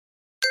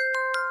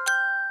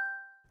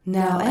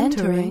Now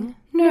entering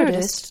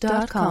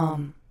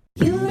Nerdist.com.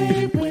 You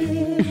made it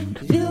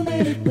weird. You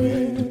made it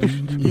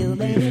weird. You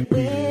made it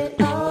weird.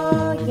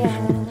 Oh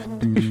yeah.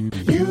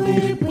 You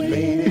made it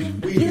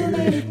weird. You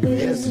made it weird.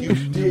 Yes, you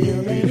did.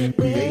 You made it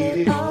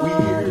weird.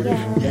 Oh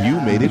yeah. You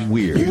Made It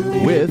Weird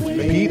with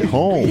Pete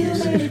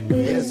Holmes.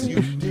 Yes,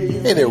 you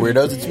did. Hey there,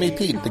 weirdos. It's me,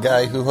 Pete, the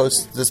guy who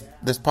hosts this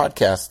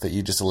podcast that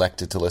you just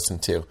elected to listen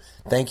to.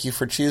 Thank you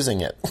for choosing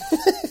it.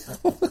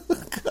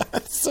 God,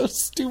 it's so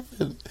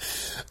stupid.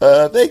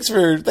 Thanks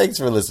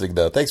for listening,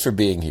 though. Thanks for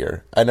being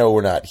here. I know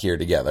we're not here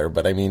together,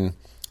 but I mean,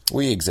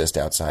 we exist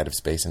outside of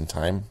space and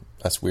time,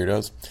 us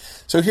weirdos.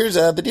 So here's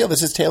the deal.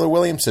 This is Taylor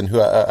Williamson,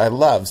 who I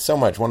love so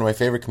much. One of my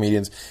favorite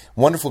comedians.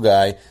 Wonderful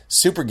guy.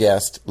 Super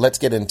guest. Let's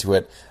get into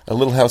it. A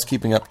little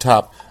housekeeping up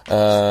top.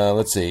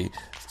 Let's see.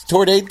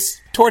 Tour dates.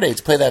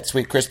 Play that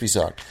sweet, crispy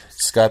song.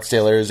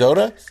 Scottsdale,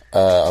 Arizona.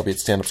 I'll be at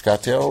Stand Up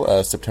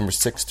Scottsdale September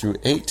 6th through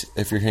 8th.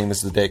 If you're hearing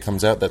this the day it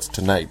comes out, that's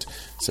tonight.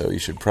 So you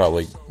should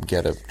probably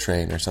get a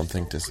train or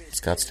something to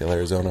Scottsdale,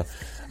 Arizona.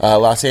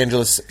 Los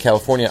Angeles,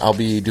 California, I'll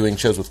be doing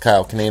shows with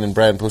Kyle Kinane and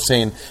Brad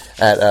Posehn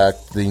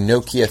at the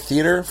Nokia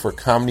Theater for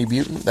Comedy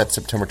Mutant. That's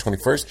September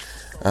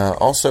 21st.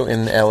 Also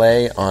in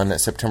LA on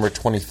September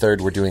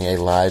 23rd, we're doing a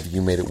live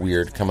You Made It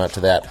Weird. Come out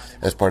to that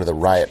as part of the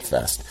Riot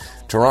Fest.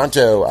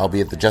 Toronto, I'll be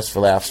at the Just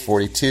for Laughs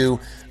 42.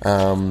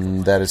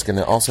 That is going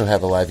to also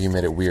have a live You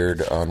Made It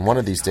Weird on one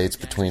of these dates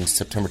between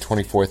September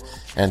 24th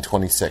and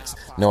 26th.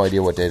 No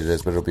idea what date it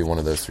is, but it'll be one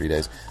of those 3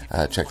 days.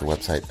 Check the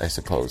website, I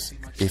suppose,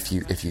 if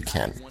you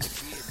can.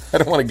 I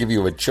don't want to give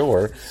you a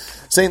chore.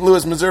 St.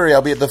 Louis, Missouri,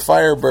 I'll be at the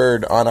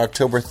Firebird on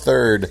October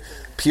 3rd.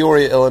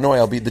 Peoria, Illinois,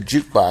 I'll be at the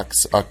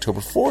Jukebox October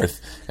 4th.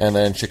 And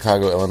then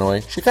Chicago,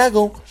 Illinois,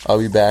 I'll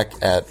be back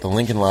at the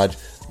Lincoln Lodge.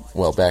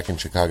 Well, back in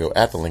Chicago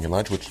at the Lincoln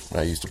Lodge, which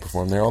I used to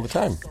perform there all the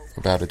time,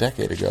 about a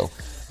decade ago.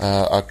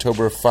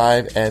 October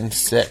 5 and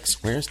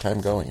 6. Where's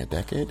time going? A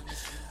decade?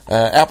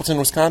 Appleton,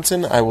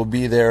 Wisconsin, I will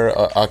be there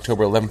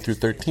October 11th through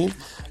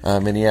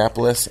 13th.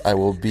 Minneapolis, I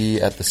will be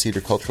at the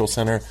Cedar Cultural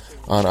Center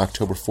on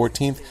October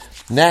 14th.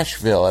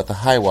 Nashville at the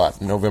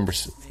Hiwatt, November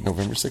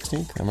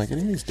 16th. Am I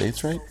getting these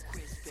dates right?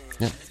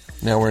 Yep.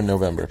 Now we're in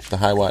November. The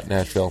Hiwatt,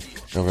 Nashville,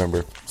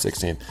 November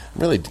 16th.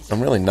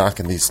 I'm really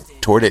knocking these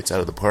tour dates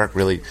out of the park,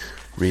 really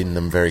reading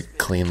them very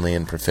cleanly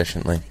and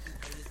proficiently.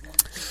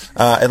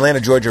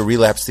 Atlanta, Georgia,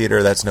 Relapse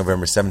Theater, that's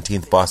November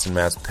 17th. Boston,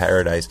 Mass,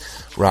 Paradise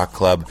Rock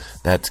Club,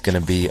 that's going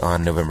to be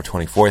on November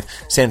 24th.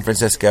 San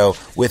Francisco,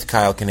 with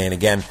Kyle Kinane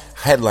again,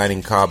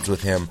 headlining Cobb's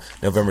with him,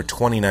 November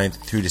 29th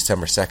through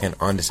December 2nd.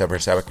 On December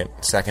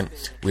 2nd,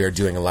 we are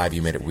doing a live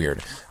You Made It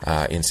Weird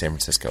in San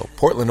Francisco.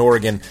 Portland,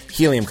 Oregon,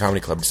 Helium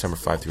Comedy Club, December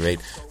 5 through 8.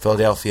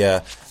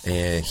 Philadelphia,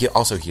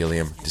 also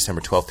Helium,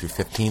 December 12th through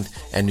 15th.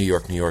 And New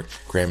York,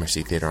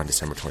 Gramercy Theater on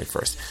December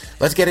 21st.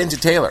 Let's get into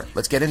Taylor.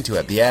 Let's get into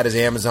it. The ad is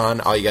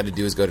Amazon. All you got to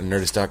do is go to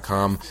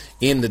Nerdist.com.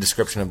 In the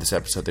description of this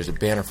episode, there's a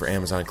banner for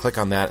Amazon. Click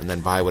on that and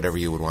then buy whatever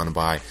you would want to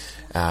buy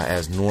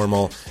as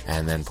normal,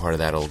 and then part of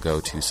that will go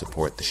to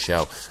support the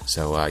show.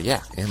 So,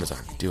 Amazon,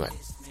 do it.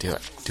 Do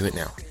it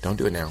now. Don't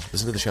do it now.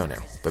 Listen to the show now.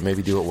 But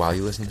maybe do it while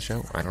you listen to the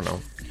show. I don't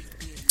know.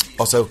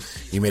 Also,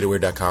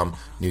 YouMadeItWeird.com,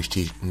 new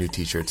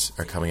t-shirts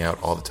are coming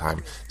out all the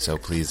time, so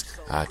please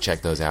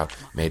check those out.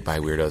 Made by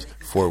weirdos,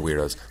 for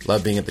weirdos.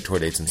 Love being at the tour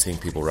dates and seeing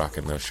people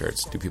rocking those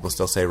shirts. Do people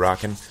still say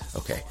rockin'?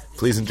 Okay.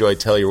 Please enjoy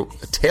Taylor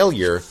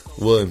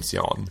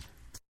Williamson.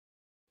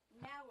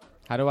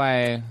 How do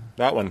I...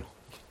 That one.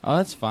 Oh,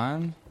 that's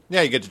fun.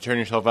 Yeah, you get to turn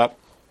yourself up.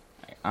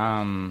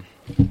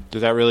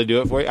 Does that really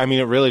do it for you? I mean,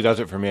 it really does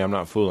it for me. I'm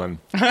not fooling.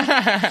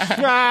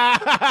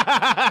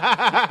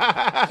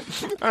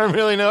 I'm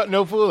really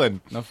no fooling.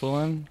 No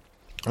fooling?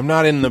 I'm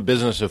not in the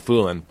business of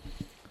fooling.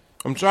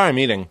 I'm sorry I'm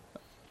eating.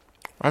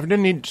 I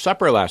didn't eat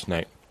supper last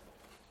night.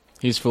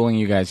 He's fooling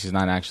you guys. He's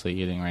not actually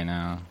eating right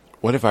now.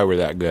 What if I were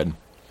that good?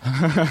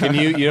 Can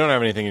you don't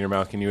have anything in your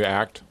mouth. Can you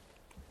act?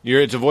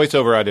 It's a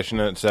voiceover audition,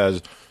 and it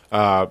says,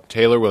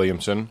 Taylor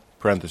Williamson,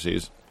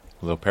 parentheses,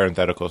 a little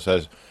parenthetical,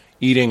 says,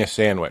 eating a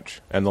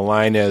sandwich. And the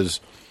line is,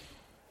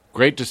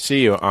 great to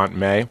see you, Aunt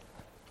May.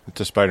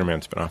 It's a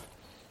Spider-Man spinoff.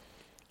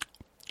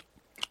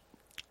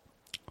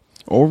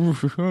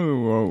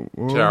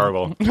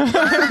 Terrible. But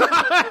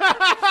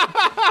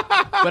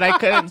I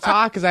couldn't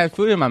talk because I had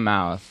food in my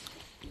mouth.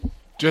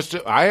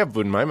 I have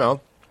food in my mouth.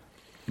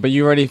 But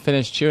you already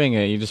finished chewing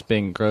it. You're just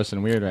being gross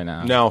and weird right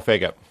now. No,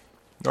 fake it.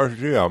 Or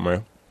see, Aunt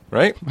May.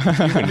 Right? You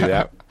can do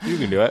that. You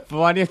can do it. But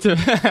why do you have to...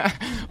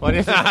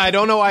 I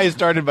don't know why I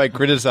started by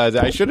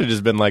criticizing. I should have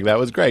just been like, that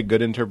was great.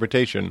 Good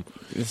interpretation.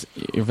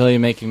 You're really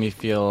making me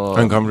feel...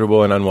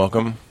 uncomfortable and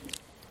unwelcome?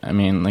 I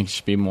mean, like, you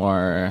should be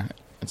more...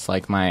 It's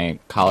like my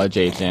college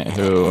agent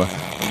who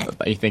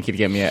you think he'd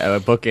get me a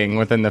booking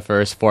within the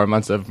first 4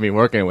 months of me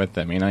working with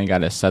them. You know, you got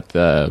to set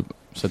the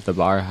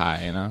bar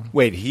high, you know?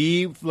 Wait,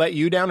 he let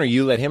you down or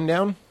you let him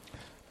down?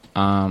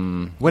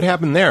 What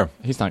happened there?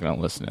 He's not going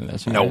to listen to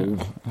this. Right? No.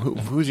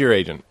 Who's your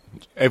agent?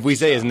 If we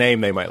say his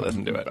name, they might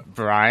listen to it.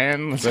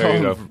 Brian. Let's There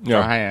you call go. him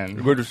Yeah.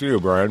 Brian. Good to see you,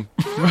 Brian.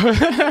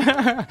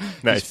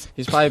 Nice.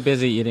 He's probably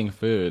busy eating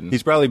food.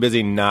 He's probably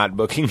busy not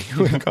booking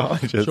you in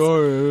colleges.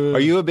 Sorry. Are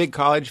you a big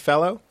college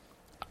fellow?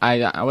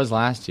 I was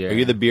last year. Are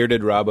you the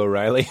bearded Rob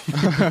O'Reilly? You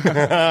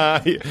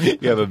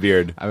have a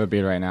beard. I have a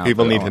beard right now.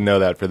 People but need to know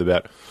that for the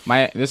bet.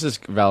 This is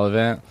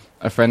relevant.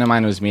 A friend of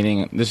mine was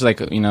meeting. This is like,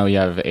 you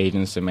have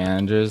agents and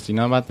managers. Do you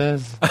know about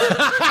this?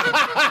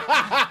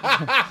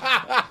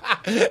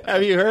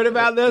 Have you heard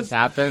about This this?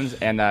 happens,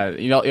 and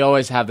you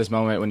always have this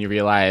moment when you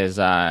realize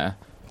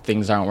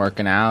things aren't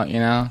working out.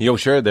 Yo,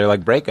 sure, they're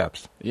like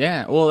breakups.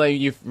 Yeah. Well,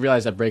 you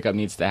realize that breakup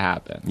needs to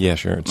happen. Yeah,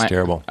 sure, it's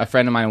terrible. A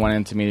friend of mine went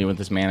into meeting with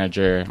this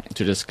manager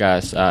to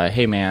discuss,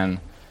 hey man,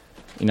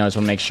 I just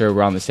want to make sure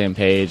we're on the same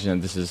page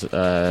and this is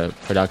a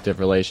productive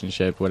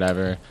relationship,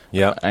 whatever.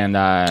 Yeah.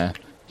 And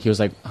he was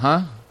like,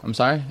 huh? I'm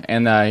sorry?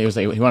 And he was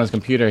like, he went on his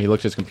computer, he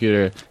looked at his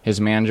computer,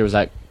 his manager was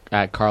at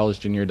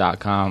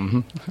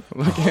carlsjr.com.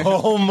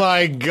 Oh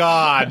my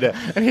God.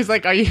 And he's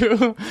like, are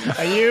you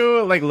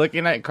like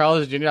looking at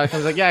carlsjr.com?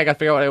 He's like, yeah, I got to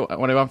figure out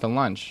what I want for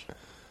lunch.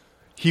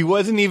 He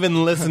wasn't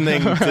even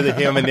listening to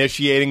him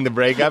initiating the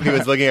breakup. He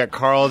was looking at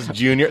Carl's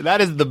Jr.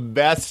 That is the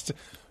best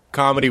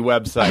comedy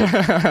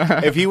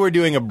website. If he were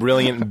doing a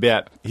brilliant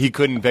bit, he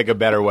couldn't pick a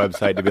better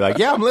website to be like,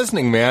 yeah, I'm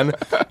listening, man.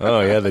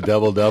 Oh, yeah, the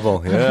double.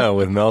 Yeah,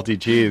 with melty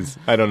cheese.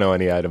 I don't know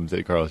any items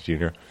at Carl's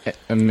Jr.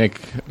 A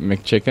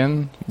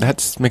McChicken?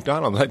 That's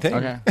McDonald's, I think.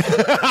 Okay.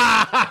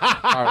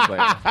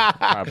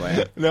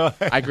 Probably. No,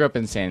 I grew up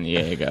in San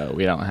Diego.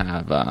 We don't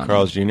have...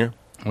 Carl's Jr.?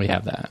 We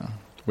have that.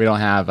 We don't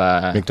have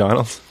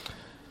McDonald's?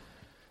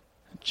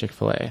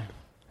 Chick-fil-A.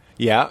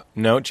 Yeah,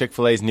 no,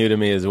 Chick-fil-A's new to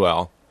me as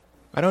well.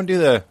 You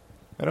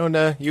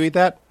eat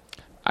that?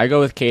 I go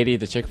with Katie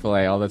to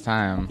Chick-fil-A all the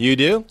time. You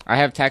do? I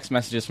have text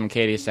messages from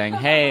Katie saying,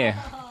 hey,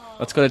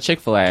 let's go to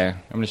Chick-fil-A.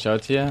 I'm going to show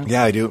it to you.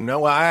 Yeah, I do. No,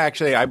 well,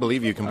 I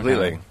believe you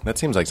completely. Okay. That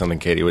seems like something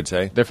Katie would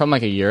say. They're from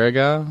like a year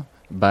ago,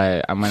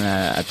 but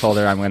I told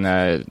her I'm going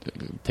to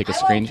take a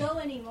screen. I won't go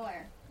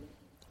anymore.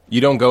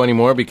 You don't go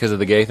anymore because of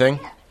the gay thing?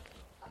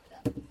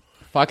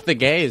 Fuck the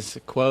gays,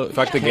 quote.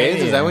 Fuck the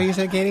gays? Is that what you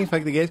said, Katie?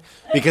 Fuck the gays?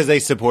 Because they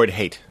support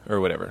hate or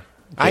whatever.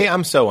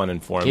 I'm so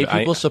uninformed. Gay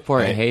people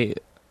support hate.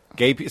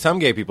 Some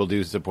gay people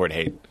do support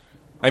hate.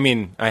 I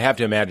mean, I have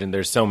to imagine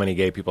there's so many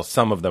gay people.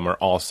 Some of them are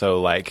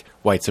also like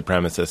white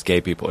supremacist gay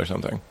people or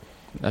something.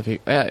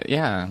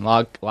 Yeah.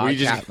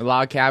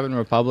 Log cabin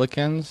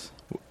Republicans.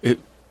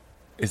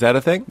 Is that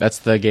a thing? That's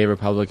the gay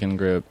Republican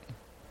group.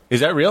 Is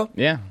that real?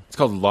 Yeah. It's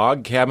called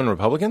Log Cabin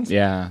Republicans?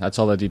 Yeah, that's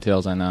all the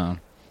details I know.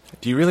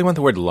 Do you really want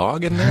the word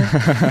log in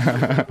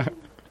there?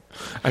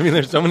 I mean,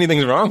 there's so many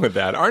things wrong with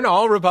that. Aren't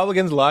all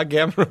Republicans log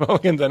cabin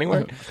Republicans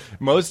anyway?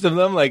 Most of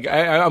them, like,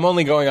 I'm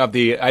only going off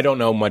I don't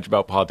know much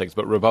about politics,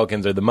 but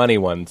Republicans are the money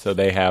ones, so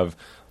they have,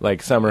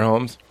 like, summer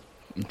homes.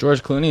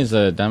 George Clooney's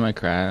a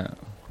Democrat.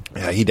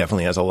 Yeah, he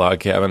definitely has a log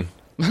cabin.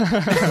 I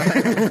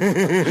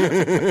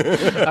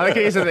like how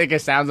you said like,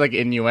 it sounds like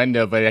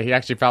innuendo, but he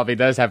actually probably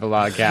does have a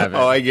log cabin.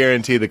 Oh, I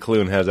guarantee the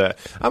Clune has a...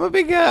 I'm a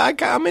big...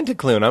 I'm into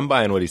Clune. I'm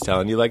buying what he's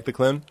telling. You like the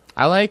Clune?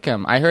 I like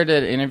him. I heard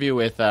an interview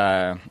with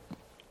Norm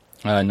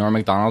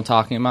Macdonald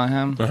talking about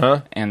him,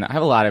 and I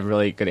have a lot of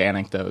really good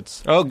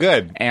anecdotes. Oh,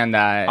 good. And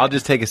I'll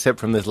just take a sip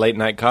from this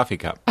late-night coffee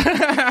cup.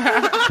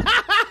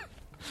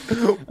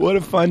 What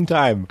a fun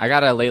time. I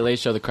got a Late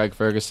Show, the Craig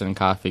Ferguson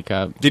coffee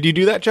cup. Did you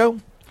do that,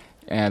 Joe?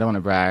 And I don't want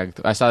to brag.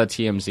 I saw the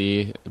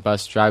TMZ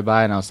bus drive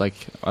by, and I was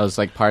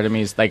like, part of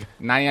me is like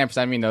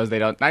 99% of me knows they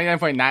don't.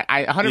 99.9,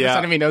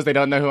 100% of me knows they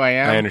don't know who I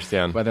am. I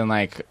understand. But then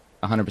like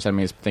 100% of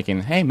me is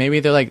thinking, hey, maybe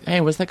they're like,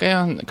 hey, was that guy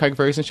on the Craig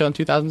Ferguson show in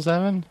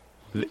 2007?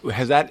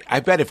 Has that? I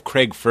bet if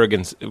Craig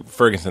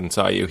Ferguson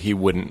saw you, he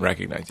wouldn't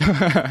recognize you.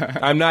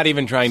 I'm not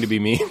even trying to be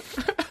mean.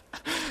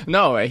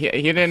 No, he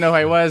didn't know who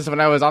I was when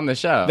I was on the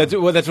show. That's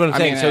what I'm saying. I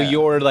mean, so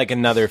you're like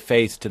another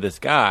face to this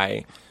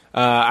guy.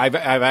 I've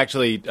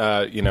actually,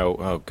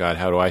 oh God,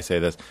 how do I say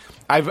this?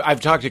 I've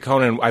talked to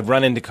Conan. I've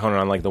run into Conan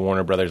on like the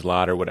Warner Brothers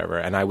lot or whatever,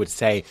 and I would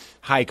say,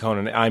 "Hi,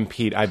 Conan. I'm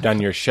Pete. I've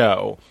done your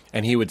show,"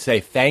 and he would say,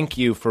 "Thank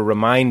you for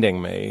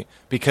reminding me,"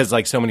 because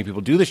like so many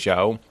people do the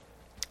show.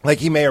 Like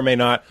he may or may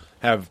not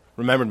have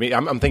remembered me.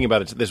 I'm thinking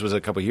about it. This was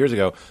a couple of years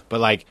ago, but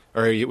like,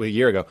 or a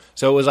year ago.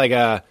 So it was like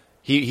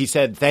He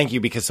said, thank you,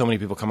 because so many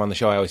people come on the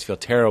show, I always feel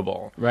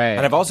terrible. Right.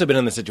 And I've also been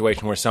in the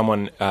situation where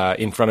someone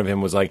in front of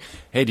him was like,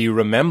 hey, do you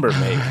remember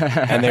me?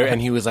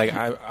 and he was like,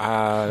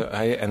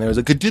 and there was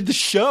like, I did the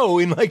show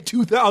in like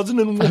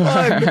 2001.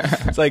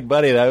 It's like,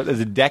 buddy, that was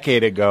a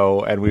decade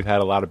ago, and we've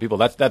had a lot of people.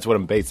 That's what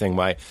I'm basing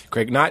my,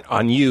 Craig, not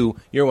on you.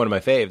 You're one of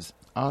my faves.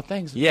 Oh,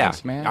 thanks. Yeah,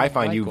 Thanks, man. I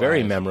find you Likewise.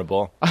 very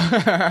memorable.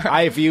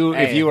 If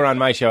you were on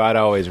my show, I'd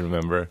always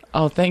remember.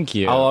 Oh, thank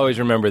you. I'll always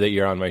remember that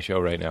you're on my show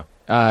right now.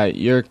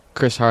 You're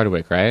Chris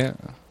Hardwick, right?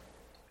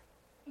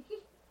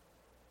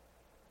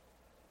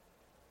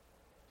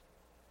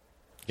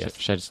 Yes.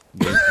 Should I just...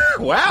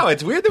 Wow,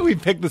 it's weird that we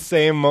picked the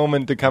same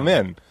moment to come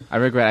in. I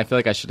regret. I feel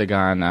like I should have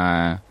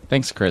gone.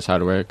 Thanks, Chris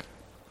Hardwick.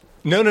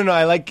 No.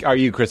 I like Are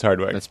You Chris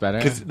Hardwick. That's better?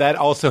 Because that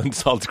also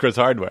insults Chris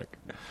Hardwick.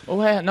 Oh,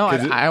 wait, no,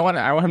 I want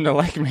him to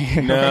like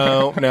me.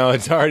 No,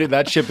 it's already,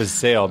 that ship has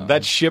sailed.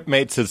 That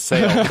shipmates has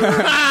sailed.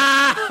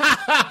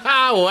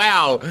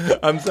 Wow.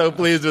 I'm so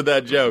pleased with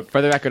that joke.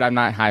 For the record, I'm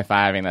not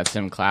high-fiving. That's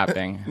him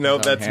clapping. No,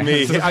 that's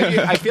me.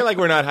 I feel like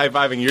we're not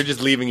high-fiving. You're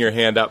just leaving your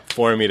hand up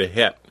for me to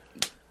hit.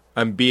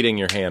 I'm beating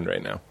your hand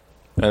right now.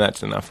 And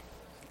that's enough.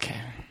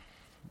 Okay.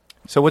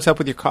 So what's up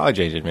with your college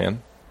agent,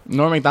 man?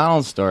 Norm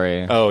Macdonald's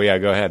story. Oh, yeah,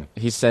 go ahead.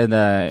 He said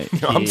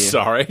I'm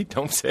sorry.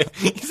 Don't say it.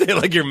 You say it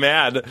like you're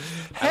mad.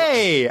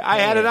 Hey, I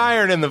had an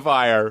iron in the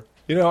fire.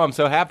 You know, I'm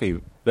so happy.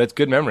 That's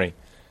good memory.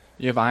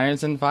 You have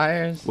irons and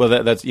fires?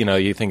 Well, that's,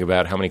 you think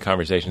about how many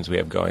conversations we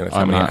have going. That's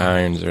how many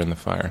irons are in the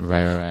fire.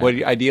 Right.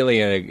 Well, ideally,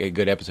 in a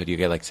good episode, you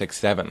get like 6,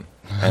 7.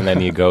 And then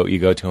you go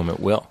to them at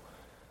will.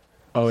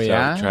 Oh, So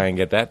yeah? try and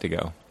get that to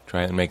go.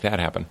 Try and make that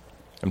happen.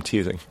 I'm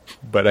teasing.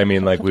 But I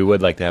mean, like, we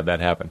would like to have that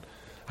happen.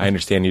 I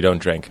understand you don't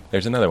drink.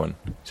 There's another one.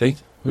 See?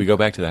 We go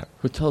back to that.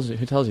 Who tells you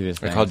this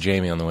I thing? called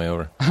Jamie on the way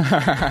over.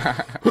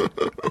 I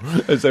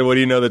said, what do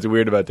you know that's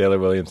weird about Taylor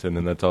Williamson?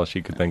 And that's all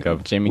she could think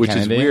of. Jamie which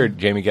Kennedy? is weird,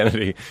 Jamie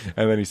Kennedy.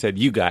 And then he said,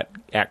 you got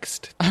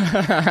X'd.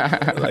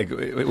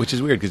 Which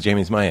is weird because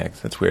Jamie's my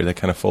ex. That's weird. That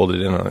kind of folded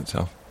in on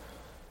itself.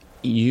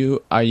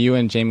 Are you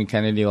and Jamie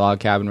Kennedy log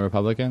cabin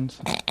Republicans?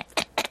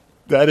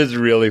 That is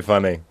really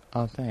funny.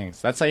 Oh, thanks.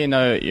 That's how you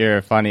know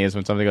you're funny, is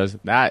when somebody goes,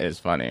 that is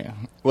funny.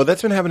 Well,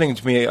 that's been happening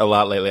to me a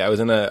lot lately. I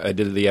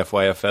did the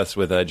FYF Fest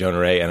with Jonah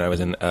Ray, and I was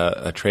in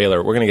a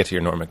trailer. We're going to get to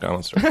your Norm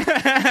Macdonald story.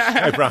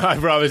 I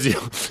promise you.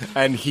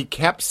 And he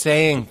kept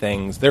saying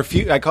things.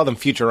 I call them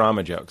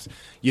Futurama jokes.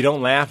 You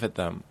don't laugh at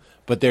them,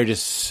 but they're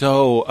just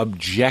so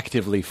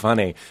objectively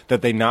funny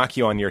that they knock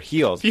you on your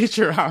heels.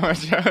 Futurama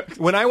jokes.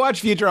 When I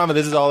watch Futurama,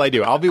 this is all I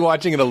do. I'll be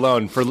watching it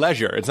alone for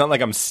leisure. It's not like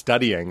I'm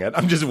studying it.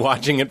 I'm just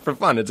watching it for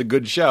fun. It's a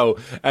good show.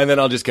 And then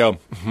I'll just go,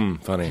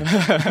 funny.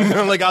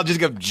 Like, I'll just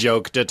go,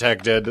 joke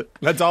detected.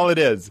 That's all it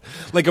is.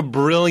 Like a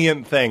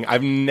brilliant thing.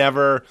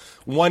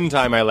 One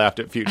time I laughed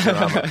at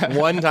Futurama.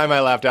 One time I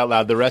laughed out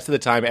loud. The rest of the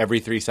time, every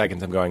 3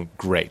 seconds, I'm going,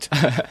 great.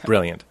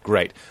 Brilliant.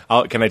 Great.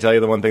 Can I tell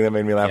you the one thing that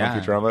made me laugh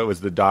at Futurama? It was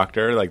the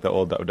doctor, like the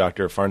old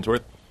Dr.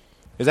 Farnsworth.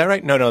 Is that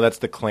right? No, that's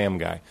the clam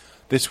guy.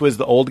 This was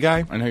the old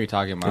guy? I know who you're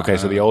talking about. Okay,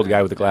 so the old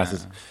guy with the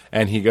glasses. Yeah.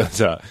 And he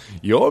goes,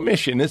 your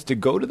mission is to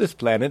go to this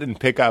planet and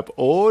pick up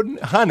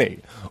honey.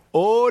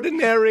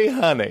 Ordinary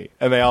honey.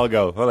 And they all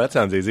go, oh, that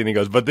sounds easy. And he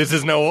goes, but this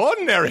is no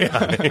ordinary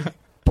honey.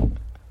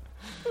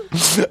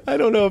 I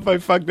don't know if I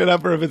fucked it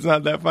up or if it's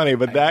not that funny,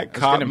 but that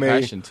caught me.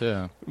 That's a good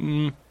impression,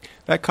 too.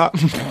 That caught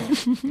me.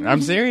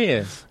 I'm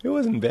serious. It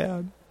wasn't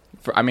bad.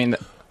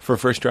 For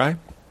first try?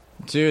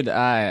 Dude, you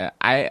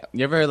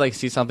ever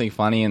see something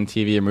funny in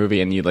TV or movie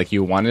and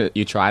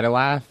you try to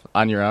laugh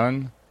on your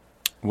own?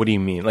 What do you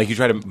mean? Like you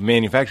try to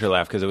manufacture a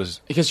laugh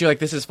because you're like,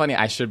 this is funny,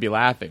 I should be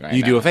laughing right now.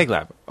 You do a fake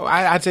laugh.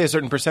 I'd say a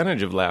certain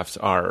percentage of laughs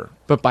are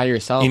but by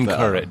yourself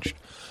encouraged.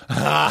 Yeah,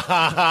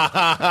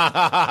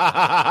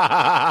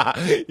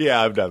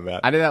 I've done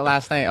that. I did that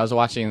last night. I was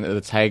watching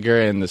The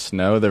Tiger in the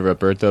Snow, the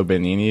Roberto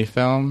Benigni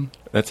film.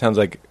 That sounds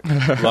like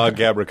log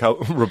cab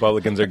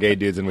Republicans are gay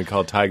dudes and we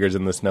call tigers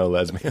in the snow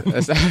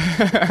lesbians.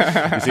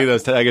 You see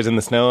those tigers in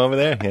the snow over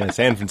there? Yeah,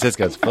 San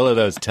Francisco's full of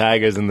those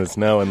tigers in the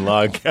snow and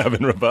log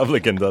cabin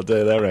Republicans. I'll tell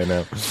you that right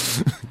now.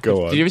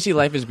 Go on. Did you ever see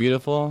Life is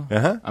Beautiful?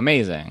 Uh-huh.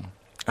 Amazing.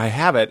 I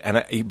have it,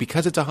 and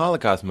because it's a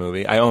Holocaust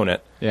movie, I own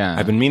it. Yeah.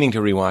 I've been meaning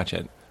to rewatch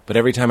it. But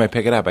every time I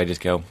pick it up, I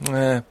just go,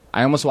 eh.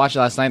 I almost watched it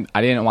last night.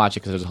 I didn't watch it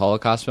because it was a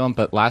Holocaust film,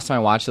 but last time I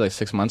watched it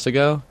 6 months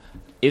ago,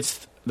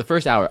 it's the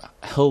first hour.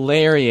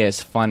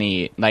 Hilarious,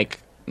 funny,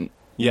 yes.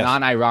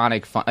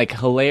 non-ironic,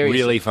 hilarious.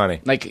 Really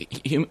funny.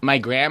 My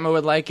grandma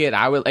would like it.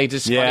 I would,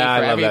 just funny for I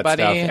love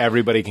everybody. that stuff.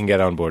 Everybody can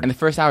get on board. And the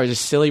first hour is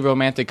just silly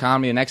romantic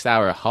comedy. The next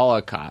hour,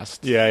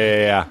 Holocaust.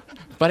 Yeah.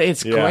 But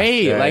it's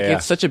great. Yeah.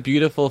 It's such a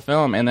beautiful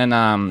film. And then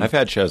I've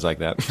had shows like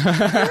that.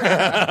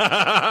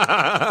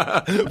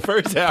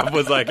 First half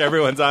was like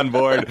everyone's on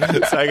board.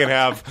 Second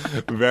half,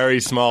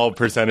 very small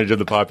percentage of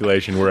the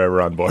population were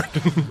ever on board.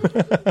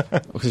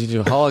 Because you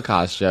do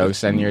Holocaust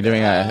jokes and you're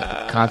doing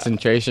a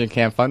concentration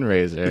camp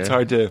fundraiser. It's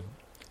hard to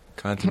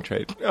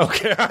concentrate.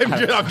 Okay,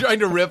 I'm trying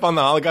to riff on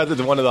the Holocaust.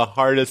 It's one of the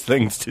hardest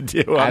things to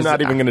do. I'm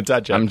not even going to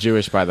touch it. I'm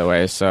Jewish, by the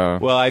way, so...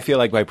 Well, I feel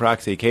like by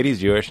proxy, Katie's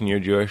Jewish and you're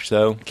Jewish,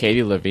 so...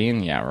 Katie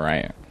Levine? Yeah,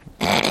 right.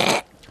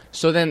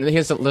 So then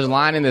there's a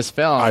line in this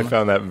film... I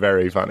found that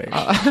very funny.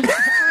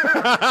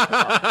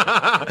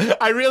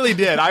 I really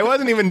did. I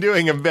wasn't even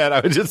doing a bit. I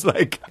was just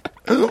like...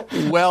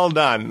 Well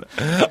done.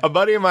 A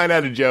buddy of mine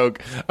had a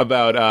joke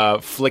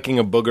about flicking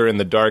a booger in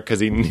the dark because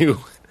he knew...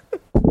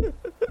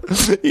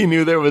 He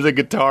knew there was a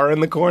guitar in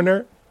the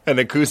corner, an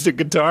acoustic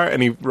guitar,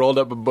 and he rolled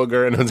up a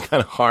booger, and it was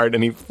kind of hard,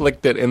 and he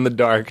flicked it in the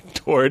dark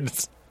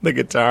towards the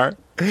guitar.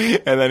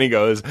 And then he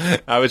goes,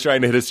 I was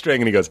trying to hit a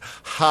string, and he goes,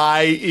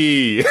 high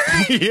E.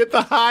 He hit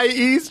the high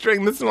E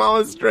string, the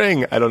smallest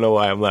string. I don't know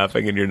why I'm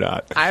laughing, and you're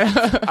not. I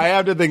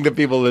have to think the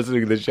people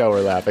listening to the show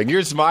are laughing.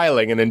 You're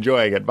smiling and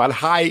enjoying it, but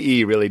high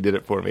E really did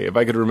it for me. If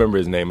I could remember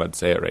his name, I'd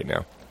say it right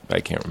now.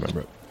 I can't remember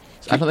it.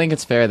 I don't think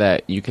it's fair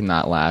that you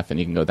cannot laugh and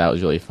you can go, that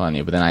was really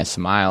funny, but then I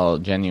smile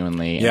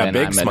genuinely and Yeah, then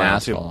big I'm smile an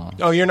asshole.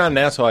 too. Oh, you're not an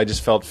asshole. I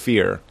just felt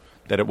fear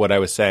that what I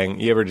was saying.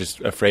 You ever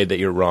just afraid that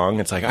you're wrong?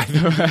 It's like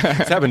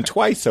it's happened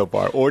twice so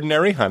far.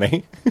 Ordinary,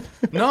 honey.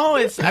 No,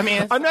 it's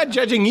I'm not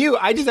judging you.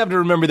 I just have to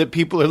remember that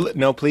people are.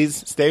 No,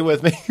 please stay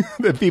with me.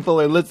 That people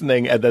are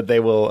listening and that they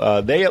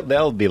will.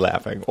 They'll be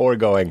laughing or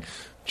going.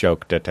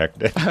 Joke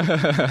detective.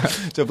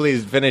 So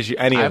please finish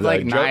any I of have that.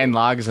 like 9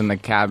 logs in the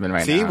cabin right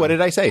now. See, what did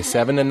I say?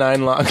 7 to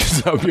 9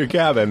 logs of your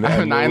cabin. I have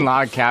And 9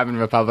 log cabin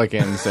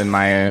Republicans in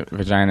my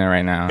vagina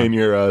right now. in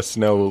your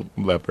snow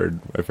leopard.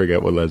 I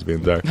forget what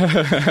lesbians are.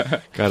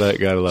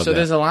 gotta love So that.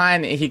 there's a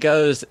line, he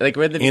goes, like,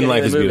 we're at the beginning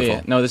Life of is the movie.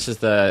 Beautiful. No, this is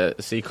the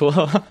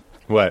sequel.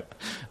 What?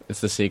 It's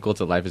the sequel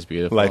to Life is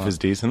Beautiful. Life is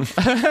decent.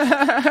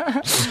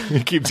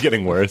 It keeps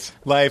getting worse.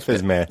 Life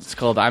is meh. It's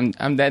called I'm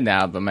Dead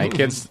Now, but my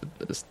kid's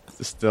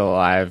still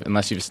alive.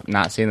 Unless you've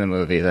not seen the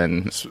movie,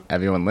 then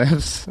everyone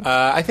lives.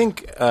 I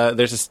think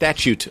there's a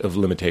statute of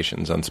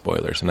limitations on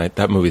spoilers, and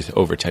that movie's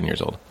over 10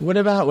 years old. What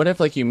if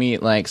like you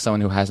meet like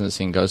someone who hasn't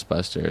seen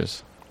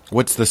Ghostbusters?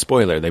 What's the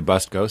spoiler? They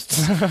bust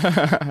ghosts?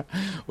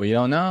 Well, you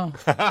don't know.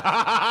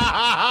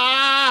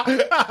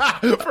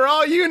 For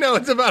all you know,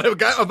 it's about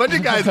a bunch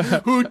of guys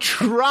who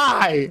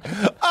try.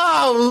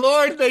 Oh,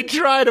 Lord, they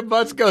try to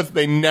bust ghosts.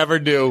 They never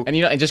do. And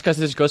and just because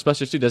there's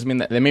Ghostbusters 2 doesn't mean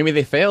that maybe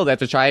they failed. They have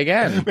to try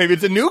again, Maybe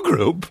it's a new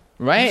group.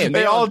 right? And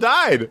They all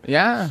died.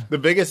 Yeah, The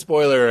biggest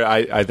spoiler,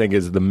 I think,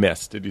 is The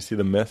Mist. Did you see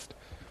The Mist?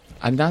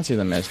 I've not seen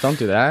The Mist. Don't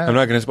do that. I'm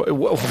not going to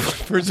spoil.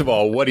 First of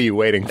all, what are you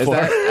waiting Is for?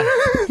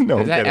 that, No,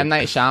 I'm is that kidding. M.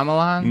 Night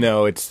Shyamalan?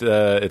 No, it's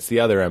the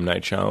other M.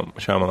 Night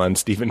Shyamalan,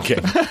 Stephen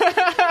King.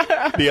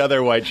 The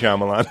other white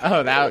Shyamalan.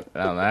 Oh,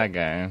 that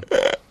guy.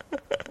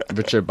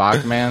 Richard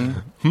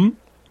Bachman.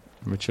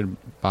 Richard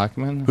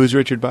Bachman? Who's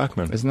Richard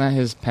Bachman? Isn't that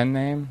his pen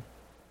name?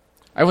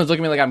 Everyone's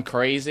looking at me like I'm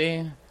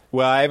crazy.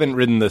 Well, I haven't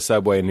ridden the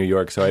subway in New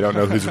York, so I don't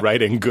know who's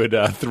writing good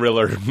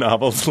thriller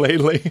novels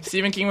lately.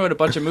 Stephen King wrote a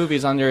bunch of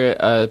movies under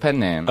a pen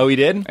name. Oh, he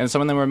did? And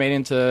some of them were made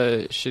into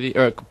shitty,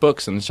 or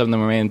books, and some of them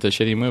were made into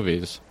shitty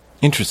movies.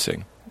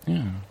 Interesting.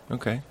 Yeah.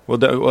 Okay.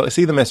 Well,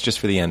 see The Mist just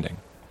for the ending.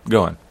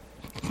 Go on.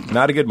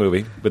 Not a good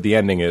movie, but the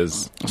ending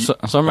is So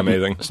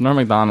amazing. So Norm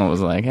Macdonald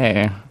was like,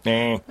 hey.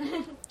 eh.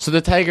 So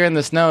the tiger in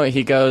the snow,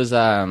 he goes,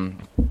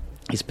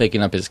 he's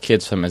picking up his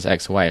kids from his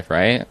ex-wife,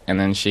 right? And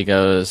then she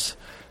goes,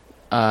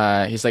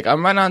 he's like,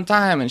 I'm right on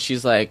time. And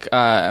she's like,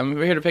 I'm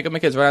here to pick up my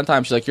kids right on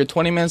time. She's like, you're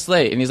 20 minutes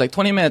late. And he's like,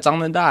 20 minutes on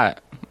the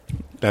dot.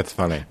 That's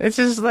funny. It's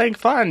just like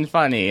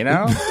funny, you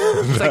know?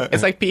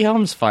 it's like Pete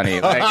Holmes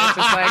funny. Like, it's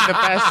just like the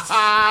best.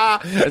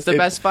 It's the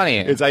best funny.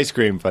 It's ice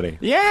cream funny.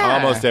 Yeah.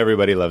 Almost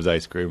everybody loves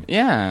ice cream.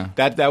 Yeah.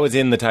 That was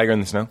in The Tiger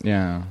in the Snow?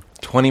 Yeah.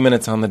 20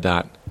 minutes on the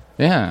dot.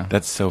 Yeah.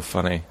 That's so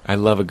funny. I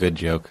love a good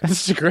joke.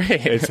 That's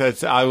great.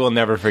 I will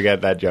never forget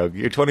that joke.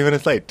 You're 20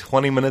 minutes late.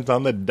 20 minutes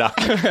on the dot.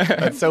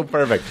 That's so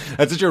perfect.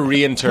 That's such a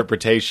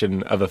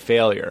reinterpretation of a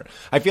failure.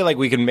 I feel like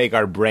we can make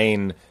our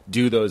brain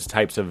do those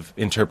types of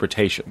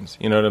interpretations.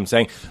 You know what I'm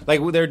saying?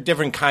 Like, there are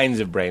different kinds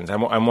of brains.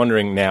 I'm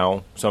wondering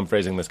now, so I'm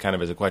phrasing this kind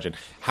of as a question,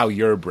 how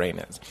your brain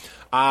is.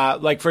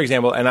 Like, for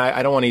example, and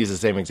I don't want to use the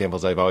same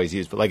examples I've always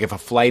used, but like if a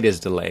flight is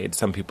delayed,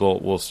 some people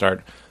will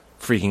start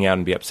freaking out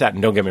and be upset.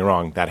 And don't get me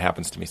wrong, that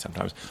happens to me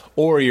sometimes.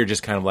 Or you're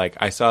just kind of like,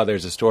 I saw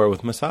there's a store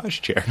with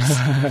massage chairs.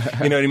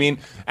 You know what I mean?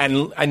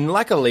 And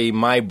luckily,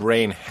 my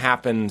brain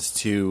happens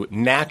to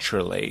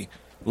naturally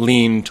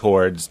lean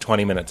towards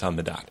 20 minutes on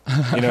the dot.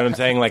 You know what I'm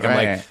saying? Like, I'm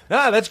Right.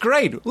 like, that's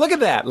great. Look at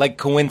that. Like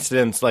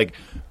coincidence, like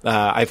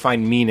I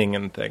find meaning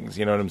in things.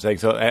 You know what I'm saying?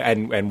 So,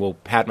 and will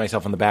pat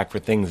myself on the back for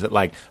things that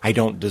like I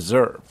don't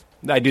deserve.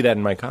 I do that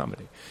in my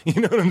comedy.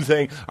 You know what I'm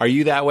saying? Are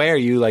you that way? Are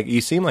you like,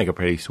 you seem like a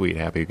pretty sweet,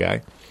 happy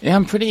guy. Yeah,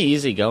 I'm pretty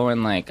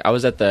easygoing. Like, I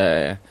was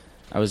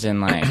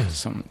in like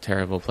some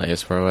terrible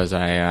place. Where was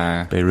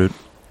I? Beirut.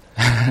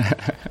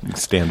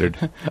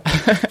 Standard.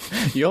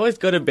 You always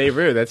go to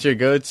Beirut. That's your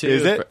go-to.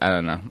 Is it? I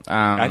don't know.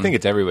 I think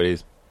it's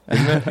everybody's.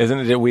 Isn't it? Isn't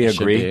it? We It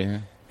should agree. be.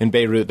 In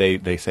Beirut,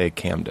 they say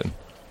Camden.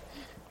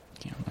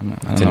 I don't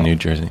It's know. in New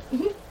Jersey.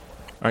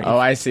 Aren't you? Oh,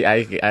 I see.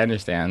 I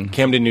understand.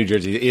 Camden, New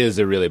Jersey is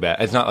a really bad.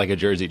 It's not like a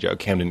Jersey joke.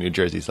 Camden, New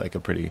Jersey is like a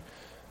pretty.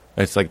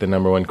 It's like the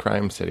 #1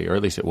 crime city, or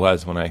at least it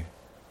was when I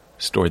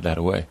stored that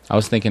away. I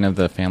was thinking of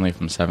the family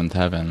from Seventh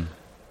Heaven.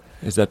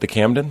 Is that the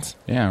Camdens?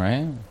 Yeah,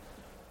 right?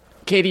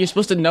 Katie, you're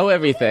supposed to know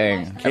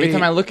everything. Every Katie-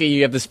 time I look at you,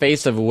 you have this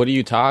face of, what are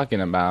you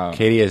talking about?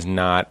 Katie is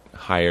not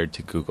hired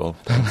to Google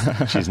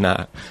things. She's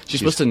not. She's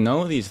supposed to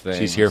know these things.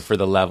 She's here for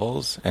the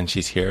levels, and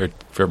she's here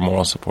for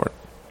moral support.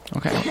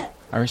 Okay.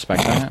 I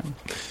respect that.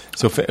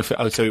 So, so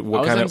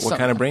what I was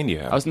kind in of brain do you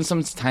have? I was in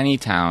some tiny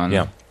town.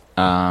 Yeah.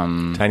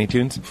 Tiny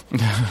Toons?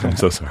 I'm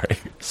so sorry.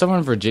 Somewhere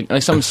in Virginia.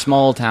 Like some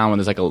small town where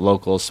there's like a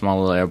local small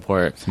little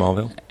airport.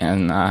 Smallville?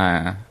 And,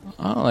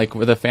 like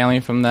with a family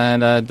from that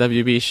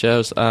WB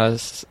show.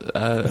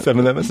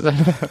 7-Eleven?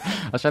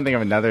 I was trying to think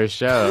of another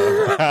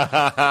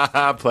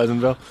show.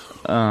 Pleasantville?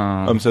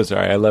 I'm so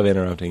sorry. I love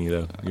interrupting you,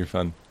 though. You're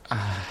fun.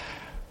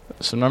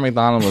 So Norm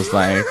Macdonald was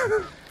like,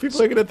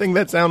 People are going to think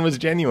that sound was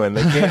genuine.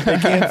 They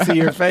can't see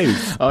your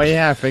face. Oh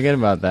yeah, I forget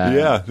about that.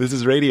 Yeah, this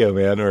is radio,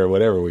 man, or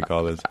whatever we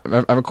call this.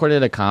 I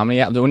recorded a comedy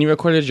album. When you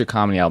recorded your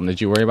comedy album, did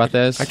you worry about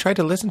this? I tried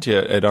to listen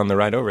to it on the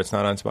ride over. It's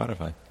not on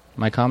Spotify.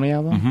 My comedy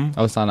album? Mm-hmm.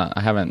 Oh, it's not.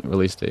 I haven't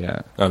released it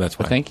yet. Oh, that's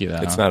why. But thank you,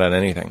 though. It's not on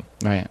anything.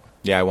 Right.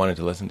 Yeah, I wanted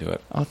to listen to it.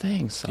 Oh,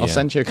 thanks. I'll Yeah.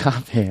 send you a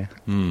copy.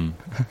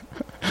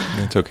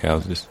 It's okay.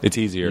 It's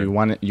easier. You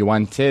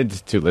wanted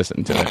to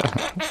listen to it.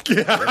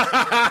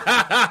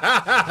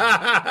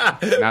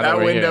 that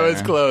window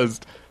is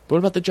closed. But what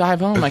about the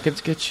drive home? I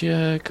could get you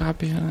a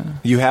copy.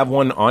 You have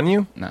one on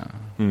you? No.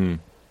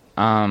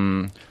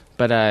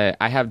 But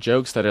I have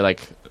jokes that are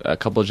like a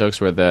couple of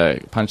jokes where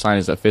the punchline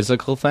is a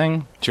physical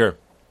thing. Sure.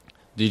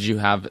 Did you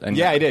have?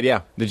 Yeah, I did.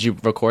 Yeah. Did you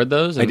record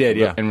those? I did,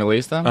 yeah. And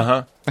release them?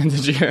 Uh-huh. And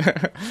did you?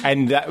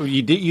 And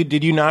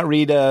did you not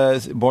read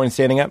Born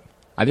Standing Up?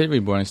 I did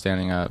read Born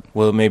Standing Up.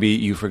 Well, maybe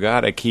you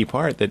forgot a key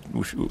part that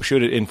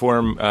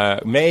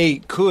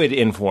could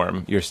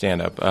inform your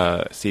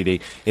stand-up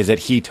CD, is that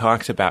he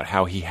talks about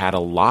how he had a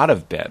lot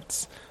of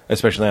bits,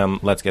 especially on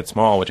Let's Get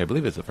Small, which I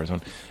believe is the first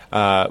one,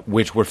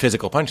 which were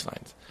physical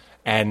punchlines.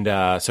 And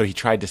so he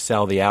tried to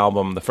sell the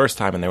album the first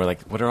time, and they were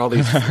like, "What are all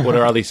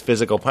these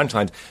physical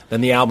punchlines?"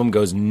 Then the album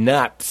goes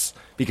nuts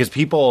because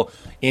people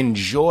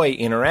enjoy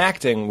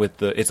interacting with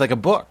the. It's like a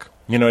book,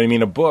 you know what I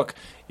mean? A book,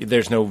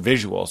 there's no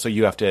visual, so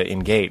you have to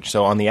engage.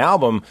 So on the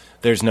album,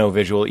 there's no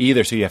visual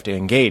either, so you have to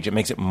engage. It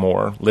makes it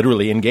more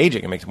literally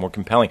engaging. It makes it more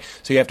compelling.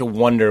 So you have to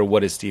wonder,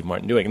 what is Steve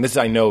Martin doing? And this is,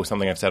 I know,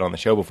 something I've said on the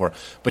show before,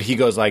 but he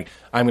goes like,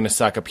 "I'm going to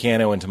suck a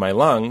piano into my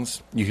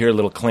lungs." You hear a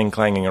little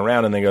clanging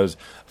around, and then he goes,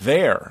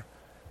 "There."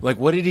 Like,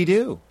 what did he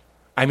do?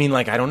 I mean,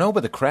 like, I don't know,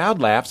 but the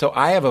crowd laughed. So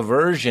I have a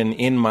version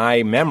in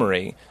my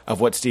memory of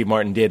what Steve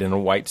Martin did in a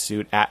white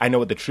suit. I know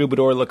what the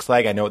troubadour looks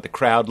like. I know what the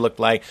crowd looked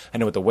like. I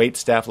know what the wait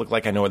staff looked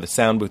like. I know where the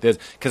sound booth is,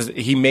 because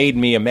he made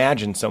me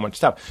imagine so much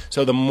stuff.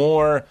 So the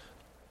more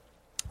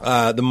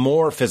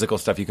physical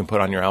stuff you can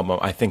put on your album,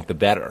 I think the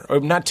better. Or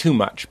not too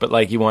much, but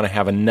like you want to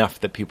have enough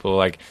that people are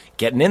like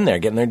getting in there,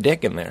 getting their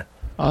dick in there.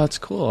 Oh, that's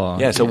cool.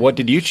 Yeah. So what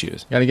did you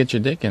choose? Got to get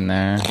your dick in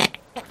there.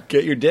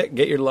 Get your dick,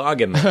 get your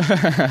log in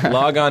there.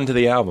 Log on to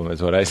the album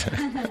is what I said.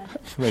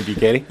 Thank you,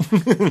 Katie.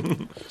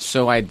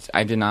 So I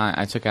did not.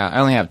 I took out. I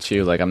only have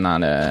two. Like, I'm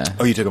not a.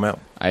 Oh, you took them out.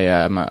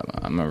 I'm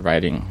a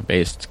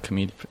writing-based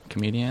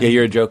comedian. Yeah,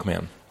 you're a joke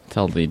man.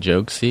 Tell the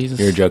jokesies.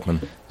 You're a joke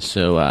man.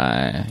 So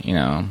I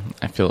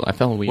felt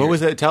weird. What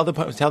was it? Tell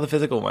the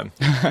physical one.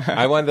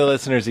 I want the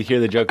listeners to hear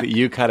the joke that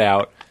you cut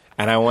out,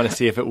 and I want to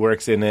see if it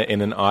works in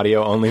an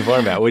audio only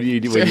format. Would you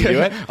do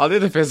it? I'll do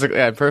the physical.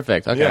 Yeah,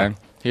 perfect. Okay. Yeah.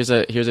 Here's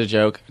a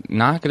joke.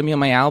 Not going to be on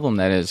my album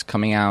that is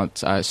coming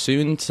out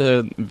soon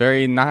to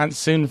very not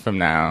soon from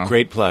now.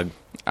 Great plug.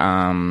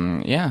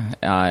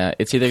 Yeah.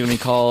 It's either going to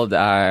be called.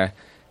 Yeah,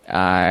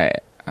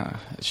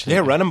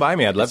 run them by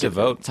me. I'd love to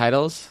vote.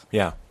 Titles.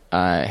 Yeah.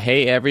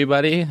 Hey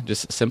everybody,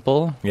 just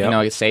simple. Yep. You know,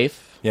 it's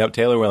safe. Yep.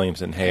 Taylor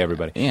Williamson. Hey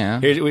everybody. Yeah.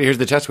 Here's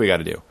the test we got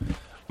to do.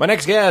 My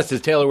next guest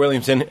is Taylor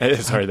Williamson.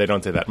 Sorry, they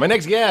don't say that. My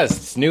next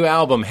guest's new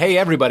album, Hey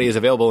Everybody, is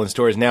available in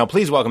stores now.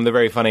 Please welcome the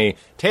very funny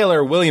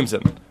Taylor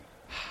Williamson.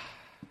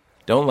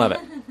 Don't love it.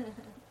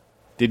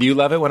 Did you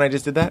love it when I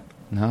just did that?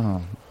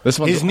 No. This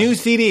one's His new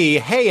CD,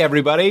 Hey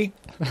Everybody.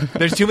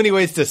 There's too many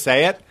ways to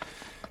say it.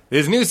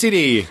 His new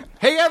CD,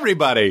 Hey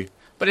Everybody.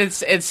 But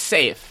it's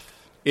safe.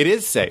 It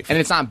is safe. And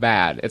it's not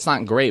bad. It's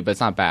not great, but it's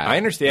not bad. I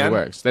understand. It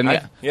works.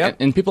 Then yeah.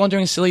 And people aren't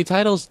doing silly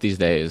titles these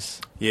days.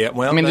 Yeah,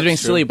 well, I mean, they're doing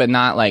that's true. silly, but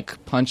not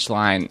like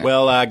punchline.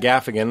 Well,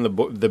 Gaffigan,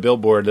 the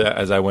billboard,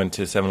 as I went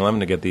to 7-Eleven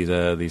to get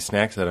these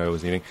snacks that I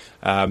was eating,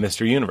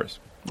 Mr. Universe.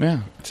 Yeah.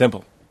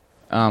 Simple.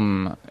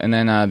 And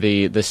then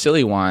the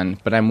silly one,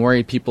 but I'm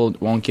worried people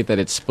won't get that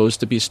it's supposed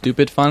to be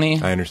stupid funny.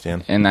 I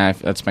understand. And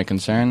that's my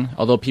concern.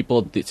 Although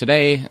people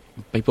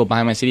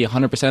buy my CD,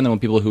 100% of them are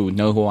people who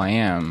know who I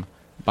am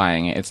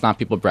buying it. It's not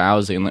people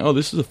browsing like, oh,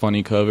 this is a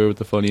funny cover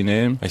with a funny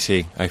name. I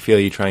see. I feel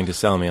you trying to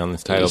sell me on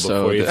this title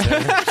before you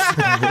said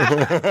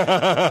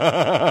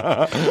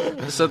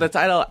it. So the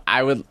title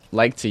I would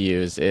like to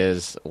use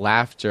is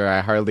Laughter,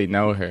 I Hardly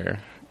Know Her.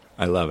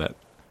 I love it.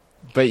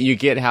 But you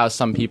get how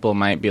some people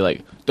might be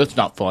like, that's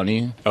not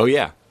funny. Oh,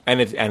 yeah.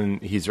 And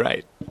he's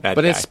right. That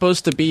But guy. it's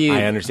supposed to be...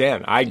 I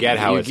understand. I get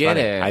how You it's get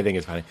funny. it. I think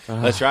it's funny.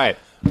 Let's try it.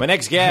 My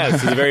next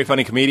guest is a very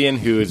funny comedian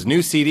whose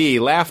new CD,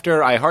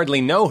 Laughter, I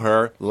Hardly Know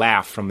Her,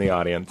 laugh from the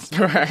audience.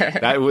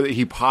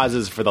 He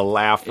pauses for the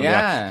laugh from the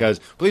audience. He goes,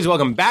 please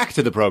welcome back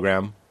to the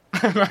program.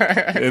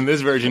 In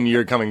this version,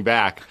 you're coming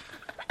back.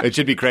 It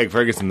should be Craig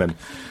Ferguson then.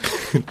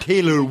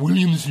 Taylor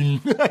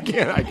Williamson. I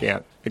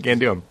can't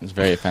do him. It's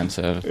very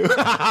offensive.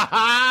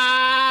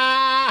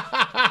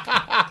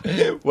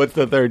 What's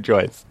the third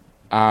choice?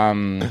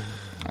 I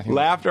think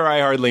Laughter,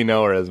 I Hardly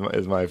Know Her is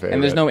my favorite.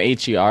 and there's no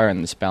HER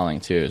in the spelling,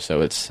 too,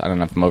 so it's... I don't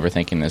know if I'm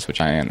overthinking this, which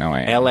I know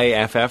I am.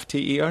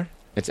 L-A-F-F-T-E-R?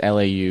 It's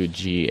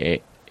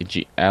L-A-U-G-H-E-R.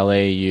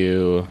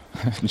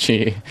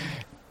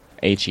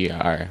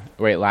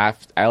 Wait,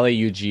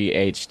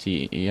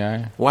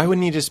 L-A-U-G-H-T-E-R? Why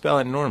wouldn't you just spell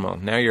it normal?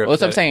 Now you're Well,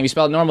 that's what I'm upset. saying. If you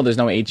spell it normal, there's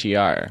no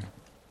HER.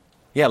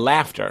 Yeah,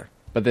 laughter.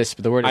 But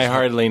the word is I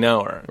hardly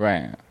know her.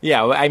 right.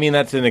 Yeah, well, I mean,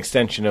 that's an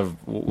extension of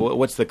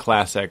what's the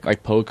classic?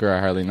 Like poker, I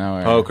hardly know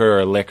her. Poker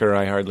or liquor,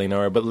 I hardly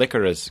know her. But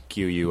liquor is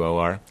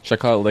Q-U-O-R. Should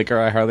I call it liquor?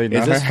 I hardly know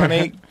Is this her?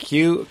 funny?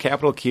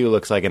 Capital Q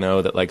looks like an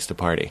O that likes to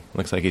party.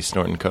 Looks like he's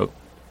snorting coke.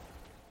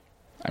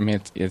 I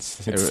mean, It's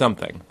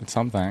something. It's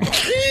something.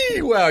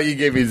 Well, you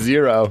gave me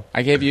 0.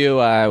 I gave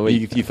you.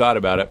 You thought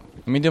about it.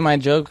 Let me do my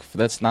joke.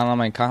 That's not on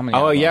my comedy.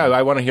 Oh, album. yeah,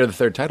 I want to hear the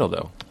third title,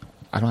 though.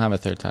 I don't have a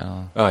third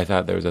title. Oh, I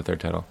thought there was a third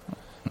title.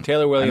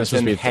 Taylor And this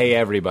was Williamson, be- Hey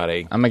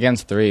Everybody. I'm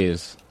against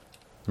threes.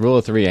 Rule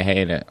of 3, I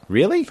hate it.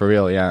 Really? For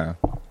real, yeah.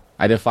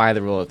 I defy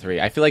the rule of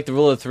 3. I feel like the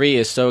rule of 3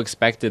 is so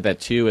expected that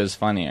 2 is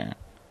funnier.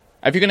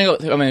 If you're gonna go,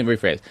 I'm gonna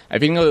rephrase.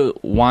 If you can go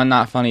 1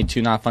 not funny,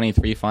 2 not funny,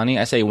 3 funny,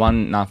 I say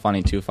 1 not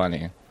funny, 2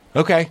 funny.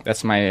 Okay.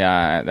 That's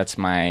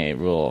my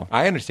rule.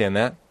 I understand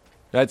that.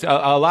 That's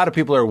a lot of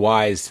people are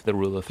wise to the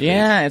rule of 3.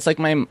 Yeah, it's like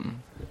my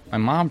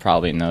mom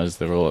probably knows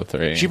the rule of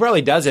 3. She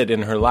probably does it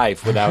in her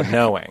life without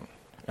knowing.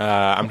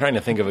 I'm trying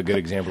to think of a good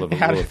example of a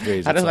rule of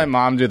 3. How does my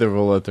mom do the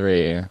rule of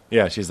 3?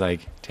 Yeah, she's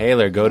like,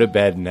 Taylor, go to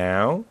bed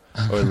now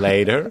or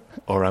later,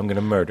 or I'm going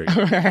to murder you.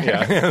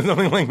 Yeah,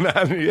 something like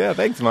that. Yeah,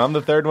 thanks, Mom.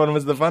 The third one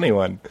was the funny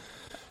one.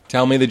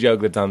 Tell me the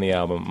joke that's on the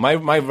album.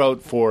 My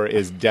vote for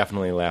is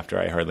definitely Laughter,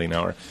 I Hardly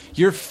Know Her.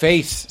 Your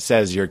face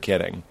says you're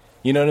kidding.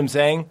 You know what I'm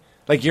saying?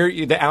 Like,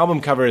 the album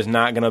cover is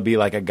not going to be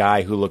like a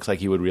guy who looks like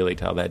he would really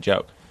tell that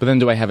joke. But then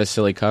do I have a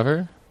silly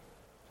cover?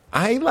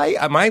 I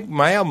like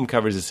my album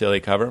cover is a silly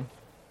cover.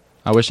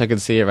 I wish I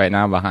could see it right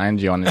now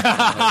behind you on the.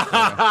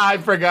 I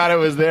forgot it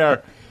was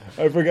there.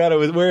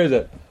 Where is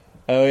it?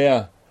 Oh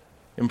yeah,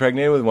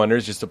 Impregnated with Wonder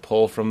is just a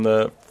pull from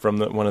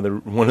one of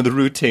the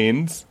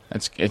routines.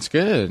 It's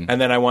good. And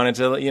then I wanted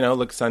to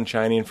look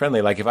sunshiny and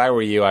friendly. Like if I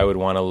were you, I would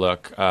want to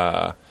look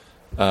a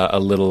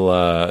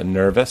little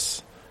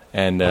nervous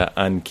and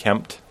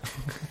unkempt.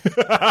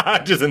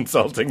 Just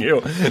insulting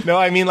you. No,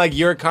 I mean like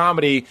your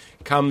comedy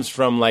comes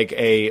from like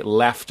a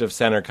left of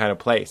center kind of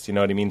place. You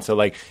know what I mean? So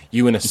like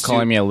you in a suit.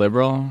 Calling me a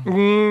liberal?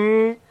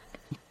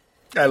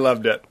 I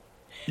loved it.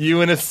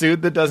 You in a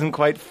suit that doesn't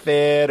quite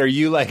fit, or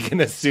you like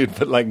in a suit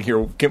but like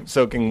you're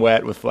soaking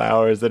wet with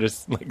flowers that are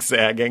like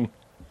sagging,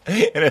 and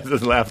it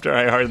says Laughter,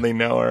 I Hardly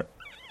Know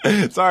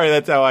Her. Sorry,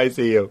 that's how I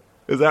see you.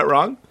 Is that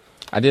wrong?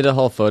 I did a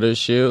whole photo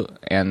shoot,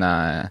 and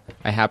I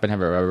happen to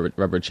have a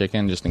rubber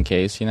chicken just in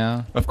case, you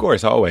know? Of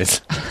course,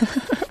 always.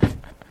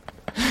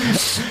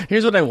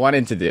 Here's what I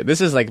wanted to do.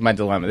 This is like my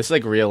dilemma. This is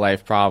like real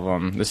life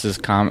problem. This is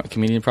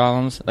comedian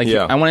problems. Like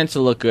Yeah. I wanted to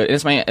look good.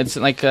 It's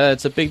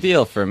a big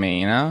deal for me,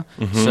 you know.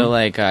 So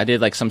like I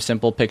did like some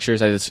simple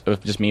pictures.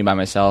 Of just me by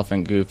myself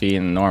and goofy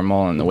and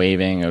normal and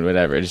waving or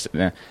whatever.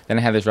 Then I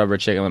had this rubber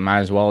chicken. I might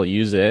as well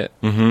use it.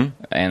 Mm-hmm.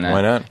 And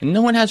Why not? And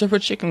no one has rubber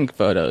chicken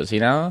photos, you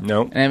know.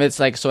 No. And if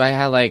it's like, so I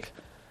had like,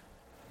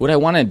 what I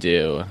want to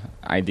do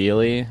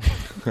ideally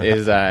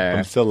is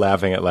I'm still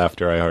laughing at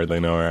Laughter, I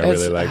Hardly Know Her. I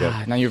really like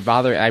it. Now you're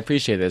bothering. I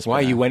appreciate this.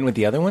 Why, but- you went with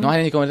the other one? No, I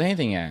didn't go with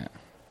anything yet.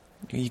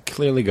 You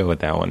clearly go with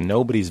that one.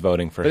 Nobody's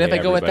voting for But if Hey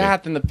I go with Everybody.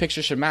 that, then the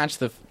picture should match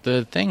the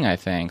thing. I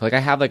think. Like I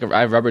have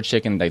rubber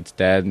chicken that's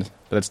dead,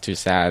 but that's too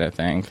sad. I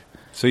think.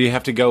 So you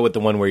have to go with the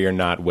one where you're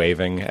not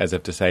waving as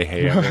if to say,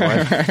 hey,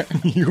 everyone.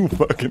 You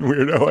fucking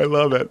weirdo. I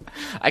love it.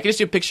 I can just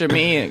do picture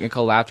me and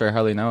call Laughter. I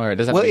hardly know her. It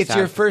doesn't. Well, have to be it's sad.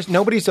 your first.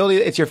 Nobody's told you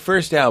it's your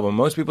first album.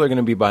 Most people are going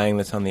to be buying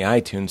this on the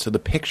iTunes, so the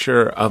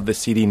picture of the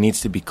CD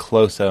needs to be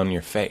close on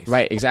your face.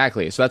 Right,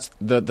 exactly. So that's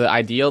the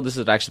ideal. This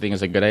is actually think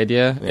is a good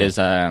idea. Yeah. Is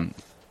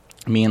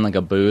me in like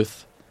a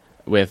booth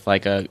with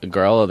like a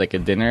girl at like a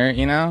dinner,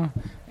 you know.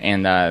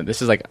 And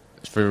this is like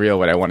for real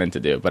what I wanted to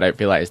do, but I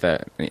realized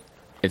that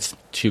it's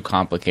too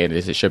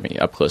complicated. It should be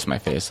up close to my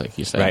face, like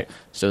you said. Right.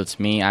 So it's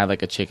me. I have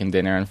like a chicken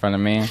dinner in front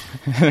of me,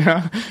 you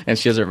know? And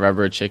she has a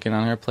rubber chicken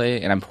on her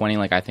plate, and I'm pointing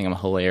like I think I'm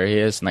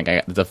hilarious and like I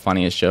got the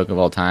funniest joke of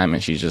all time,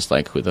 and she's just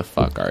like, "Who the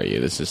fuck are you?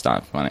 This is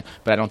not funny."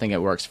 But I don't think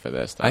it works for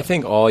this. Though. I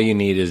think all you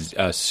need is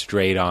a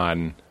straight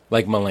on,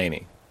 like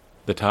Mulaney.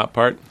 The top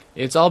part,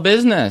 It's all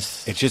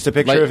business. it's just a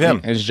picture of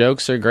him. His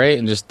jokes are great,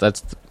 and just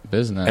that's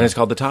business. And it's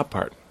called the top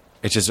part.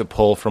 It's just a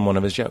pull from one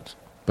of his jokes.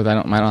 But I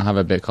don't have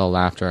a bit called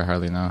Laughter. I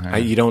hardly know her.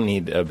 You don't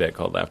need a bit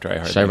called Laughter, I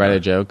Hardly Should I Know write Her. a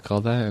joke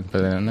called that and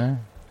put it in there?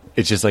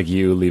 It's just like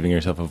you leaving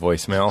yourself a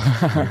voicemail.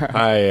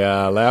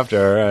 Hi,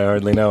 Laughter, I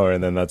Hardly Know Her,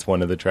 and then that's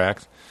one of the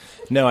tracks.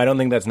 No, I don't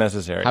think that's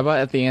necessary. How about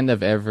at the end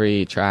of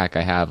every track,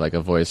 I have like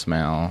a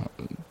voicemail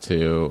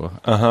to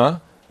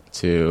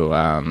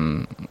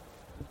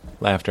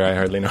Laughter, I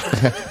Hardly Know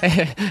Her.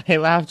 Hey,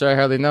 Laughter. I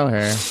hardly know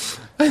her.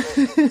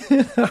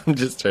 I'm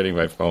just turning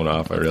my phone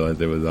off. I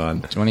realized it was on.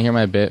 Do you want to hear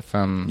my bit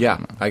from? Yeah,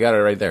 I got it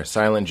right there.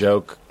 Silent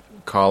joke,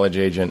 college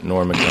agent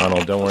Norm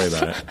MacDonald. Don't worry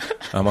about it.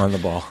 I'm on the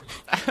ball.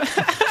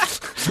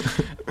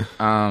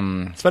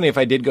 It's funny, if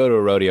I did go to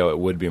a rodeo, it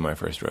would be my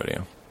first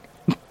rodeo.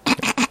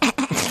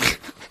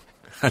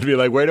 I'd be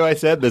like, where do I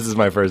sit? This is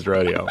my first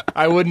rodeo.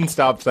 I wouldn't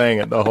stop saying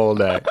it the whole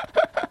day.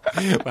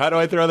 How do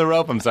I throw the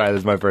rope? I'm sorry, this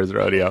is my first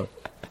rodeo.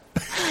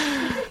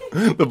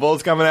 The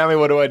bull's coming at me.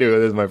 What do I do?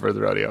 This is my first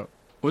rodeo.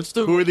 What's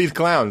the? Who are these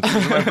clowns? This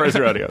is my first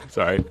rodeo.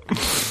 Sorry.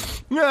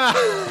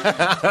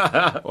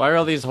 Why are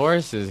all these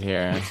horses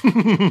here?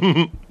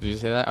 Did you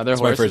say that? Are there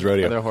It's my horses? first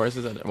rodeo. Are there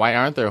horses? Why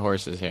aren't there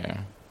horses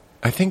here?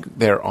 I think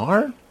there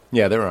are.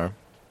 Yeah, there are.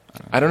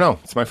 I don't know.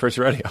 It's my first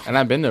rodeo. And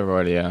I've been to a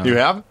rodeo. You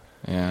have?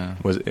 Yeah.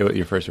 Was it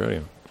your first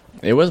rodeo?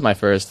 It was my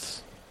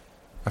first.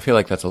 I feel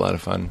like that's a lot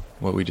of fun,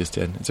 what we just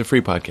did. It's a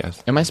free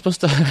podcast. Am I supposed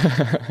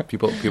to?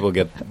 People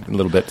get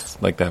little bits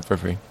like that for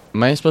free.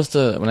 Am I supposed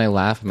to? When I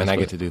laugh, And I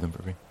get to do them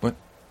for free. What?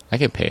 I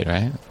get paid,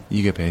 right?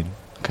 You get paid.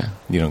 Okay.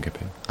 You don't get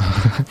paid.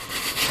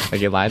 I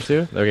get lied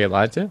to. Do I get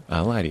lied to?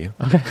 I'll lie to you.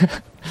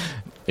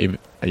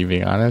 Are you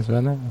being honest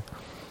about that?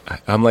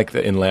 I'm like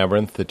in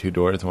Labyrinth, the two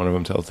doors. One of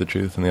them tells the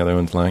truth and the other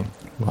one's lying.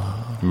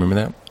 Remember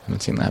that? I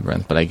haven't seen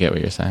Labyrinth, but I get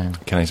what you're saying.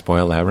 Can I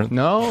spoil Labyrinth?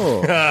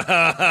 No.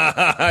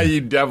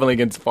 You definitely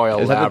can spoil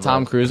Is that Labyrinth. the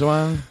Tom Cruise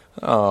one?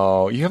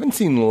 Oh, you haven't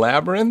seen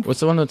Labyrinth? What's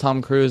the one with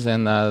Tom Cruise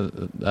and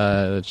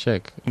the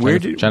chick? Where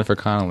Jennifer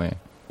Connelly.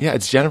 Yeah,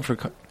 it's Jennifer.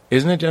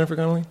 Isn't it Jennifer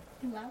Connelly?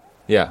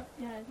 Yeah.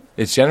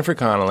 It's Jennifer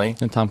Connelly.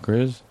 And Tom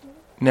Cruise?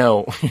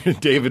 No,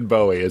 David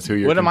Bowie is who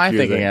you're What am I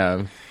confusing. thinking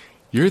of?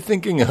 You're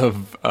thinking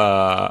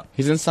of...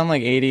 He's in some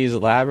like 80s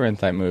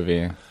Labyrinth type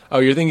movie.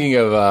 you're thinking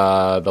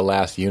of The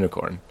Last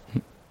Unicorn.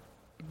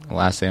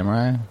 Last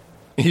Samurai?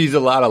 He's a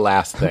lot of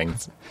last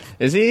things.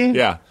 Is he?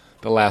 Yeah.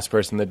 The last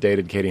person that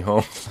dated Katie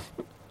Holmes.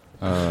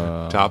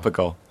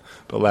 Topical.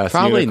 The Last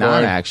Probably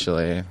Unicorn. not,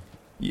 actually.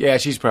 Yeah,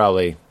 she's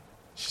probably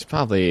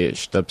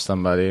shtupped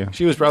somebody.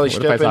 She was probably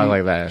What if I talk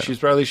like that? She's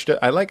probably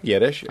I like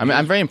Yiddish. I mean,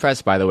 I'm very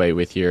impressed, by the way,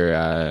 with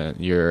your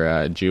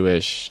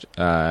Jewish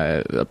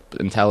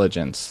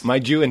intelligence. My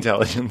Jew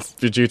intelligence.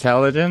 Your Jew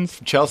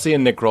intelligence? Chelsea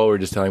and Nick Kroll were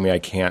just telling me I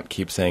can't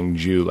keep saying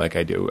Jew like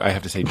I do. I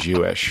have to say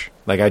Jewish.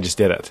 Like I just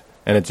did it.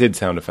 And it did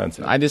sound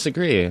offensive. I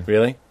disagree.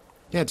 Really?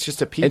 Yeah, it's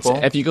just a It's people.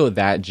 if you go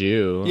that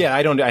Jew. Yeah,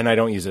 I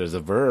don't use it as a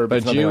verb. But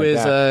It's nothing Jew like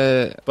is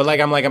that. But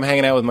I'm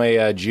hanging out with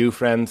my Jew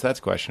friends. That's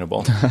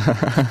questionable.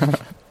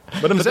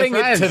 But I'm saying it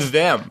to friends.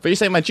 them. But you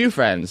say my Jew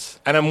friends.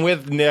 And I'm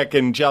with Nick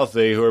and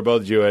Chelsea, who are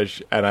both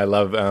Jewish, and I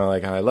love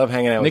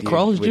hanging out Nick with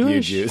Kroll's you, with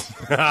Jewish? you Jews.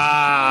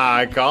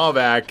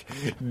 Callback,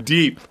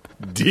 deep,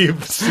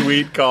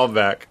 sweet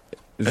callback.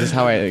 Is this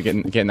how I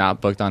get not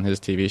booked on his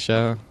TV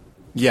show?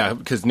 Yeah,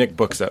 because Nick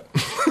books it.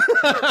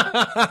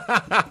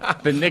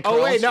 The Nick.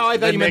 Oh wait, no, I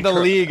thought you meant the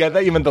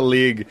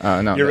league.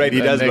 Oh no, you're right. He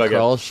does Nick book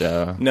Kroll it.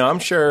 show. No, I'm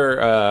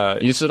sure.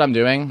 You see what I'm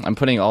doing? I'm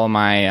putting all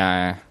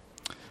my.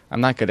 I'm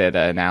not good at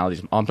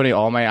analogies. I'm putting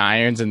all my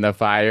irons in the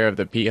fire of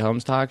the Pete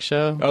Holmes talk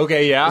show.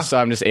 Okay, yeah. So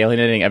I'm just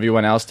alienating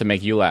everyone else to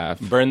make you laugh.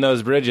 Burn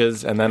those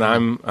bridges, and then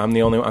I'm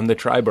the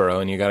Triborough,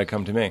 and you got to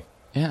come to me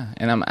Yeah,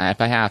 and if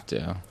I have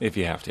to. if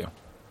you have to.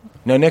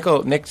 No,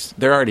 Nick's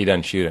they're already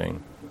done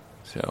shooting,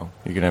 so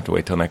you're gonna have to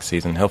wait till next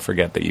season. He'll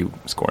forget that you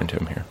scorned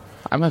him here.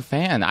 I'm a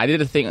fan. I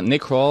did a thing.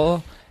 Nick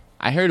Kroll.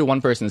 I heard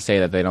one person say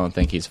that they don't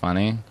think he's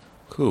funny.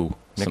 Who?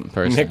 Some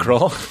person. Nick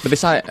Kroll? But they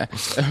saw it.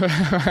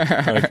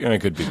 I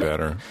could be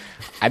better.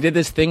 I did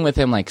this thing with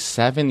him like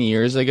 7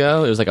 years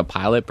ago. It was like a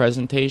pilot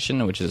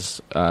presentation, which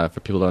is for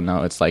people who don't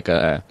know, it's like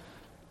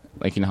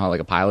you know how like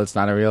a pilot's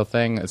not a real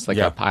thing. It's like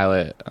Yeah. a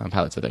pilot.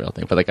 Pilots are the real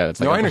thing, but it's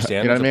like No, I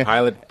understand. You know It's what I mean? a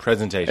pilot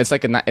presentation.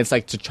 It's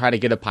like to try to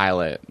get a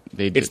pilot.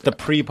 It's the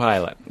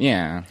pre-pilot.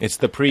 yeah. It's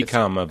the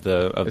pre-cum of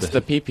the. It's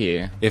the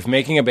PP. If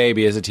Making a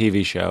Baby is a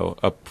TV show,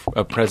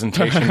 a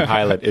presentation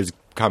pilot is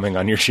coming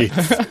on your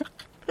sheets.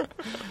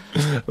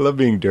 I love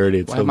being dirty.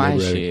 It's Why so my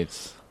liberating.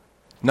 sheets?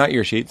 Not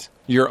your sheets.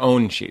 Your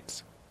own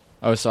sheets.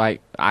 Oh, so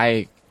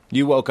I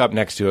You woke up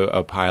next to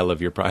a pile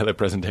of your pilot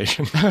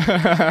presentation.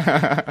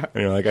 And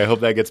you're like, I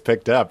hope that gets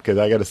picked up because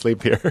I got to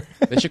sleep here.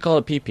 they should call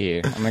it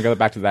PP. I'm gonna go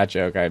back to that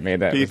joke I made.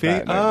 That was PP?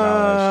 that Oh,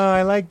 knowledge.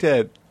 I liked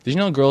it. Did you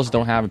know girls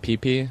don't have a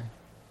PP?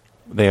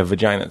 They have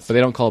vaginas. But they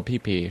don't call it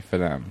PP for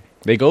them.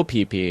 They go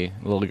PP,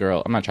 little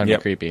girl. I'm not trying to Yep.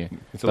 be creepy.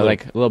 It's a But little-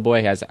 like little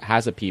boy has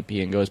a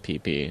PP and goes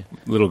PP.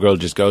 Little girl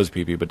just goes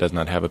pee-pee but does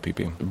not have a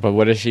pee-pee. But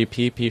what is she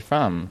PP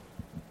from?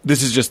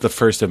 This is just the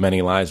first of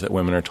many lies that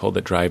women are told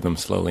that drive them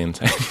slowly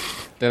insane.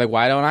 They're like,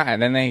 why don't I?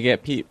 And then they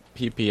get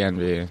PP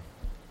envy.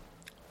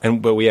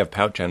 But we have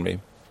pouch envy.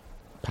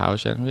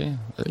 Pouch envy?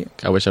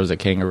 I wish I was a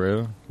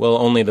kangaroo. Well,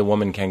 only the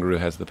woman kangaroo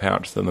has the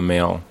pouch, so the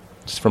male.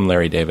 It's from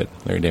Larry David.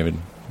 Larry David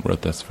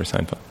wrote this for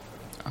Seinfeld.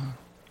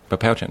 But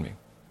pouch envy.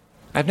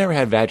 I've never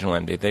had vaginal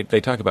envy. They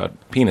talk about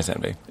penis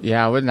envy.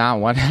 Yeah, I would not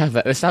want to have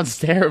that. It sounds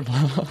terrible.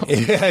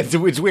 Yeah, it's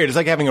weird. It's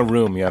like having a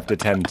room you have to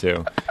tend to.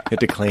 You have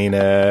to clean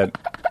it.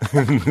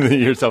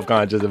 You're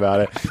self-conscious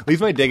about it. At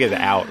least my dig is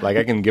out. Like,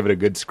 I can give it a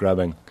good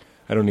scrubbing.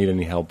 I don't need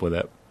any help with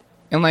it.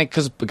 And like,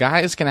 because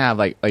guys can have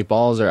like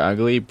balls are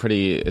ugly.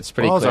 It's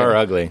pretty. Balls clear. are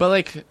ugly. But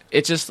like,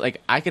 it's just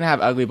like I can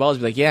have ugly balls.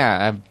 Be like,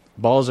 yeah,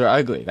 balls are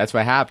ugly. That's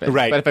what happened.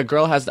 Right. But if a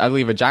girl has an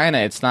ugly vagina,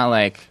 it's not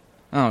like,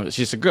 oh,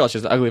 she's a girl. She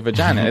has an ugly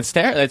vagina. It's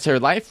It's her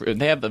life.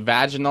 They have the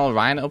vaginal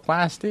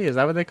rhinoplasty. Is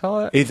that what they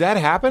call it? Is that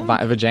happen?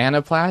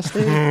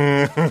 Vaginoplasty.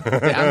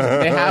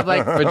 They have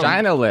like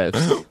vagina lips.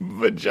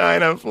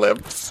 Vagina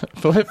flips.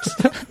 Flips.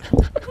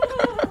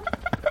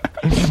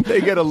 They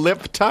get a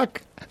lip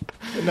tuck.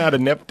 Not a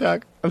nip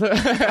tuck.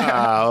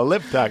 A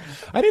lip tuck.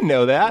 I didn't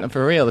know that.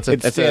 For real, it's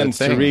It a stands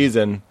to thing.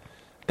 reason.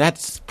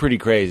 That's pretty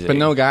crazy. But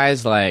no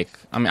guy's like,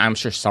 I mean, I'm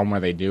sure somewhere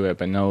they do it,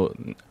 but no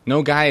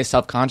guy is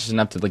self-conscious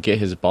enough to like, get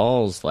his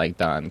balls like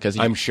done. Because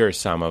I'm sure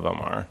some of them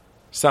are.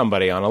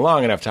 Somebody on a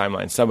long enough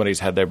timeline, somebody's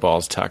had their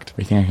balls tucked.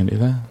 You think I can do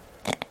that?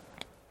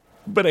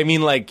 But I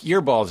mean, like, your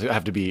balls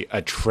have to be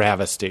a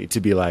travesty to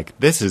be like,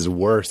 this is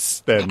worse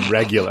than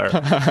regular.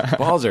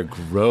 Balls are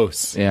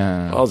gross.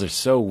 Yeah. Balls are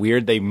so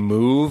weird. They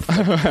move.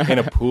 In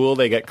a pool,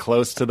 they get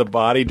close to the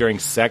body. During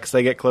sex,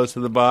 they get close to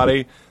the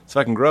body. It's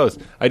fucking gross.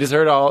 I just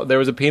heard there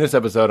was a penis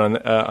episode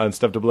on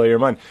Stuff to Blow Your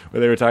Mind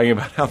where they were talking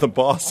about how the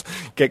balls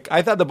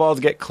I thought the balls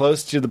get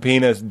close to the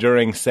penis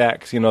during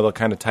sex. You know, they'll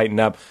kind of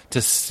tighten up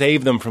to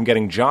save them from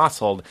getting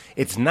jostled.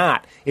 It's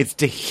not. It's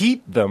to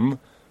heat them.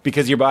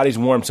 Because your body's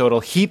warm, so it'll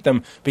heat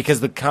them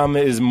because the cum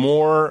is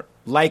more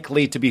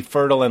likely to be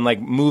fertile and,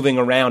 like, moving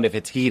around if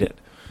it's heated.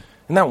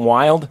 Isn't that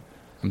wild?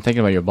 I'm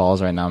thinking about your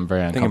balls right now. I'm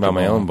very thinking about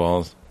my own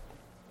balls.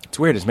 It's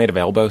weird. It's made of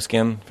elbow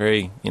skin.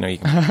 Very, you can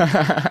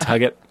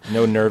tug it.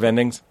 No nerve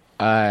endings.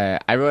 I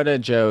wrote a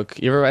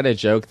joke. You ever read a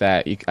joke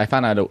that I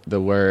found out the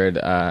word...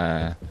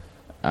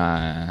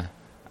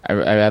 I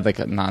had like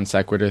a non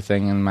sequitur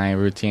thing in my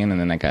routine, and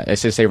then I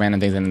just say random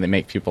things and they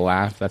make people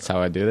laugh. That's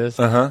how I do this.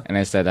 And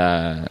I said,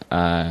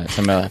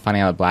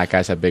 finding out that black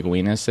guys have big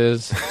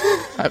weenuses.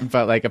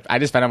 But like, I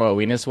just found out what a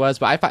weenus was.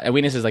 But I find a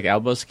weenus is like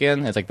elbow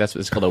skin. It's like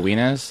it's called a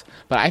weenus.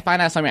 But I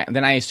find out something,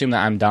 then I assume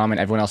that I'm dumb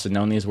and everyone else has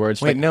known these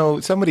words. Wait,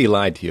 no, somebody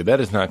lied to you. That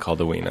is not called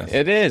a weenus.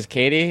 It is,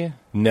 Katie.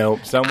 No,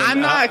 someone.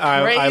 I'm not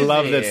crazy. I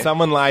love that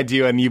someone lied to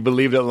you and you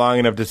believed it long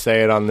enough to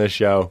say it on this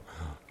show.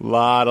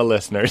 Lot of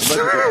listeners.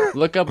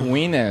 Look up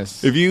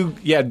weenus. If you,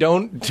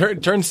 don't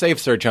turn safe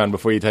search on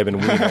before you type in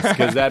weenus,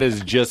 because that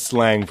is just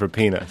slang for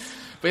penis.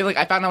 But like,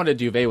 I found out what a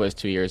duvet was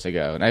 2 years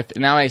ago, and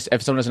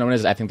if someone doesn't know what it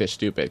is, I think they're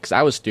stupid because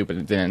I was stupid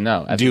and didn't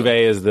know.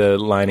 Duvet is the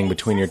lining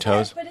between your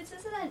toes. But it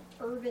says it on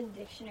Urban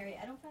Dictionary.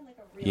 I don't find like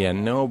a real. Yeah,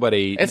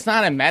 nobody. It's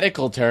not a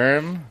medical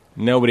term.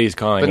 Nobody's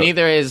calling. But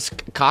neither is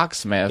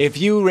Cocksmith. If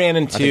you ran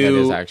into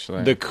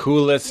the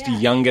coolest, Yeah,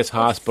 youngest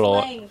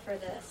hospital, Slang for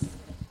this.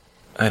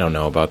 I don't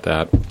know about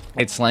that.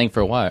 It's slang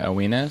for what? A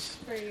weenus?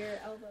 For your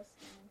elbow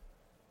skin.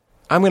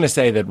 I'm going to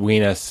say that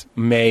weenus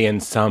may in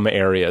some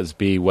areas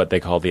be what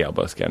they call the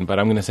elbow skin, but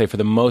I'm going to say for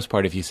the most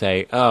part, if you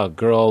say, oh,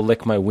 girl,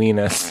 lick my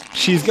weenus,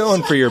 she's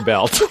going for your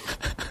belt.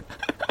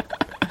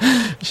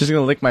 She's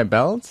going to lick my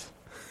belt?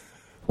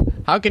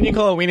 How can you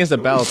call a weenus a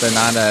belt and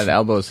not an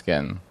elbow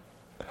skin?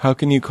 How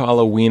can you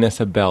call a weenus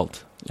a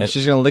belt?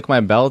 She's going to lick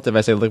my belt if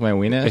I say lick my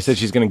weenus? I said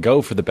she's going to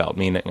go for the belt,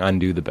 meaning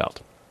undo the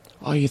belt.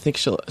 Oh, you think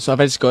she'll... So if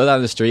I just go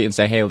down the street and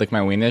say, hey, lick my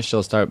weenus,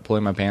 she'll start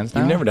pulling my pants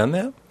down? You've never done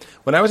that?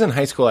 When I was in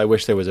high school, I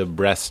wish there was a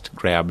breast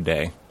grab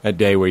day. A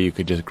day where you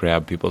could just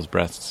grab people's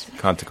breasts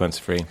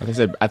consequence-free.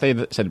 I thought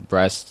you said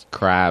breast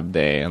crab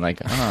day. I'm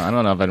like, oh, I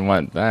don't know if I'd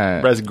want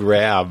that. Breast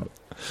grab.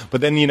 But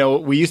then,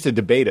 we used to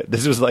debate it.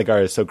 This was like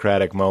our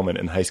Socratic moment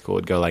in high school.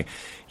 It'd go like,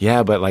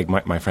 yeah, but like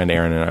my friend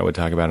Aaron and I would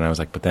talk about it, and I was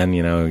like, but then,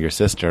 your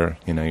sister's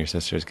going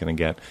to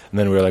get... And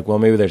then we were like, well,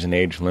 maybe there's an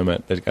age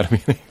limit. There's got to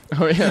be...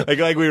 Oh, yeah.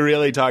 like we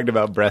really talked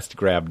about breast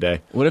grab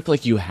day. What if,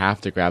 like, you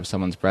have to grab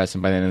someone's breast,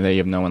 and by the end of the day you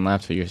have no one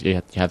left, so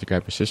you have to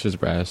grab your sister's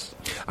breast?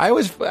 I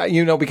always,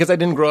 because I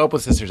didn't grow up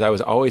with sisters, I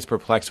was always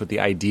perplexed with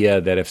the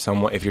idea that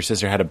if your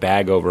sister had a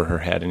bag over her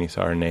head and you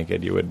saw her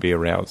naked, you would be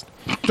aroused.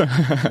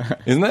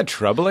 Isn't that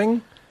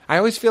troubling? I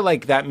always feel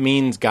like that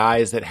means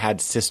guys that had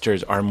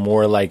sisters are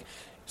more, like,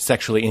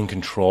 sexually in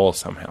control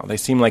somehow. They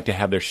seem like to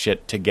have their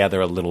shit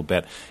together a little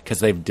bit because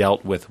they've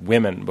dealt with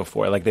women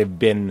before. Like, they've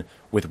been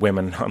with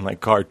women on,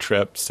 like, car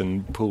trips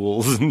and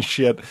pools and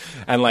shit.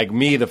 And, like,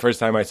 me, the first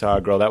time I saw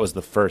a girl, that was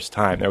the first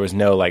time. There was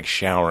no, like,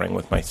 showering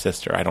with my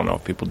sister. I don't know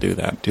if people do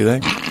that. Do they?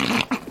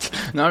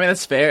 No, I mean,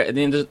 that's fair. And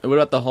then what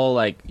about the whole,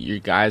 like, your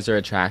guys are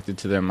attracted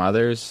to their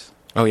mothers?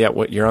 Oh yeah,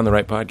 you're on the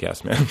right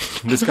podcast, man.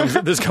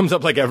 This comes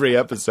up like every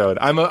episode.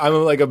 I'm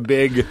like a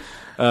big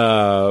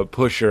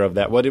pusher of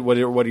that. What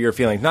are your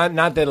feelings?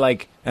 Not that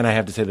like, and I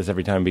have to say this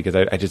every time because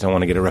I just don't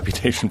want to get a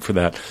reputation for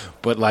that.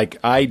 But like,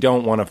 I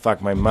don't want to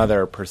fuck my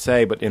mother per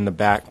se, but in the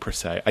back per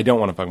se, I don't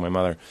want to fuck my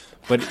mother.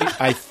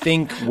 But I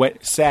think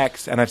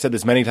sex, and I've said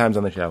this many times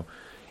on the show,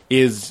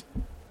 is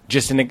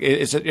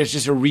it's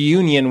just a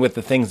reunion with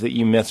the things that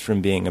you miss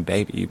from being a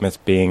baby. You miss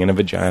being in a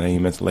vagina.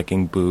 You miss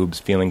licking boobs,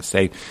 feeling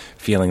safe,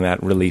 feeling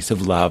that release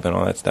of love and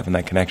all that stuff and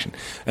that connection.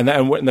 And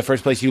in the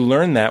first place you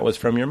learned that was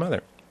from your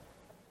mother.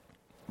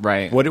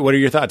 Right. What are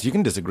your thoughts? You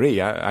can disagree.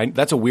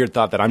 That's a weird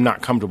thought that I'm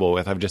not comfortable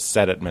with. I've just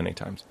said it many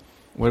times.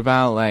 What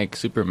about, like,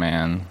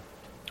 Superman?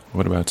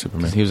 What about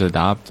Superman? 'Cause he was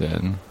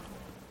adopted.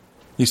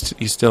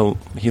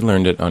 He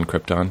learned it on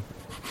Krypton.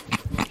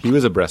 He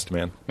was a breast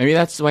man. Maybe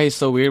that's why he's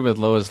so weird with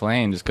Lois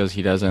Lane, just because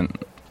he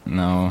doesn't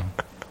know.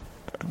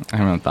 I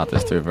haven't thought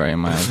this through very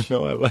much.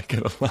 No, I like it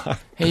a lot.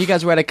 Hey, you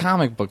guys were at a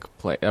comic book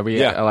play. Are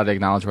we allowed to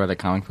acknowledge we're at a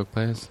comic book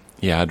place?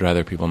 Yeah, I'd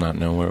rather people not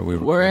know where we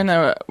were.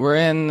 We're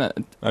in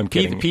I'm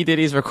kidding. P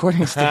Diddy's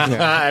recording studio.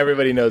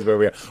 Everybody knows where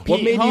we are.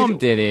 Pete Home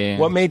Diddy.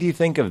 What made you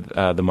think of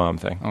the mom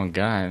thing? Oh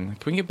God!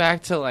 Can we get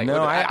back to like?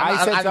 No,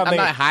 I said something.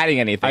 I'm not hiding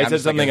anything. I I'm said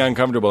just like something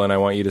uncomfortable, and I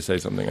want you to say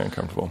something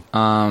uncomfortable.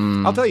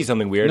 I'll tell you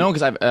something weird. No,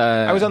 because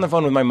I was on the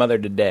phone with my mother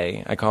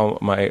today. I call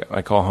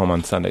home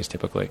on Sundays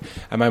typically,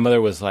 and my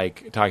mother was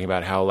like talking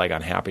about how like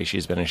unhappy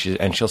she's been,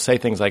 and she'll say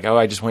things like, "Oh,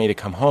 I just want you to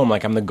come home,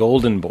 like I'm the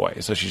golden boy."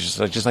 So she's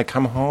just like,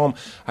 "Come home.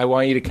 I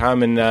want you to come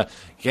and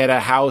get a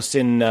house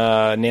in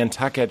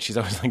Nantucket." She's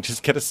always like,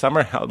 "Just get a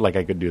summer house." Like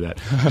I could do that.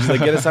 She's like,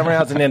 "Get a summer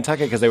house in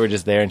Nantucket," because they were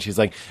just there, and she's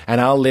like, "And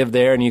I'll live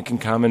there, and you can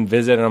come and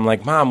visit." And I'm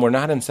like, "Mom, we're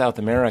not in South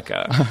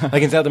America.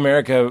 Like in South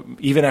America,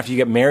 even after you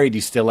get married,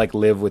 you still like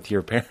live with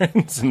your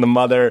parents." And the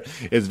mother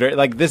is very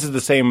like, this is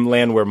the same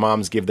land where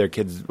moms give their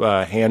kids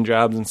hand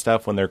jobs and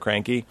stuff when they're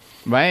cranky.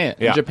 right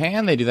Yeah. in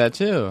Japan they do that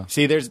too.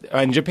 See, there's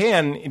in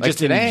Japan, just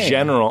today. in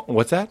general.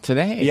 What's that?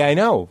 Today. Yeah, I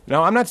know.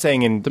 No, I'm not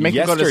saying in To make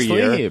them go to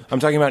yesteryear. sleep. I'm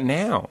talking about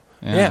now.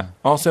 Yeah. Yeah.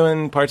 Also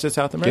in parts of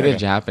South America. Get a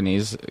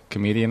Japanese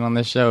comedian on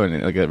this show, and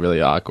it'll get really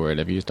awkward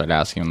if you start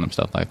asking them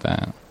stuff like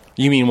that.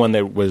 You mean one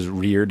that was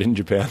reared in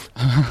Japan?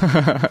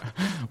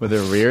 But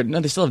they're weird. No,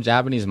 they still have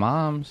Japanese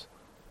moms.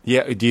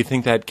 Yeah. Do you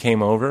think that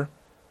came over?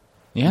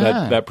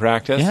 Yeah, That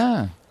practice?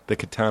 Yeah. The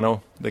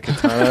katana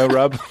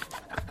rub?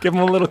 Give him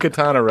a little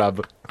katana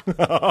rub.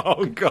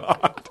 Oh,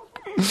 God.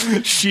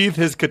 Sheath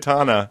his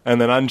katana and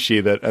then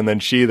unsheath it and then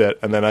sheath it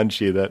and then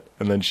unsheath it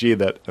and then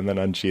sheath it and then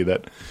unsheath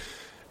it.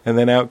 And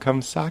then out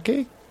comes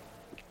sake?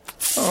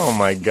 Oh,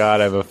 my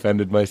God. I've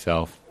offended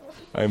myself.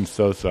 I'm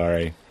so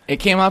sorry. It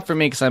came up for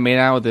me because I made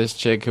out with this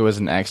chick who was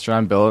an extra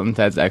on Bill and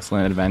Ted's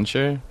Excellent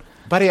Adventure.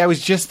 Buddy, I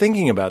was just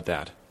thinking about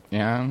that.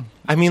 Yeah.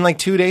 I mean, like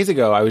 2 days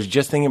ago, I was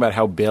just thinking about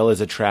how Bill is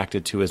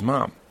attracted to his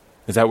mom.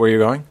 Is that where you're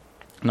going?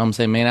 No, I'm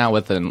saying made out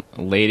with a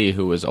lady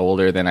who was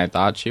older than I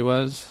thought she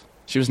was.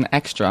 She was an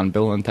extra on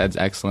Bill and Ted's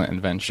Excellent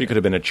Adventure. She could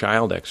have been a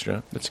child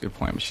extra. That's a good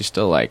point, but she's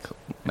still like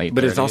late.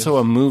 But 30s. it's also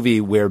a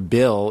movie where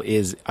Bill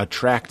is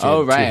attracted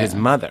Oh, right. to his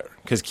mother.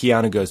 Because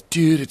Keanu goes,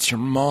 "Dude, it's your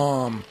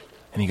mom."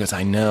 And he goes,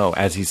 "I know,"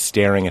 as he's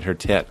staring at her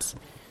tits.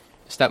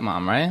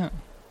 stepmom, right?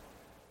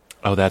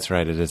 Oh, that's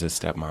right. It is his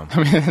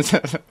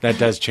stepmom. That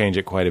does change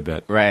it quite a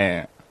bit.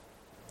 Right.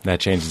 That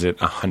changes it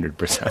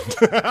 100%.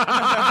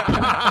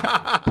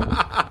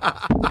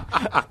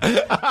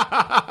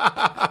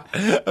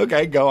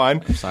 Okay, go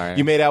on. Sorry.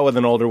 You made out with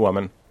an older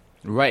woman.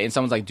 Right, and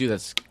someone's like, "Dude,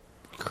 that's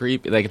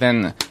creepy." Like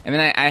then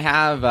I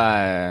have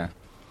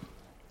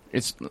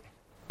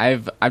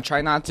I've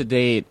tried not to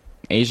date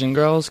Asian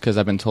girls because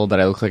I've been told that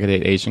I look like I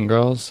date Asian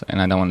girls,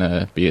 and I don't want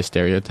to be a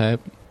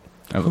stereotype.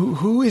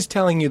 Who is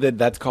telling you that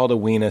that's called a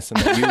weenus and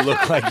that you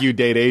look like you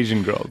date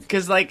Asian girls?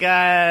 Because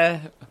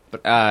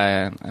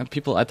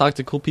people, I talk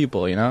to cool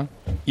people, you know.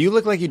 You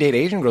look like you date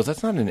Asian girls.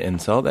 That's not an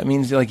insult. That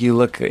means like you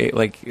look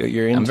like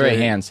you're into. I'm very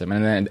handsome,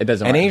 and then it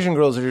doesn't. And work. Asian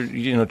girls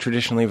are,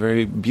 traditionally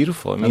very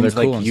beautiful. It No, means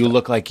they're cool like and you stuff.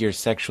 look like you're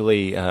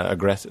sexually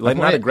aggressive, like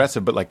not point-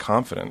 aggressive, but like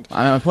confident.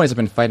 My point is, I've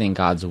been fighting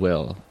God's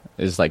will.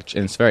 Is like,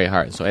 and it's very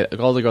hard. So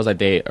all the girls I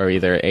date are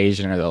either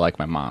Asian or they're like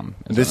my mom.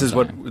 That's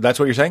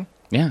what you're saying.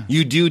 Yeah.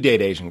 You do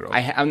date Asian girls.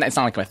 It's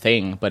not like my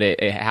thing, but like,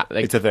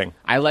 It's a thing.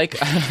 I like.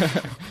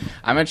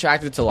 I'm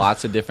attracted to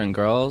lots of different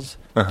girls.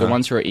 The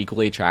ones who are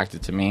equally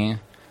attracted to me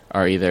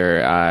are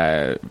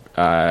either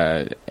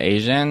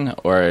Asian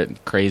or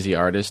crazy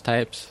artist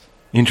types.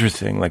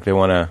 Interesting. Like they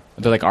want to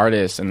They're like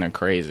artists and they're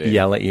crazy.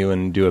 yell at you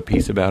and do a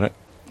piece about it.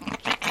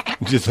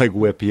 Just like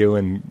whip you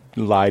and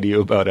lie to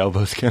you about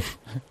elbow skin.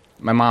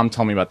 My mom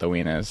told me about the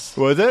weenus.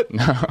 Was it?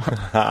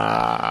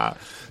 No.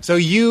 So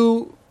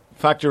you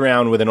fucked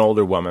around with an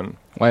older woman.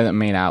 Why that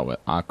made out with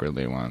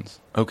awkwardly once.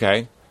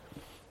 Okay.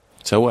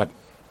 So what?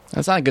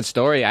 That's not a good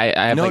story.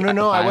 I have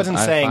No. I wasn't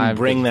saying five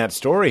bring good- that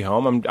story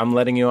home. I'm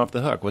letting you off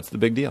the hook. What's the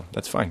big deal?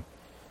 That's fine.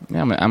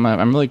 Yeah,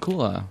 I'm really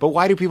cool. But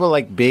why do people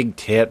like big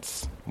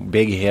tits,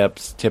 big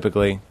hips,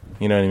 typically?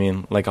 You know what I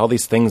mean? Like all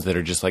these things that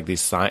are just like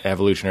these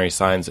evolutionary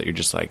signs that you're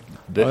just like,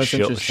 that's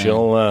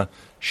interesting.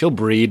 she'll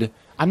breed.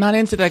 I'm not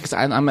into that because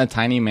I'm a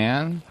tiny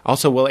man.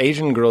 Also, well,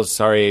 Asian girls,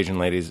 sorry, Asian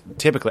ladies,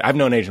 typically, I've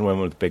known Asian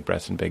women with big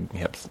breasts and big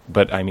hips,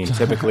 but I mean,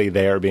 typically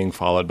they are being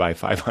followed by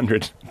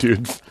 500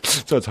 dudes,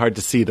 so it's hard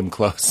to see them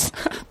close.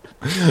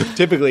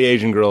 Typically,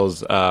 Asian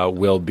girls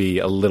will be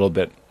a little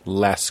bit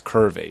less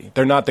curvy.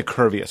 They're not the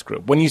curviest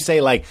group. When you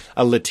say like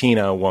a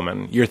Latina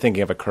woman, you're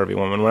thinking of a curvy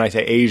woman. When I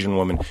say Asian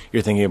woman,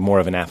 you're thinking of more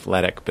of an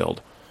athletic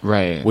build.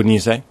 Right. Wouldn't you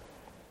say?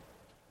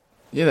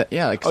 Yeah.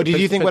 Like, Oh, did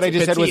you think what I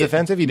just said was petite.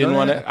 offensive? You didn't No,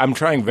 want no, to... I'm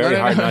trying very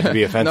hard not to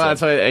be offensive. No,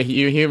 that's what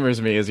humors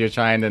me, is you're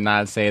trying to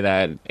not say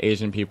that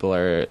Asian people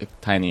are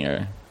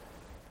tinier.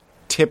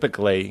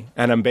 Typically,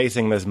 and I'm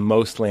basing this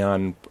mostly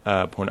on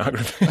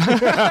pornography.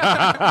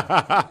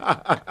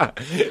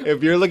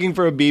 If you're looking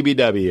for a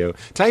BBW,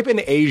 type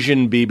in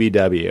Asian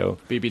BBW.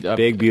 BBW.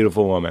 Big,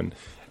 beautiful woman.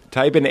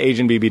 Type in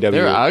Asian BBW.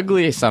 They're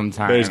ugly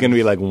sometimes. There's going to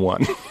be like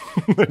one.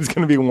 There's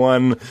going to be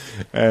one,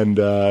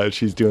 and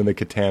she's doing the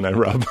katana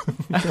rub.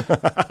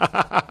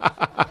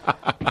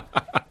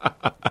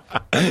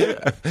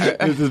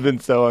 This has been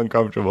so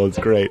uncomfortable. It's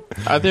great.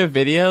 Are there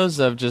videos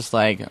of just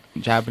like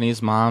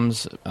Japanese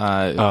moms?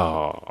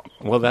 Oh,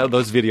 well,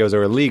 those videos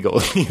are illegal.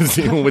 You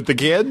see them with the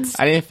kids?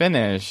 I didn't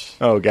finish.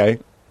 Okay.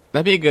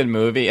 That'd be a good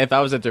movie if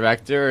I was a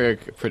director or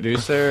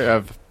producer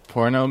of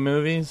porno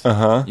movies.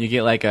 You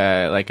get like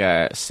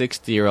a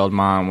 60-year-old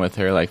mom with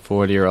her like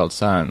 40-year-old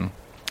son.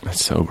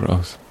 That's so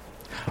gross.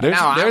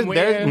 I'm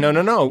weird.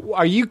 No.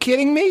 Are you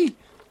kidding me?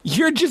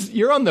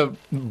 You're on the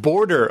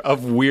border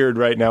of weird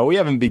right now. We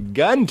haven't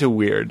begun to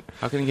weird.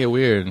 How can it get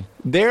weird?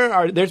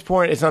 There's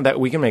porn. It's not that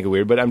we can make it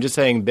weird, but I'm just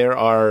saying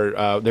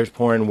there's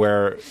porn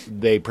where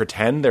they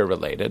pretend they're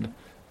related.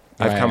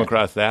 I've Right. come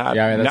across that.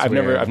 Yeah, that's I've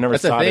weird. never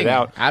That's the sought it thing.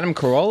 out. Adam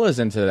Carolla's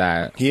into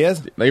that. He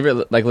is. I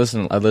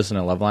listened to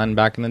Loveline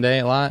back in the day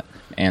a lot,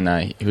 and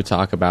he would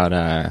talk about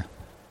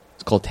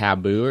it's called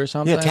Taboo or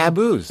something. Yeah,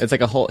 Taboos. It's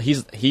like a whole.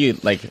 He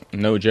like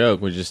no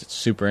joke was just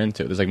super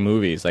into it. There's like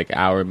movies, like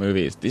hour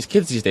movies. These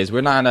kids these days,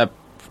 we're not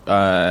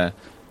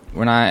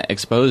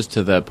exposed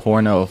to the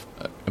porno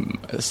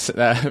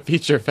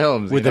feature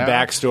films With you the know?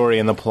 backstory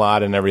and the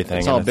plot and everything.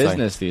 It's and all like-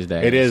 business these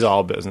days. It is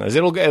all business.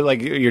 It'll get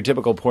like your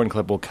typical porn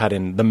clip will cut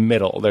in the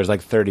middle. There's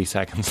like 30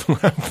 seconds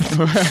left,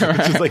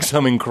 which is like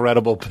some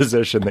incredible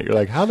position that you're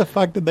like, how the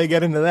fuck did they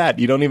get into that?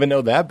 You don't even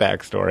know that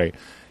backstory.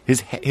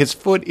 His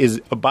foot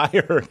is by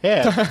her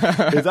head.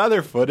 His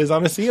other foot is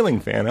on a ceiling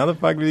fan. How the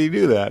fuck did he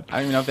do that? I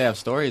don't even know if they have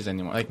stories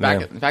anymore. Like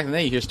back in the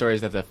day, you hear stories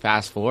that they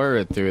fast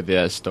forward through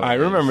the story. I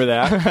remember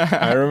that.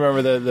 I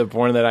remember the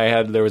porn that I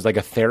had. There was like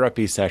a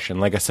therapy session,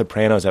 like a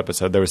Sopranos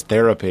episode. There was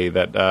therapy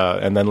that,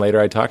 and then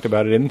later I talked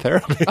about it in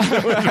therapy.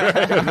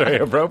 It was very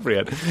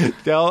appropriate.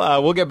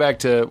 We'll get back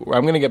to.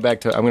 I'm going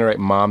to write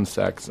mom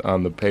sex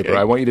on the paper.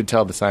 I want you to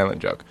tell the silent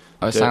joke.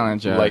 A to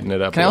silent joke. Lighten it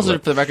up. Can I a also,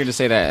 little for the record, just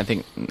say that I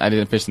think I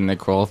didn't finish the Nick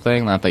Kroll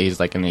thing. Not that he's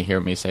like going to hear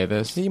me say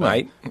this. He but-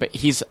 might. But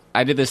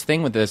I did this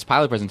thing with this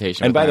pilot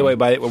presentation. And with by the him.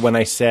 way, when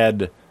I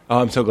said, oh,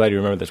 I'm so glad you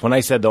remember this. When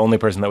I said the only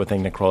person that would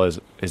think Nick Kroll is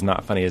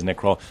not funny is Nick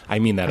Kroll, I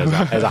mean that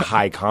as a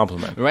high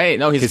compliment. Right?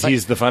 No, Because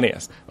he's the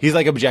funniest. He's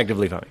like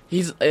objectively funny.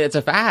 It's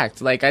a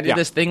fact. Like I did Yeah,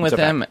 this thing it's with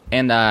a him,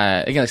 and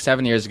again, like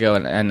 7 years ago,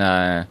 and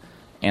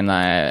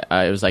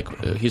it was like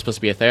he was supposed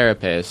to be a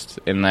therapist,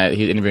 and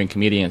he was interviewing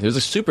comedians. It was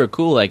like, super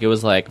cool. Like it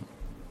was like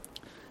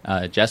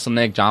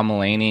Jesselnick, John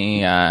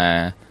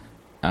Mulaney,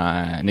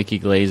 Nikki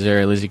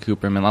Glazer, Lizzie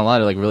Cooperman, a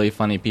lot of like really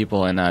funny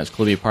people, and it's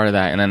cool to be a part of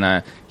that. And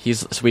then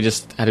so we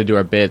just had to do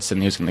our bits,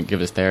 and he was going to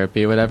give us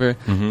therapy or whatever.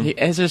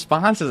 His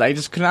responses, I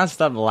just could not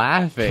stop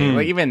laughing.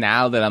 Like even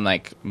now that I'm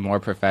like more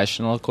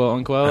professional, quote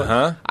unquote,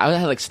 I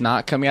had like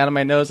snot coming out of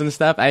my nose and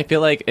stuff. I feel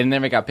like it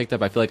never got picked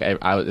up. I feel like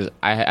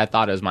I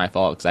thought it was my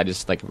fault because I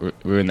just like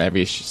ruined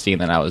every scene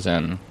that I was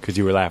in. Because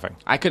you were laughing.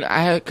 I could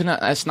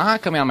not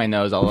snot coming out of my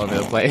nose all over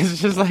the place.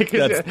 It's just like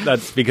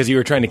That's because you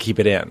were trying to keep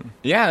it in.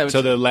 yeah. It was,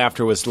 So the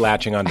laughter was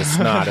latching onto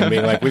snot and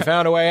being like, we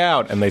found a way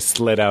out. And they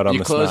slid out on you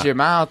the close snot. your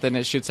mouth and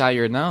it shoots out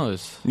your nose.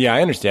 Yeah,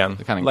 I understand.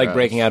 kinda Like gross.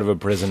 breaking out of a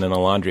prison in a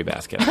laundry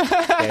basket.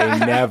 They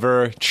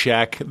never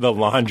check the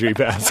laundry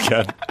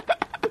basket.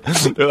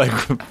 They're like,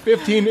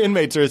 15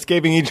 inmates are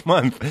escaping each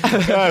month.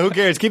 Who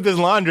cares? Keep this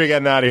laundry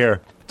getting out of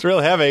here. It's real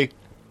heavy.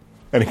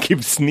 And it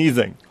keeps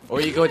sneezing. Or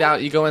you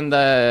go in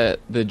the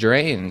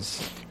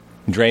drains,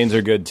 Drains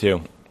are good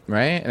too.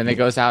 right? And it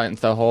goes out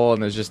into the hole,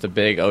 and there's just a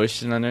big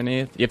ocean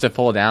underneath. You have to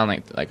fall down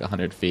like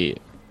 100 feet.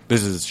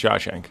 This is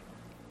Shawshank.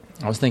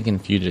 I was thinking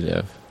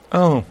Fugitive,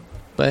 Oh,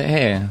 but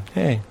hey.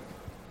 hey.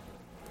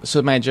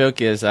 So my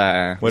joke is,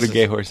 What do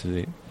gay horses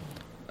eat?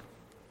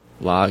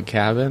 log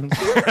cabins.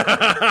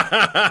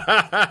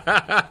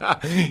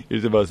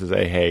 You're supposed to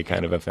say hey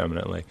kind of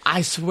effeminately.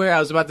 I swear I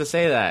was about to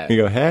say that. You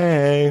go,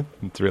 hey.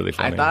 It's really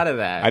funny. I thought of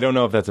that. I don't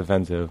know if that's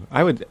offensive.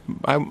 I would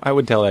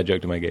tell that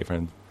joke to my gay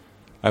friends.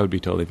 I would be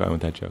totally fine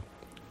with that joke.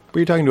 But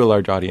you're talking to a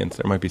large audience.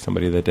 There might be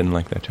somebody that didn't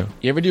like that joke.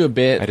 You ever do a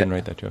bit? I didn't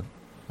write that joke.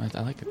 I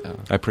like it though.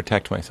 I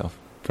protect myself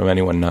from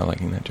anyone not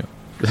liking that joke.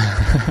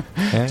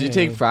 Do you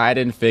take pride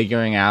in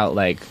figuring out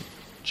like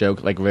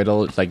joke like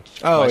riddles like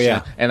Oh, questions,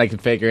 yeah. and like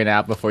figuring it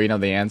out before you know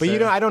the answer? But you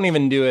know, I don't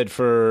even do it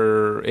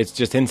for. It's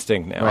just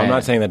instinct now. Right. I'm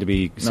not saying that to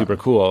be super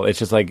cool. It's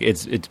just like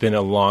it's been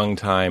a long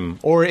time,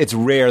 or it's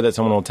rare that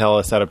someone will tell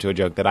a setup to a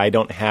joke that I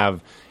don't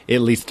have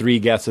at least 3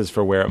 guesses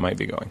for where it might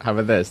be going. How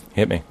about this?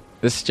 Hit me.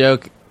 This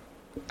joke,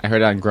 I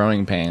heard on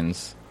Growing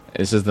Pains.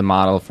 This is the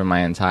model for my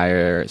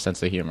entire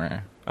sense of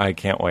humor. I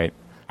can't wait.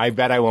 I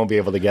bet I won't be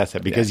able to guess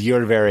it because you're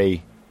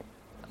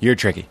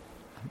tricky.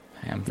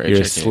 I'm very You're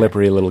tricky. a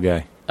slippery little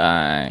guy.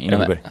 You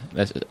know Everybody.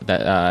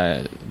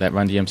 that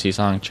Run DMC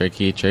song,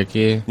 Tricky,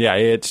 Tricky. Yeah,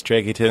 it's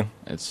tricky too.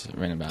 It's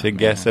written about To me.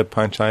 guess a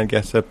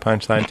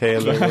punchline,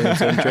 Taylor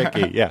Williamson,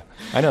 tricky. Yeah,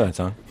 I know that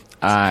song.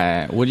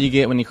 What do you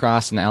get when you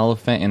cross an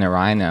elephant and a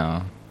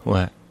rhino?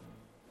 What?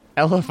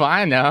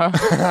 Elephino.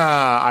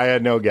 I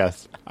had no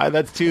guess.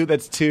 That's too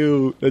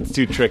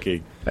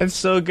tricky. That's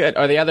so good.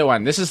 Or the other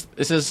one. This is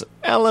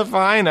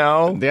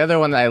Elefino. the other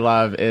one that I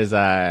love is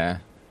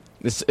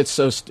it's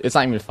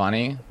not even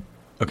funny,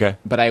 Okay.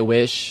 but I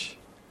wish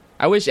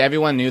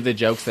everyone knew the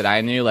jokes that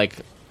I knew, like,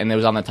 and it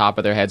was on the top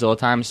of their heads all the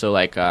time. So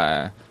like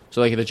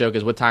So like the joke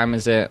is, what time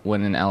is it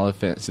when an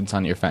elephant sits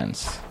on your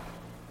fence?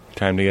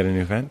 Time to get a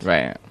new fence?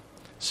 Right.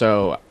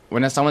 So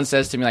when someone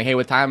says to me like, hey,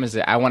 what time is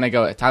it? I want to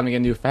go, time to get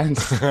a new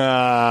fence. But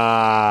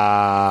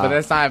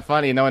that's not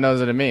funny. No one knows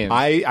what it means.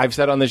 I've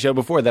said on the show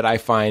before that I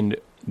find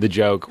the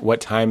joke,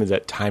 what time is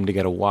it? Time to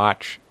get a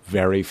watch,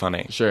 very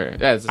funny. Sure.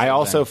 Yeah, it's the I same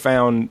also thing.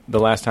 found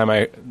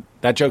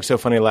that joke's so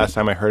funny, the last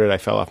time I heard it, I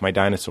fell off my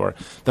dinosaur.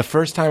 The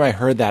first time I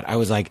heard that, I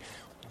was like,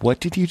 what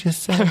did you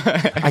just say?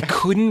 I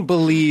couldn't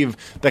believe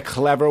the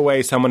clever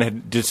way someone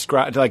had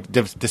discovered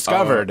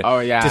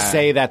to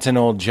say that's an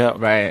old joke.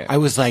 Right. I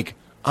was like,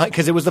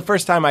 because it was the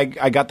first time I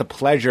got the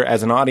pleasure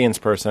as an audience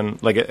person,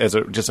 like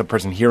just a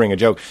person hearing a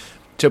joke,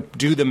 to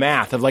do the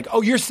math of like,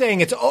 oh, you're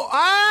saying it's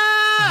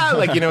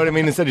like, you know what I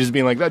mean? Instead of just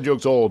being like, that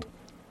joke's old.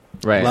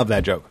 Right. Love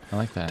that joke. I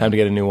like that. Time to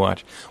get a new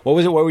watch. What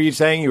was it? What were you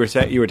saying? You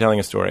were telling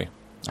a story.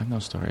 I have no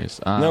stories.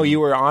 No, you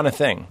were on a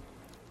thing.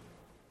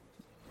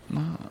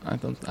 I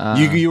don't.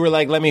 You were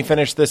like, let me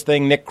finish this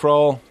thing, Nick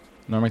Kroll.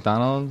 Norm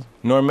Macdonald.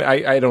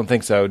 I don't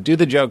think so. Do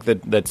the joke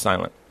that's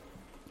silent.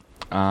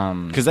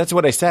 Because that's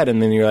what I said,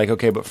 and then you're like,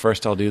 okay, but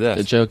first I'll do this.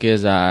 The joke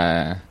is,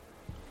 I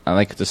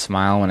like to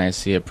smile when I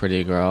see a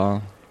pretty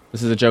girl.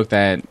 This is a joke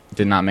that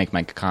did not make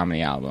my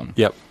comedy album.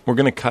 Yep. We're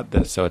going to cut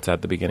this so it's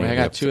at the beginning. Wait, I of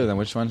the got two of them.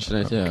 Which one should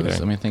I do? Okay.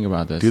 Let me think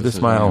about this. Do the This is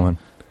smile one. one.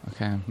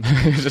 Okay.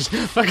 Just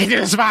fucking do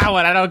the smile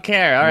one. I don't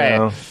care. All right.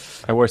 No,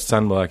 I wore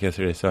sunblock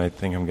yesterday, so I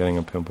think I'm getting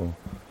a pimple.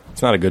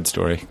 It's not a good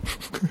story.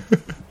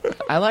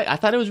 I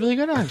thought it was really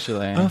good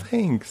actually. Oh,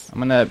 thanks.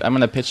 I'm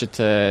gonna pitch it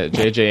to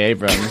J.J.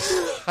 Abrams.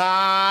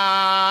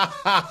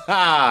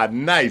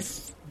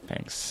 Nice.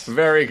 Thanks.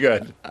 Very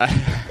good.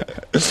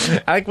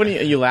 I like when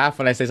you laugh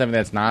when I say something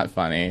that's not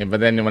funny, but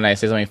then when I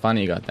say something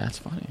funny, you go, "That's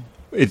funny."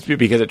 It's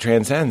because it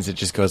transcends. It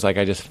just goes like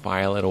I just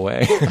file it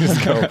away.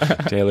 Just go,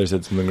 Taylor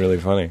said something really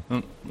funny.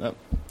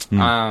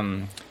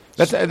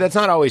 That's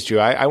not always true.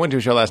 I went to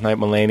a show last night,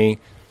 Mulaney,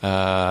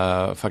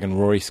 fucking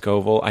Rory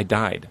Scovel. I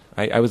died.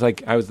 I was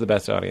the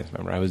best audience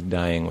member. I was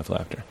dying with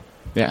laughter.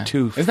 Yeah.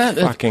 Two Isn't that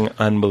fucking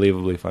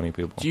unbelievably funny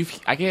people.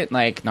 I get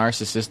like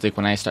narcissistic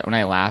when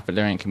I laugh at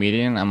during a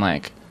comedian. I'm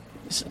like,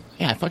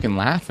 yeah, I fucking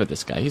laugh at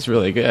this guy. He's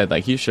really good.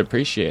 Like, you should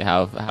appreciate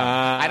how but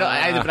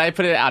I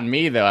put it on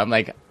me though. I'm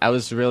like, I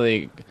was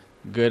really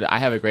good. I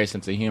have a great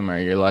sense of humor.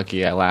 You're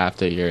lucky I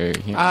laughed at your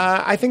humor.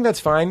 I think that's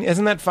fine.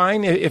 Isn't that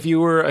fine? If you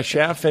were a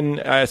chef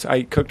and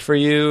I cooked for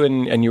you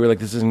and you were like,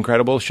 this is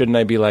incredible, shouldn't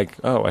I be like,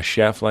 oh, a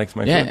chef likes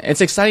my Yeah, food?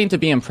 it's exciting to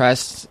be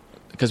impressed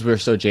because we're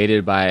so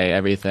jaded by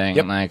everything.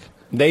 Yep. And like,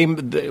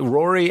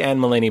 Rory and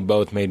Mulaney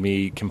both made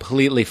me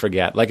completely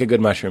forget, like a good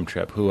mushroom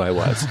trip, who I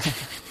was.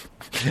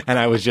 And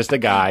I was just a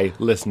guy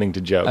listening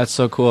to jokes. that's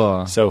so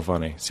cool. So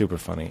funny, super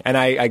funny. And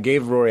I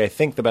gave Rory, I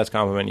think, the best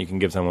compliment you can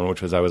give someone,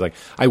 which was I was like,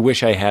 I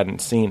wish I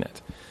hadn't seen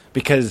it.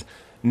 Because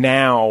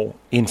now,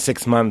 in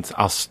 6 months,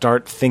 I'll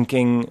start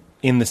thinking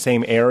in the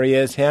same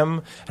area as him,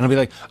 and I'll be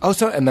like, oh,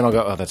 so, and then I'll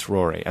go, oh, that's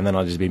Rory. And then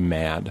I'll just be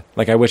mad.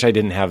 Like, I wish I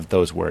didn't have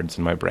those words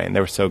in my brain. They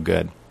were so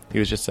good. He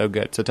was just so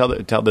good. So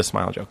tell this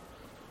smile joke.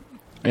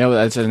 Yeah, well,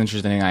 that's an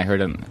interesting thing I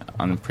heard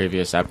on a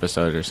previous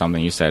episode or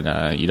something. You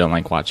said you don't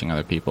like watching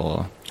other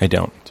people. I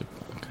don't.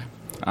 Okay.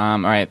 All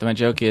right, my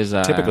joke is...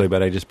 Typically,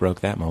 but I just broke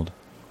that mold.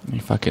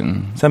 You're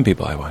fucking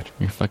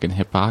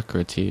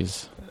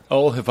Hippocrates.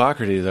 Old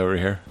Hippocrates over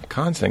here.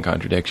 Constant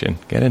contradiction.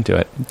 Get into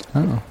it.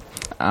 Oh.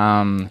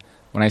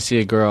 When I see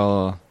a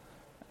girl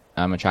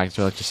I'm attracted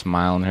to her, I like to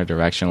smile in her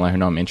direction, let her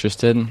know I'm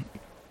interested.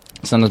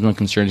 Sometimes I'm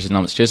concerned she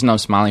doesn't know I'm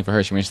smiling for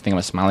her. She makes me think I'm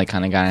a smiley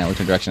kind of guy, and I look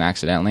in her direction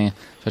accidentally.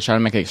 So I try to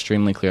make it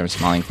extremely clear I'm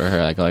smiling for her.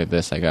 I go like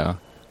this. I go...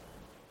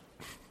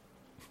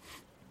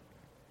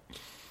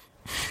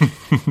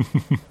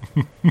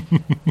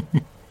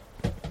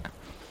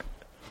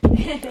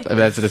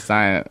 That's the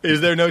sign.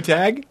 Is there no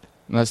tag?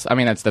 That's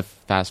the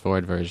fast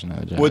forward version of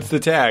the joke. What's the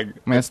tag?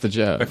 That's the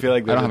joke. I feel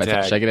like I there's don't a have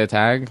tag. Should I get a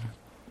tag?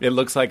 It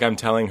looks like I'm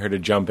telling her to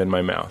jump in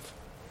my mouth.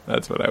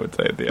 That's what I would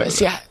say at the end. But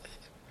see,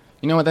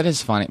 you know what? That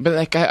is funny. But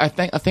like, I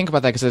think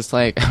about that because it's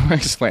like I'm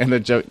explaining the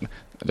joke. Do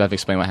I have to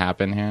explain what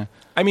happened here?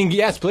 I mean,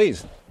 yes,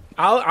 please.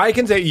 I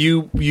can say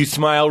you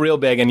smile real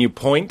big and you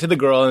point to the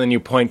girl and then you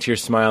point to your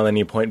smile and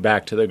you point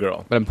back to the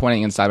girl. But I'm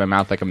pointing inside my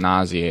mouth like I'm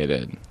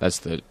nauseated. That's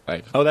the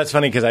like. Oh, that's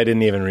funny because I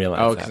didn't even realize.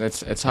 Oh, that.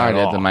 because it's hard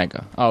At at the all. mic.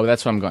 Oh,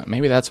 that's why I'm going.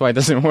 Maybe that's why it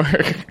doesn't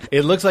work.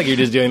 It looks like you're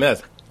just doing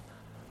this.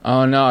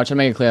 Oh no! I'm trying to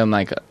make it clear. I'm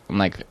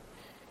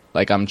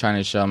I'm trying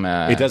to show them.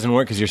 It doesn't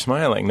work because you're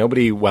smiling.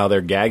 Nobody, while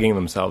they're gagging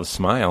themselves,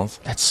 smiles.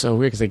 That's so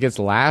weird because it gets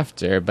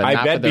laughter, but I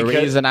not bet for the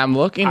because reason I'm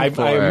looking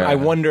for. I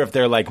wonder if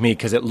they're like me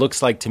because it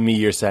looks like to me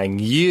you're saying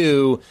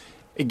you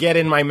get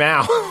in my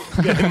mouth,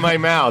 get in my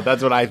mouth.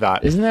 That's what I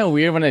thought. Isn't that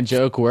weird when a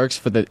joke works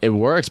it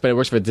works, but it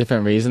works for a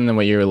different reason than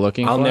what you were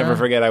looking for? I'll never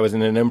forget. I was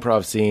in an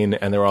improv scene,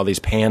 and there were all these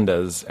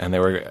pandas, and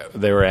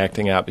they were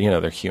acting out. You know,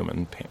 they're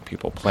human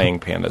people playing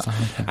pandas,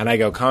 and I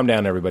go, "Calm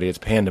down, everybody! It's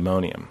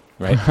pandemonium,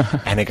 right?"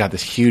 And it got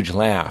this huge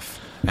laugh,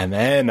 And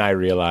then I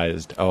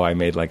realized, I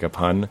made like a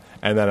pun.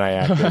 And then I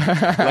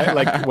acted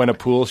like when a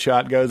pool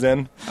shot goes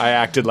in, I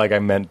acted like I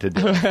meant to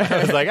do it.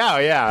 I was like, oh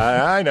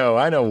yeah, I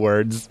know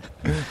words.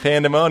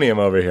 Pandemonium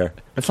over here.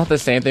 It's not the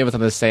same thing, but it's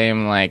on the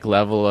same like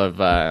level of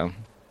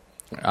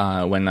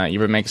when you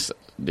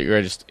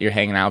you're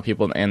hanging out with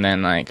people, and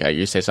then like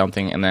you say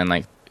something, and then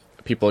like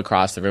people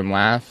across the room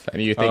laugh,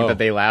 and you think that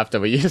they laughed at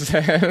what you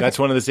said. That's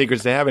one of the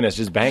secrets to happiness.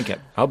 Just bank it.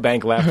 I'll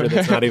bank laughter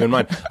that's not even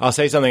mine. I'll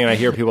say something and I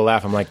hear people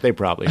laugh. I'm like, they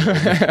probably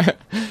heard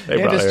me.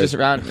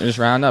 Just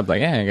round up.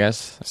 Like, yeah, I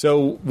guess.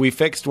 So we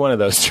fixed one of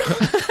those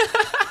jokes.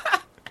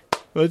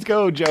 Let's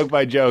go joke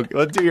by joke.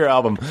 Let's do your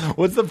album.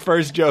 What's the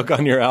first joke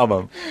on your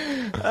album?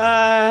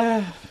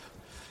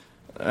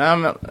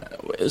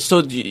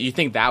 So do you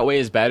think that way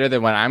is better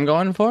than what I'm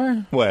going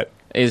for? What?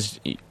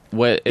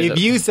 If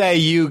you say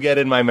you get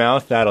in my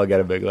mouth, that'll get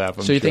a big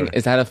laugh. So you think,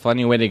 is that a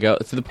funny way to go?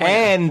 To the point.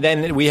 And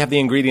then we have the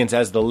ingredients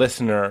as the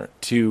listener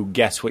to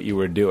guess what you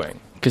were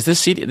doing. Because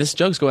this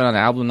joke's going on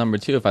album number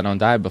 2 if I don't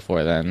die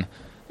before then.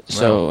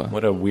 So wow,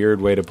 what a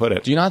weird way to put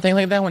it. Do you not think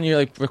like that when you're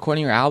like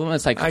recording your album?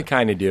 It's like I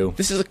kind of do.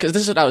 This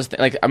is what I was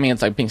like. I mean,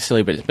 it's like being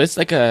silly, but it's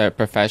like a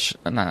profession.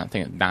 I'm not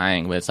thinking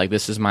dying, but it's like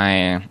this is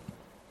my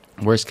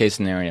worst case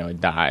scenario. I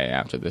die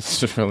after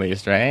this is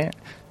released, right?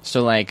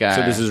 So like,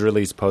 so this is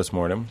released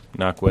post-mortem.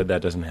 Knock wood,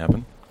 that doesn't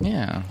happen.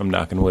 Yeah, I'm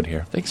knocking wood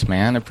here. Thanks,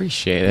 man.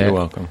 Appreciate it. You're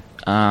welcome.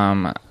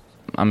 I'm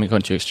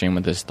going too extreme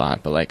with this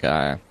thought, but like,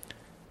 I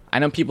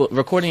know people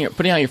putting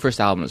out your first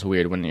album is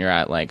weird when you're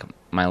at like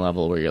my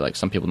level where you're like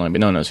some people don't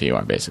even know who you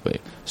are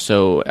basically.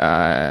 So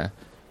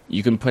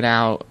you can put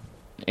out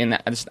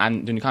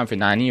I'm doing comedy for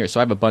 9 years, so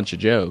I have a bunch of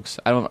jokes.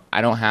 I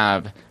don't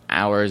have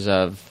hours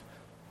of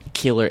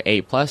killer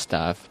A+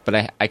 stuff,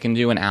 but I can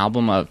do an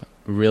album of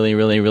really,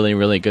 really, really,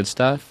 really good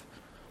stuff,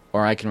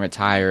 or I can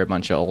retire a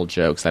bunch of old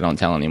jokes I don't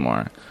tell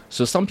anymore.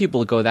 So some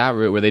people go that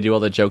route where they do all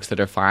the jokes that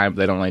are fine, but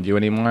they don't really do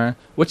anymore,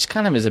 which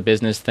kind of is a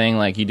business thing.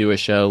 Like you do a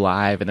show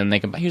live, and then they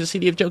can here's a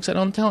CD of jokes I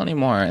don't tell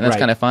anymore, and that's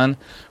kind of fun.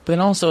 But then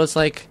also it's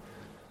like,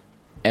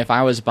 if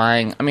I was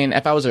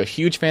a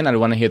huge fan, I'd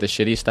want to hear the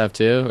shitty stuff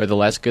too, or the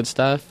less good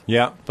stuff.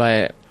 Yeah,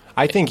 but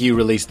I think you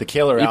release the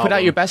killer album. You put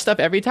out your best stuff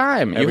every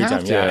time. Every you have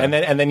time, to. yeah.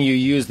 And then you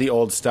use the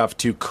old stuff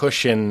to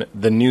cushion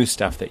the new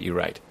stuff that you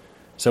write.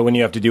 So when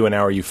you have to do an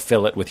hour, you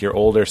fill it with your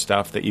older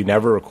stuff that you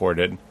never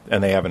recorded,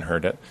 and they haven't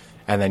heard it.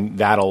 And then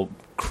that'll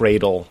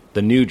cradle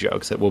the new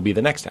jokes that will be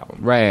the next album.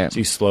 Right. So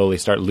you slowly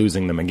start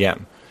losing them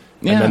again.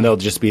 Yeah. And then they'll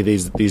just be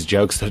these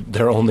jokes that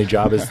their only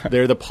job is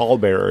they're the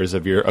pallbearers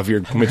of your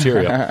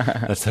material.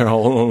 That's their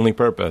whole only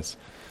purpose.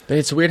 But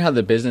it's weird how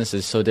the business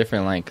is so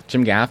different. Like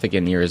Jim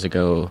Gaffigan years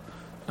ago,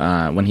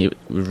 when he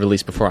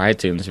released before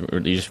iTunes,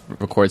 you just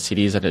record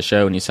CDs at a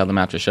show and you sell them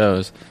after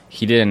shows.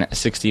 He did a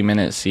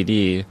 60-minute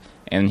CD,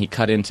 and he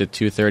cut into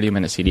 2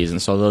 30-minute CDs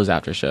and sold those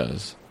after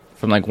shows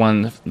from like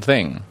one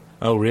thing.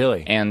 Oh,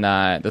 really? And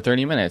the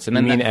 30 minutes. And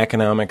you then mean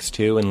Economics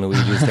 2 and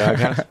Luigi's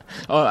Doghouse?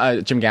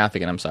 Jim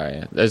Gaffigan, I'm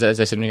sorry. Is I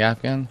said Jim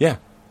Gaffigan? Yeah.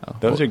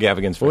 Those are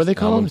Gaffigan's first What were they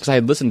called? albums. Because I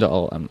had listened to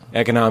all of them.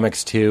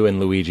 Economics 2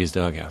 and Luigi's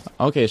Doghouse.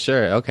 Okay,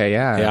 sure. Okay,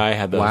 yeah. Yeah, I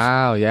had those.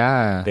 Wow,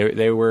 yeah.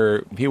 They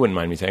were, he wouldn't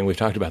mind me saying, we've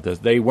talked about this.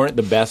 They weren't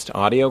the best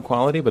audio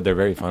quality, but they're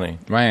very funny.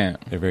 Right.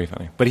 They're very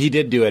funny. But he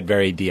did do it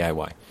very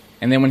DIY.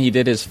 And then when he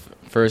did his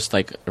first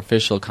like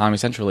official Comedy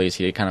Central release,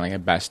 he did kind of like a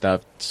best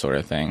of sort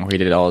of thing, where he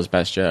did all his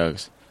best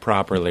jokes.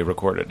 Properly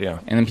recorded, yeah.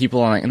 And then people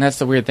are like, and that's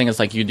the weird thing, is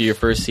like you do your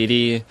first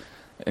CD,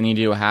 and you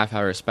do a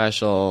half-hour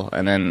special,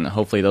 and then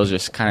hopefully those are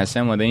kind of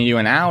similar. Then you do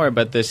an hour,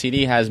 but the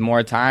CD has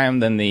more time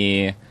than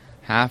the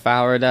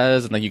half-hour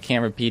does, and like you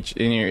can't repeat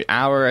in your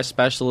hour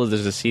special.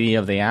 There's a CD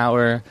of the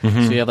hour, so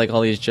you have like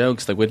all these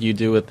jokes. Like, what do you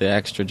do with the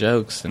extra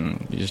jokes?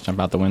 And you just jump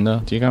out the window.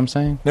 Do you know what I'm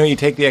saying? No, you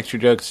take the extra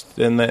jokes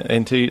and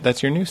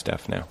that's your new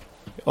stuff now.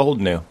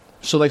 Old new.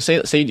 So like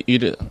say you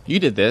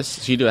did this,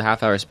 so you do a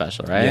half-hour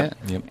special, right?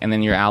 Yep. And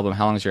then your album,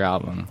 how long is your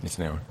album? It's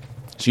an hour.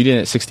 So you did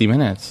it 60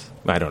 minutes.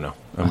 I don't know.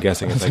 I'm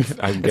guessing it's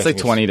like It's like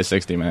 20 to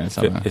 60 minutes.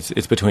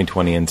 It's between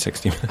 20 and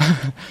 60 minutes.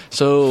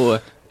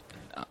 So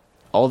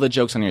all the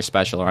jokes on your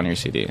special are on your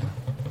CD.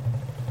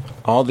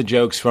 All the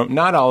jokes from,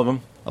 not all of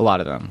them. A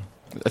lot of them.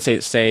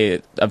 Let's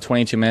say of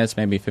 22 minutes,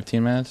 maybe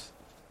 15 minutes.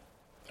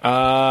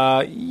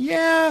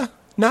 Yeah.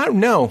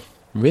 No.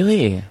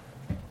 Really?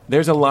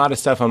 There's a lot of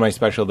stuff on my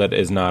special that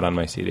is not on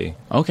my CD.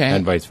 Okay.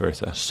 And vice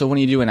versa. So when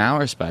you do an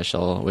hour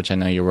special, which I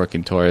know you're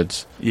working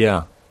towards,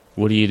 Yeah.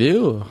 what do you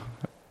do?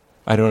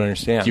 I don't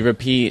understand. Do you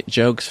repeat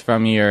jokes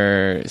from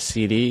your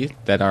CD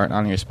that aren't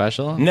on your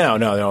special? No.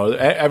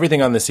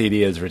 Everything on the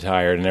CD is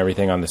retired, and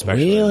everything on the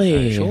special Really?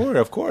 is retired. Sure,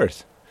 of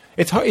course.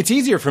 It's hard, it's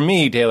easier for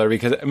me, Taylor,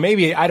 because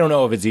maybe, I don't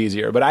know if it's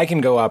easier, but I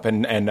can go up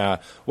and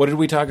what did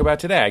we talk about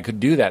today? I could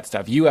do that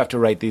stuff. You have to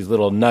write these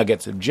little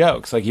nuggets of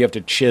jokes. Like, you have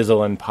to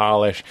chisel and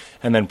polish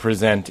and then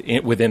present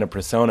it within a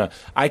persona.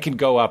 I could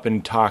go up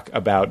and talk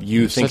about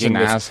you thinking such an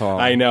this. asshole.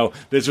 I know.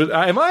 This was,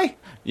 am I?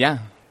 Yeah.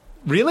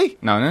 Really?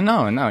 No.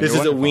 This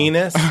you're is a wonderful.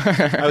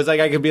 weenus. I was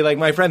like, I could be like,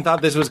 my friend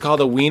thought this was called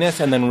a weenus,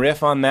 and then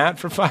riff on that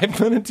for 5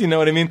 minutes. You know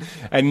what I mean?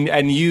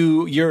 And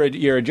you're a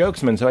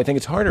jokesman, so I think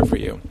it's harder for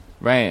you.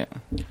 Right.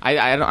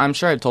 I'm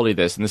sure I've told you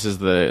this, and this is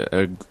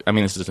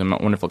this is a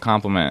wonderful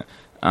compliment.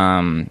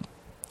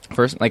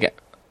 First, like,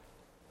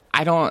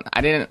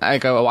 I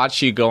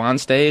watch you go on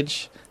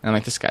stage, and I'm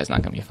like, this guy's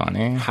not gonna be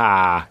funny.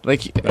 Ha!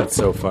 Like, That's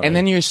so funny. and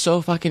then you're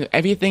so fucking.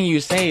 Everything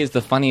you say is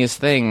the funniest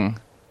thing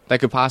that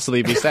could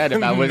possibly be said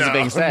about what's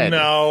being said.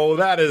 No,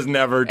 that is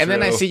never true. And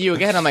then I see you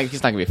again. I'm like,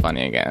 he's not gonna be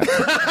funny again.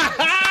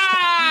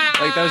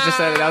 Like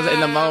that was in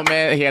the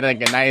moment. He had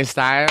like a nice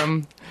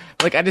time.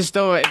 Like I just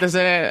don't. It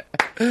doesn't.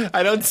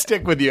 I don't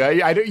stick with you.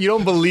 You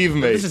don't believe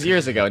me. This is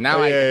years ago.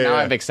 Now Yeah.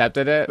 I've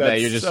accepted it that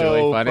That's you're just so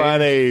really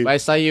funny. But I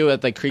saw you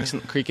at like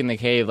Creek in the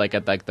Cave, like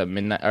at like the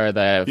midnight or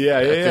the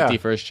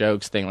 51st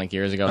jokes thing, like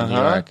years ago in New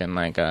York, and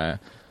like I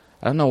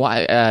don't know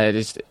why.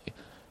 It's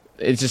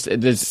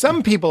just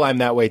Some people I'm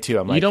that way too.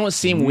 I'm like, you don't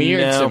seem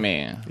weird to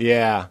me.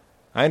 Yeah,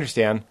 I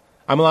understand.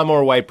 I'm a lot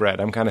more white bread.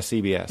 I'm kind of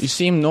CBS. You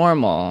seem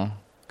normal.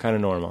 Kind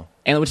of normal.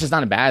 And which is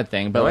not a bad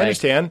thing, but No, I like,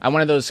 understand. I'm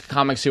one of those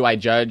comics who I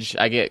judge.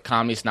 I get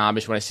comedy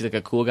snobbish when I see like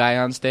a cool guy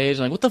on stage.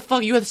 I'm like, what the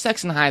fuck? You had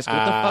sex in high school.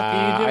 What the fuck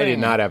are you doing? I did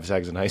not have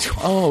sex in high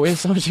school. Oh, we have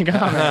so much in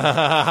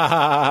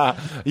common.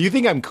 You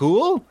think I'm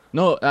cool?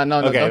 No. Okay, don't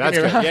that's get me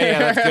good. wrong.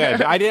 Yeah,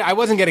 that's good. I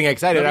wasn't getting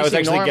excited. No, I you was seem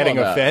actually normal, getting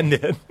though.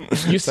 offended.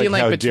 You It's seem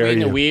like, how like dare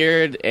between you.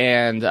 weird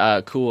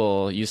and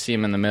cool. You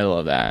seem in the middle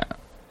of that.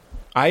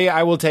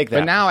 I will take that.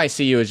 But now I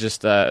see you as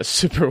just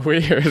super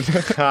weird.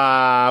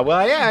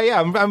 Well,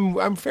 yeah.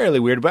 I'm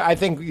fairly weird, but I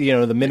think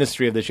the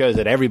ministry of the show is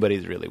that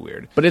everybody's really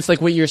weird. But it's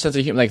like what your sense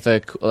of humor, like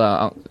the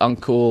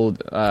uncool.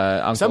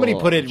 Uncle Somebody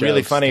put it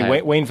really jokes funny.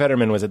 type. Wayne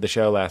Fetterman was at the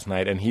show last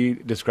night, and he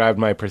described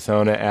my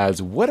persona as,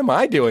 "What am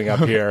I doing up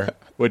here?"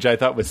 Which I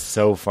thought was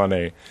so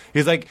funny.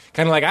 He's like,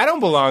 kind of like, "I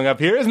don't belong up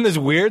here. Isn't this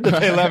weird that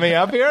they let me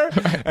up here?"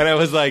 And I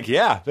was like,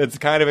 "Yeah, that's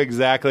kind of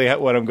exactly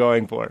what I'm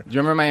going for." Do you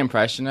remember my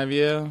impression of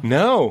you?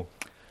 No,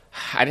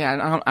 I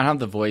don't have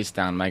the voice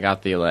down, but I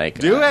got the like.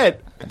 do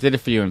it. I did it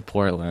for you in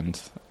Portland.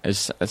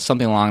 It's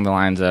something along the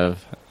lines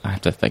of. I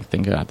have to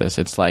think about this.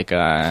 It's like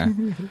Oh,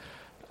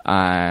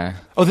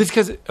 this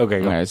because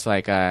okay. Go. it's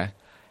like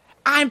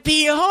I'm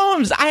Pete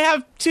Holmes. I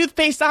have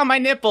toothpaste on my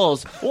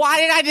nipples.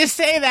 Why did I just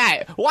say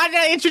that? Why did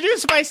I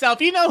introduce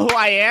myself? You know who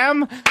I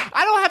am.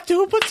 I don't have to.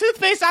 Who put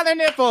toothpaste on their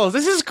nipples?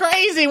 This is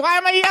crazy. Why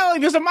am I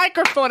yelling? There's a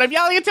microphone. I'm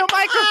yelling into a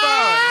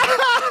microphone.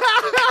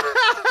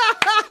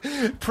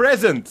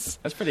 Presents.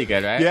 That's pretty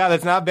good, right? Yeah,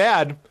 that's not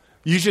bad.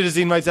 You should have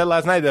seen my set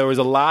last night. There was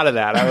a lot of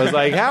that. I was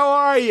like, "How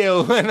are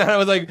you?" And I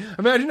was like,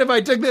 "Imagine if I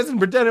took this and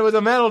pretended it was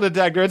a metal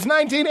detector. It's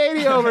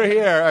 1980 over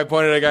here." I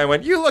pointed at a guy and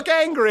went, "You look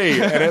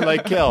angry," and it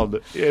like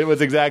killed. It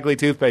was exactly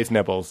toothpaste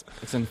nipples.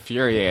 It's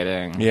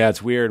infuriating. Yeah,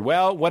 it's weird.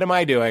 Well, what am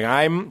I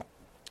doing?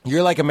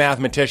 You're like a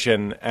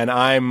mathematician, and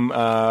I'm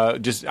I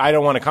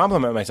don't want to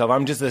compliment myself.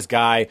 I'm just this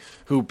guy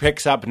who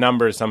picks up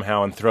numbers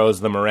somehow and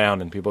throws them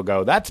around, and people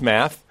go, "That's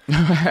math."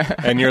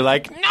 And you're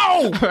like,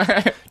 "No!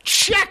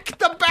 Check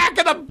the back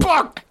of the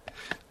book!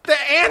 The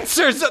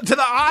answers to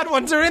the odd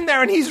ones are in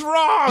there, and he's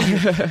wrong!"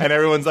 And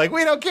everyone's like,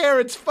 "We don't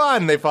care, it's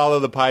fun." They follow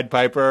the Pied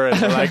Piper, and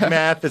they're like,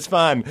 "Math is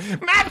fun."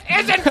 Math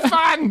isn't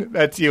fun!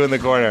 That's you in the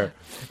corner.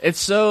 It's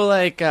so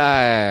like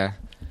I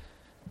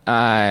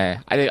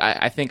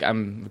think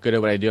I'm good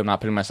at what I do. I'm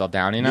not putting myself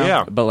down,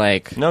 Yeah. But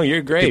like, No,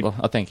 you're great. oh,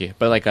 thank you.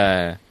 But like,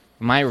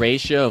 my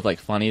ratio of like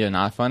funny to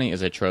not funny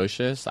is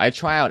atrocious. I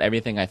try out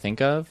everything I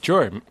think of.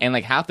 Sure. And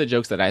like half the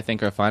jokes that I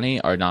think are funny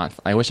are not.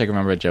 I wish I could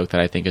remember a joke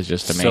that I think is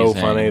just amazing. So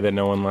funny that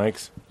no one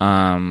likes.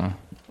 I'll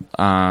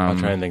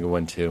try and think of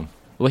one, too.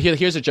 Well,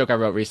 here's a joke I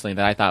wrote recently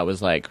that I thought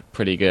was like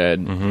pretty good,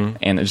 and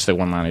it's just a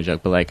one-liner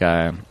joke. But like,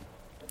 for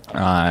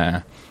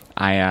all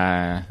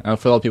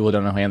the people who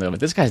don't know who I am, but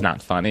this guy's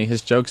not funny.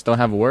 His jokes don't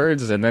have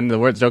words, and then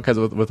the joke has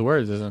with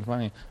words isn't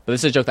funny. But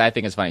this is a joke that I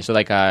think is funny. So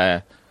like,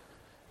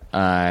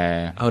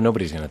 Oh,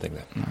 nobody's going to think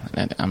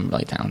that. I'm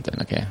really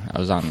talented. Okay, I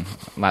was on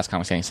Last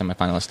Comic Standing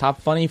semifinalist,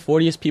 top funny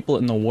 40th people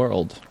in the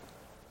world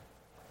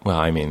Well,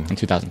 I mean, in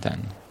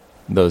 2010.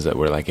 those that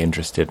were like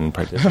interested in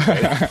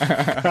participating.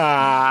 Steve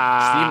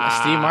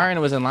Martin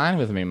was in line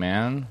with me,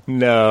 man.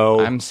 No.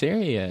 I'm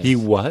serious. He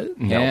was?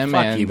 No, Him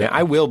fuck and you, man.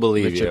 I will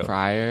believe Richard you.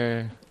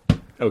 Pryor.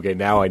 Okay,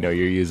 now I know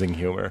you're using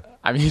humor.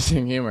 I'm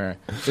using humor.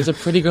 There's a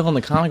pretty girl in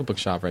the comic book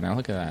shop right now.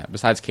 Look at that.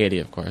 Besides Katie,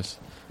 of course.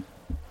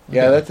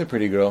 Yeah, that's a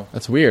pretty girl.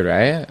 That's weird,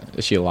 right?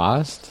 Is she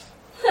lost?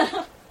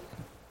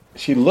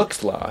 She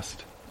looks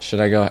lost. Should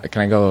I go?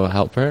 Can I go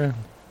help her?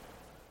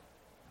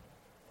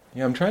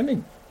 Yeah, I'm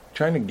trying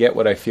to get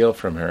what I feel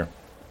from her.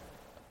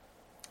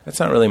 That's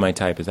not really my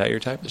type. Is that your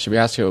type? Should we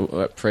ask her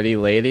what pretty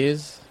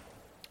ladies?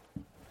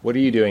 What are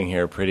you doing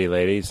here, pretty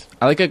ladies?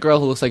 I like a girl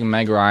who looks like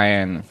Meg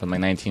Ryan from like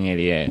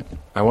 1988.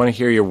 I want to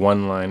hear your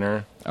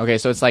one-liner. Okay,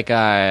 so it's like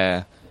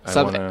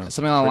something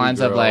along the lines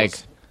of like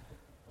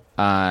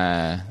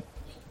I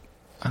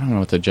don't know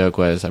what the joke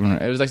was. I mean,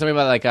 it was like something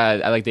about like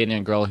I like dating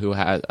a girl who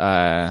had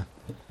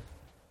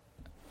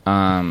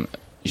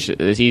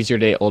it's easier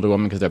to date older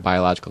women because their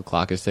biological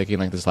clock is ticking.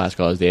 Like this last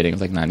girl I was dating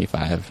was like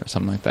 95 or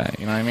something like that.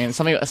 You know what I mean?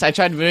 Something. So I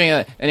tried doing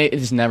it and it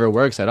just never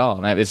works at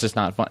all. And it's just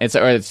not fun. It's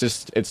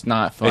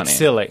not funny. It's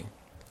silly.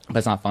 But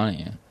it's not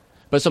funny.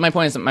 But so my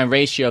point is that my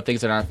ratio of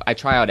things that are, I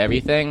try out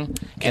everything,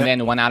 and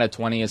then 1 out of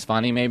 20 is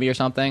funny maybe or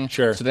something.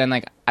 Sure. So then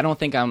like I don't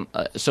think I'm.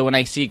 So when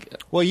I see,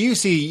 Well, you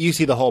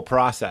see the whole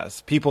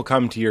process. People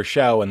come to your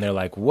show and they're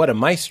like, "What a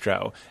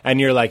maestro!"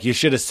 And you're like, "You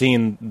should have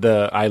seen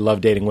the I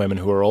love dating women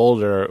who are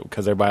older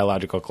because their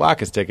biological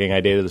clock is ticking."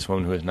 I dated this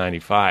woman who was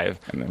 95.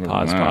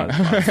 Pause.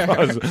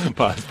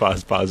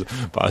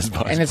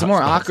 and it's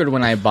more awkward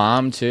when I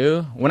bomb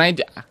too. When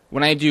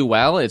I do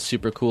well, it's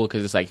super cool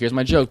because it's like, here's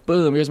my joke,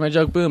 boom, here's my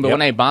joke, boom. But Yep.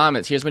 when I bomb,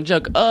 it's here's my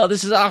joke. Oh,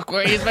 this is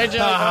awkward. Here's my joke.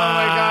 Oh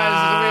my god,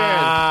 this is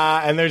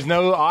weird. And there's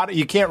no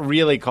you can't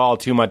really call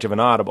too much of an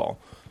audible.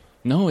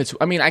 No, it's.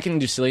 I mean, I can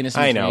do silliness.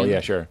 In I know, between, yeah,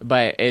 sure.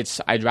 But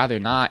I'd rather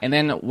not. And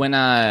then when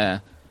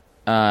that's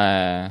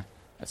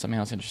something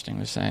else interesting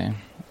to say.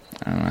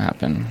 I don't know what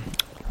happened.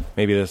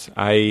 Maybe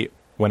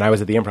when I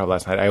was at the Improv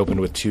last night, I opened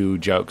with 2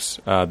 jokes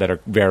that are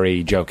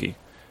very jokey.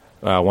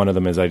 One of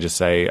them is I just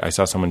say, I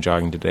saw someone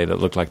jogging today that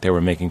looked like they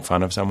were making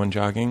fun of someone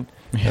jogging.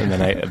 And then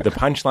the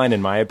punchline,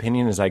 in my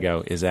opinion, is I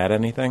go, is that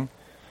anything?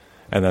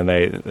 And then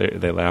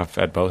they laugh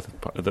at both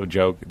the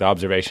joke, the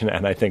observation,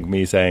 and I think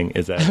me saying,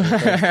 is that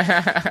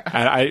anything?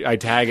 And I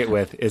tag it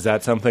with, is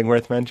that something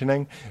worth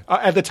mentioning?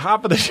 At the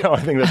top of the show,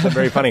 I think that's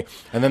very funny.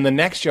 And then the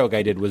next joke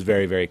I did was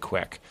very, very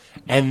quick.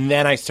 And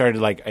then I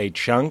started like a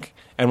chunk.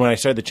 And when I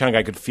started the chunk,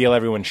 I could feel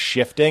everyone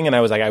shifting. And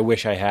I was like, I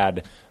wish I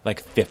had like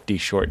 50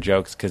 short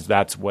jokes because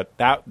that's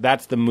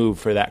the move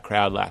for that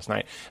crowd last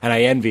night. And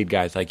I envied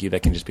guys like you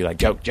that can just be like,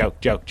 joke,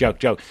 joke, joke, joke,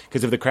 joke.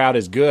 Because if the crowd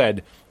is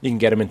good, you can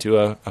get them into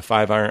a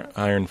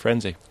 5-iron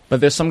frenzy. But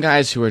there's some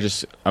guys who are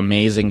just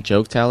amazing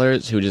joke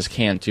tellers who just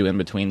can't do in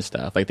between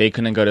stuff. Like they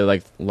couldn't go to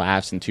like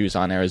Laughs in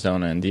Tucson,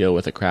 Arizona, and deal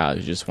with a crowd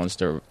who just wants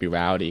to be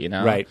rowdy. You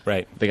know? Right.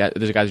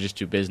 There's guys who just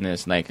do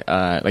business. Like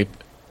I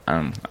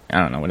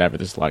don't know, whatever.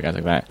 There's a lot of guys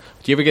like that.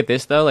 Do you ever get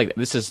this though? Like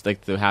this is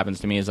like that happens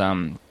to me is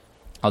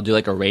I'll do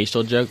like a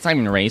racial joke. It's not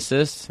even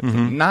racist.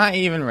 It's not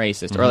even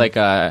racist. Or like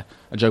a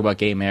joke about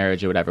gay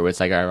marriage or whatever. Where it's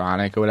like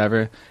ironic or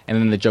whatever, and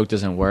then the joke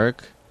doesn't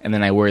work, and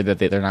then I worry that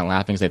they're not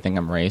laughing because they think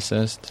I'm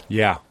racist.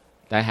 Yeah.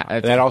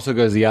 That That also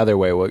goes the other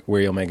way,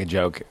 where you'll make a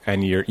joke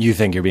and you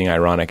think you're being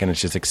ironic and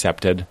it's just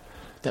accepted.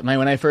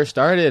 when I first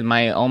started,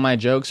 all my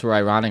jokes were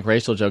ironic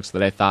racial jokes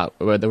that I thought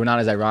they were not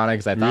as ironic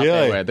as I thought Really?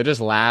 they were. They're just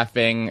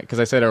laughing because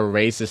I said a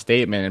racist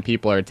statement and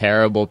people are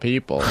terrible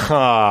people.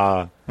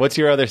 What's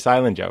your other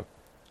silent joke?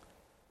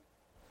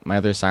 My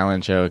other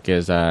silent joke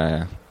is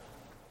this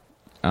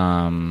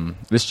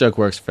joke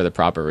works for the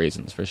proper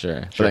reasons for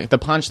sure. Sure. But like, the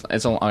punch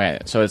okay,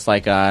 so it's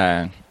like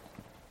God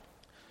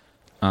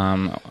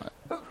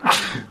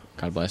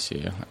bless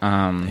you.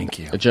 Thank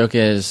you. The joke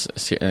is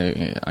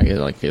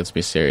let's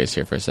be serious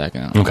here for a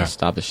second. Okay.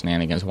 Stop the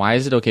shenanigans. Why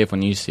is it okay if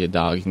when you see a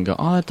dog you can go,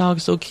 "Oh, that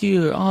dog's so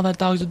cute. Oh, that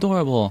dog's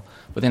adorable."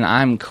 But then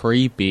I'm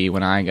creepy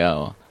when I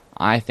go,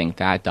 "I think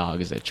that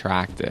dog is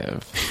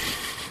attractive."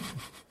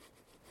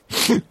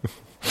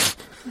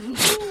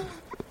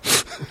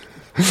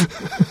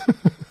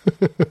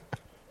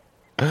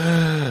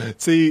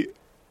 See,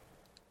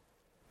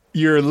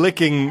 you're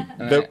licking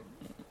the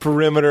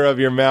perimeter of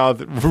your mouth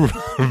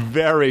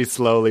very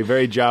slowly,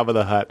 very Jabba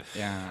the Hutt.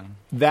 Yeah.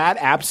 That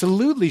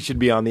absolutely should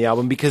be on the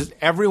album because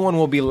everyone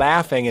will be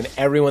laughing and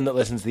everyone that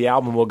listens to the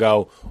album will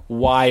go,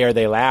 why are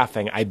they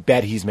laughing? I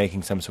bet he's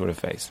making some sort of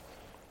face.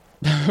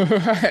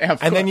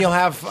 And then you'll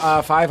have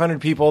 500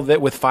 people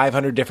with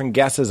 500 different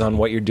guesses on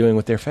what you're doing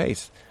with their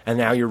face. And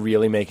now you're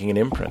really making an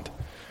imprint.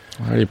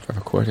 I already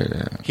recorded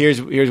it.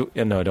 Here's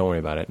no, don't worry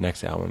about it.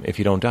 Next album, If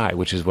You Don't Die,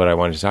 which is what I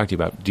wanted to talk to you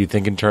about. Do you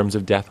think in terms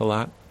of death a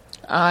lot?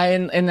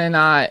 And then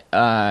not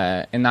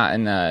in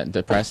a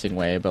depressing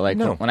way, but like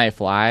No. when I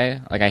fly,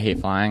 like I hate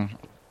flying,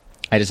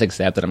 I just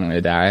accept that I'm going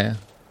to die.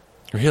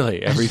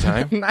 Really? Every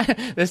time?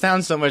 This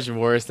sounds so much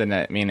worse than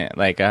I mean it.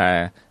 Like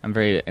I'm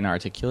very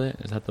inarticulate.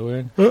 Is that the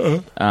word?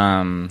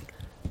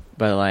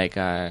 But like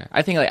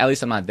I think like at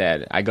least I'm not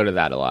dead. I go to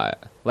that a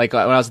lot. Like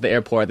when I was at the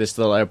airport, this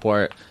little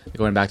airport,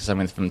 going back to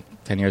something from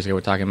 10 years ago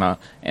we're talking about,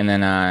 and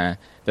then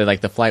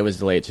the flight was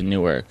delayed to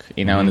Newark,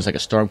 you know, and there's like a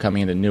storm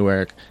coming into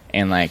Newark,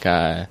 and like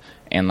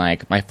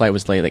my flight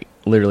was delayed like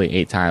literally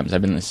 8 times.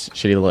 I've been in this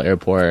shitty little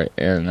airport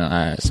in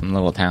some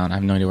little town. I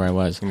have no idea where I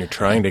was. And you're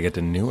trying to get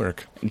to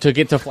Newark. To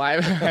get to fly,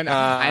 I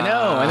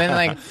know. And then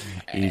like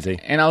Easy.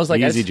 and I was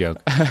like, Easy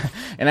joke.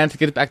 and I had to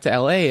get back to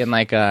LA, and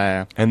like,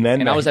 And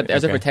I was there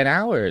okay. for 10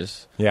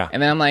 hours. Yeah.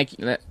 And then I'm like,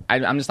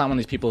 I'm just not one of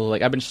these people who,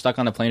 like, I've been stuck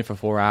on the plane for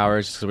 4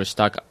 hours because we're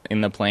stuck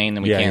in the plane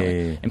and we can't.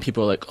 Yeah. And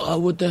people are like, oh,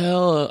 what the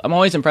hell? I'm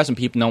always impressed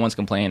when no one's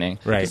complaining.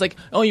 Right. It's like,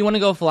 oh, you want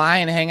to go fly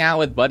and hang out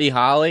with Buddy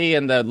Holly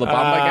and the La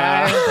Bamba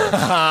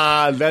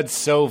guy? That's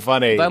so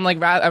funny. But I'm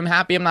like, I'm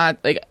happy I'm not,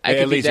 like, I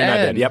could At least be dead. you're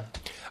not dead. Yep.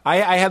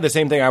 I had the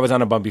same thing. I was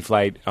on a bumpy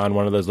flight on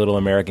one of those little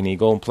American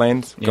Eagle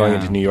planes going Yeah.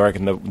 into New York,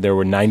 and there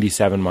were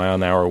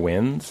 97-mile-an-hour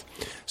winds.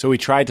 So we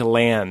tried to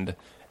land,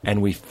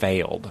 and we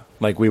failed.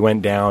 Like, we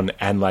went down,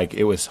 and, like,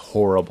 it was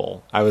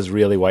horrible. I was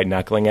really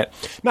white-knuckling it.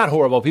 Not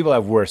horrible. People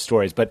have worse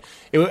stories. But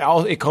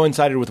it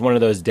coincided with one of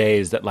those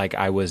days that, like,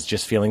 I was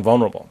just feeling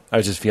vulnerable. I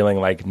was just feeling,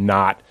 like,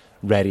 not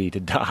ready to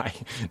die,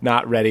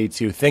 not ready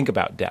to think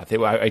about death.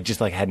 I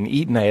just like hadn't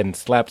eaten, I hadn't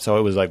slept, so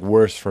it was like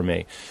worse for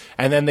me.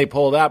 And then they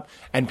pulled up,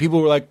 and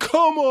people were like,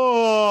 "Come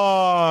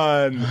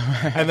on!"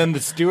 And then the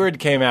steward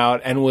came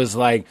out and was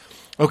like,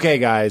 "Okay,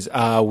 guys,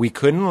 we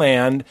couldn't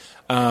land,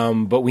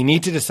 but we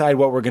need to decide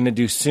what we're going to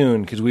do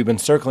soon because we've been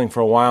circling for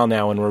a while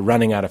now and we're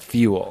running out of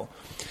fuel."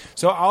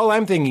 So all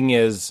I'm thinking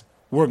is,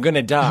 we're going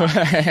to die.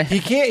 He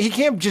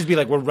can't just be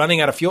like, we're running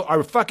out of fuel.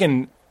 Our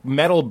fucking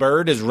metal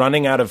bird is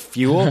running out of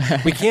fuel.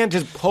 We can't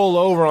just pull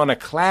over on a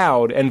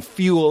cloud and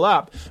fuel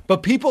up.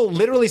 But people,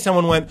 literally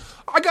someone went,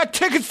 "I got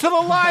tickets to the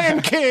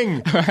Lion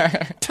King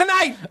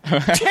tonight.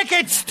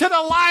 Tickets to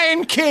the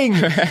Lion King."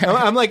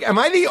 I'm like, am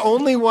I the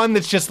only one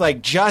that's just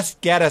like,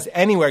 just get us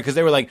anywhere? Because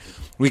they were like,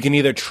 we can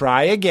either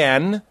try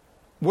again.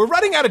 We're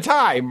running out of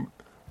time.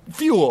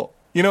 Fuel.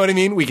 You know what I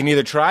mean? We can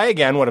either try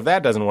again. What if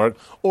that doesn't work?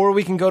 Or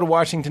we can go to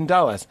Washington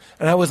Dulles.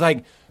 And I was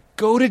like,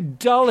 go to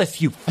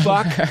Dulles, you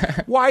fuck.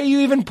 Why are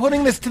you even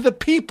putting this to the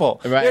people?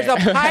 Right. There's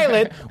a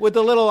pilot with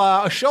the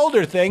little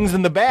shoulder things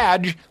and the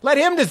badge. Let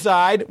him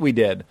decide. We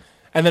did.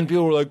 And then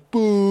people were like,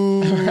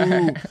 boo.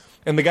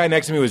 And the guy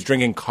next to me was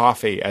drinking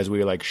coffee as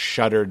we like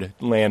shuddered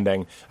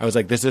landing. I was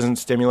like, this isn't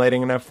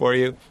stimulating enough for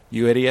you,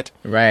 you idiot.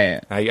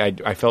 Right.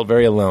 I felt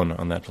very alone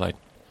on that flight.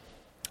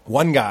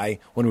 One guy,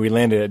 when we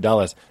landed at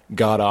Dulles,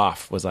 got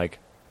off, was like,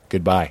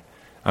 goodbye.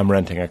 I'm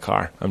renting a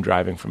car. I'm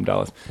driving from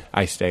Dulles.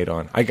 I stayed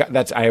on. I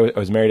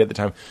was married at the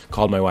time,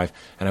 called my wife,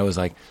 and I was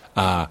like,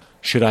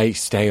 should I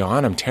stay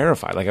on? I'm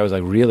terrified. Like, I was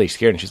like really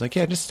scared. And she's like,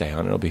 yeah, just stay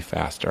on. It'll be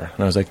faster. And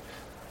I was like,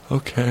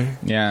 okay.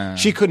 Yeah.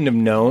 She couldn't have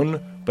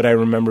known, but I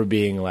remember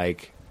being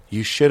like,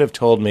 you should have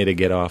told me to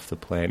get off the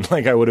plane.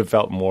 Like, I would have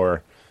felt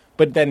more.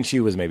 But then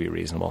she was maybe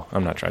reasonable.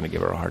 I'm not trying to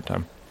give her a hard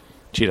time.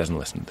 She doesn't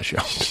listen to the show.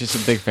 She's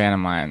a big fan of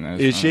mine.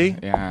 Is she?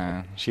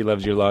 Yeah. She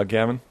loves your log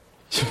cabin?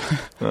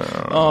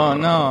 Oh,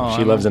 no.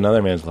 She loves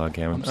another man's log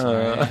cabin.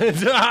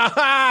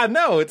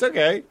 No, it's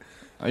okay.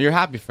 Oh, you're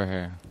happy for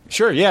her.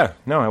 Sure, yeah.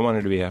 No, I want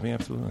her to be happy,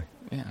 absolutely.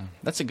 Yeah.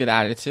 That's a good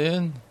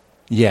attitude.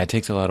 Yeah, it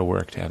takes a lot of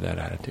work to have that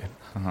attitude.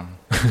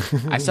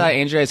 I saw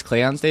Andrew Dice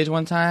Clay on stage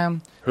one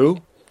time.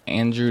 Who?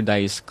 Andrew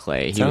Dice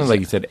Clay. It sounded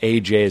like you said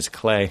AJ's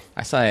Clay.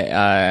 I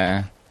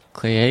saw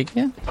Clay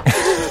Aiken.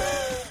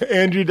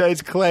 Andrew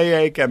Dice Clay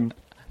Aiken.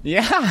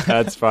 Yeah.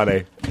 That's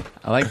funny.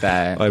 I like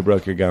that. I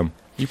broke your gum.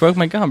 You broke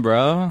my gum,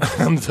 bro.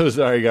 I'm so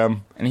sorry,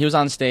 gum. And he was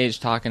on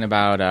stage talking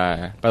about,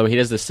 by the way, he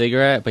does the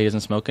cigarette, but he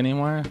doesn't smoke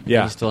anymore.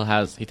 Yeah.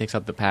 He takes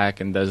out the pack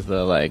and does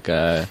the, like, you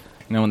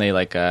know when they,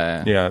 like,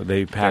 yeah,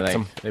 they pack like,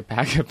 them. They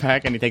pack a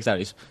pack and he takes out,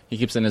 he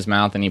keeps it in his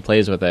mouth and he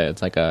plays with it.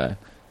 It's like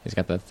he's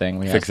got that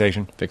thing.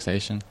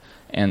 Fixation.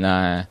 And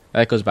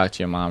that goes back to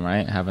your mom,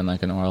 right? Having,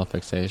 like, an oral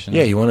fixation.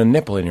 Yeah, you want a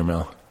nipple in your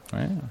mouth.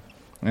 Right.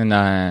 And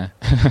and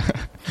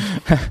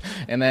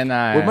then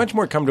we're much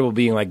more comfortable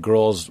being like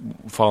girls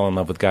fall in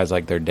love with guys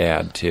like their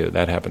dad too.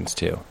 That happens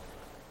too.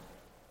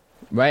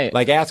 Right.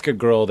 Like ask a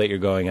girl that you're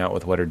going out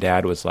with what her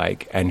dad was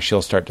like, and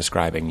she'll start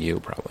describing you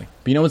probably.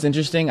 But you know what's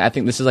interesting? I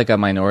think this is like a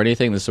minority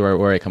thing. This is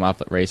where I come off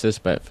racist.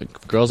 But for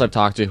girls I've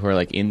talked to who are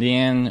like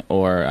Indian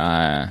or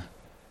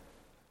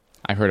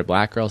I've heard a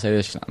black girl say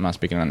this. I'm not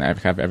speaking on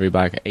every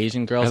black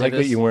Asian girl. I say like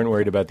this. that you weren't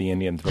worried about the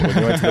Indians, but when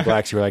you went to the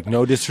blacks, you were like,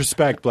 no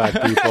disrespect, black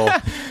people.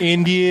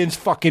 Indians,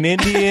 fucking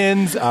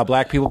Indians.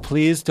 Black people,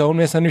 please don't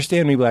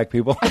misunderstand me, black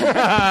people.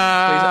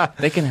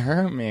 They can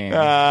hurt me.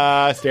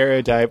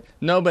 Stereotype.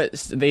 No,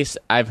 but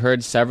I've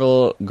heard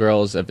several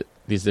girls of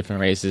these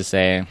different races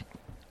say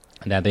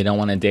that they don't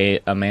want to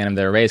date a man of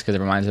their race because it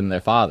reminds them of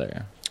their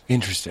father.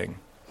 Interesting.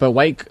 But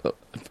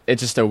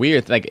it's just a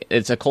weird, like,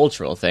 it's a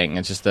cultural thing.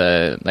 It's just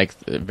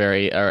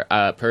very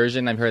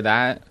Persian. I've heard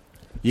that.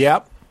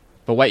 Yep.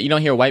 But you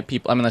don't hear white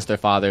people, unless their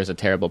father is a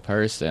terrible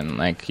person.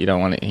 Like, you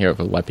don't want to hear it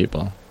with white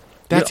people.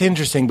 That's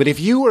interesting. But if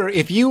you were,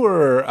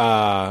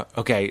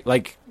 okay,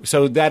 like,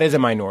 so that is a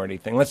minority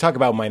thing. Let's talk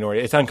about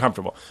minority. It's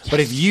uncomfortable. Yes. But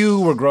if you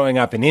were growing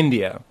up in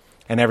India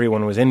and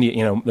everyone was Indian,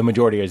 you know, the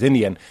majority is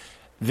Indian,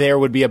 there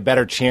would be a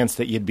better chance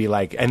that you'd be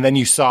like, and then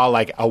you saw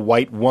like a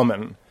white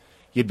woman,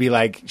 you'd be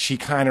like, she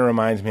kind of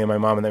reminds me of my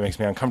mom, and that makes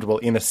me uncomfortable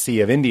in a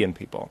sea of Indian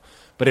people.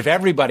 But if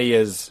everybody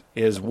is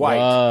white,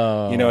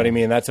 Whoa. You know what I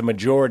mean? That's a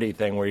majority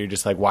thing where you're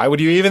just like, why would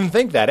you even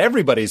think that?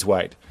 Everybody's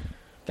white.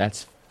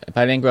 If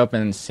I didn't grow up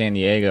in San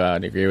Diego,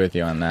 I'd agree with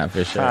you on that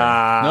for sure.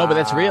 No, but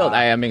that's real.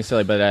 I'm being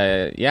silly,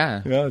 but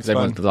yeah. No, it's There's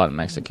fun. a lot of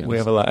Mexicans. We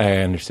have a lot. I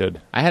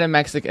understood. I had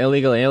a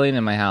illegal alien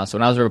in my house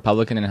when I was a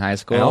Republican in high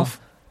school.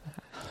 Elf?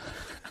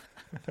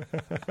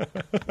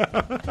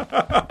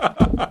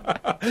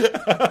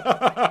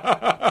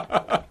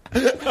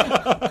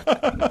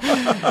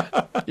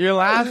 Your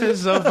laugh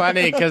is so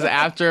funny because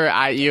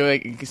after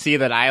you see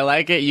that I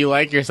like it, you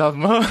like yourself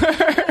more.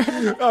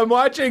 I'm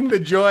watching the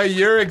joy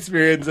you're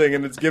experiencing,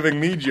 and it's giving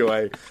me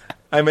joy.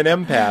 I'm an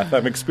empath.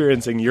 I'm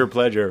experiencing your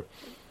pleasure.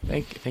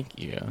 Thank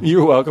you.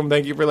 You're welcome.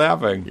 Thank you for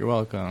laughing. You're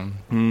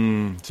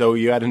welcome. So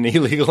you had an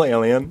illegal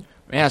alien?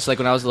 Yeah, so like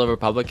when I was a little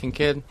Republican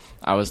kid,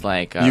 I was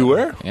like... You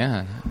were?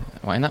 Yeah.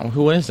 Why not?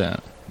 Who is it?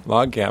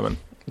 Log cabin.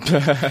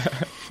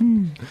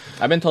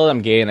 I've been told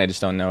I'm gay and I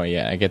just don't know it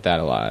yet. I get that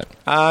a lot.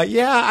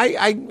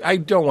 I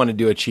don't want to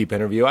do a cheap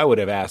interview. I would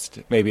have asked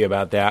maybe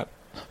about that.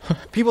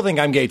 People think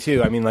I'm gay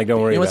too. I mean, like,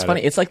 don't worry You know about what's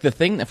funny? it. It's like the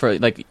thing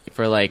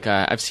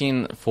that I've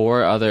seen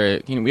 4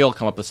 other. We all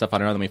come up with stuff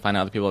on our own, and we find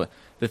out other people.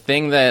 The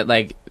thing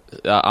that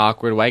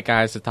awkward white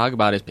guys to talk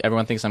about is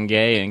everyone thinks I'm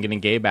gay and getting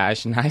gay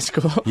bashed in high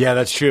school. Yeah,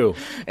 that's true.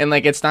 And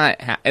like it's not.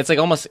 It's like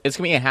almost. It's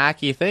gonna be a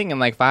hacky thing in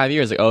like 5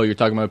 years. Like, oh, you're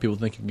talking about people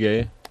think you're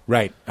gay.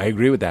 Right. I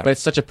agree with that. But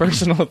it's such a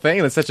personal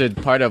thing. It's such a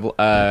part of.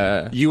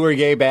 You were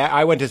gay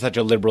I went to such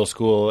a liberal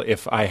school.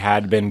 If I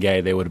had been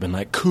gay, they would have been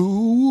like,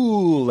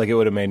 cool. Like, it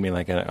would have made me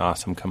like an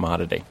awesome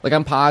commodity. Like,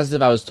 I'm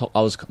positive I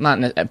was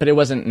not, but it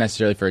wasn't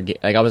necessarily for gay.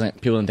 Like, I wasn't.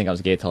 People didn't think I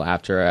was gay till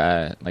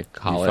after like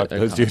college. fucked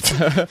those dudes.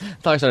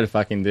 Until I started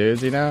fucking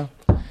dudes, you know.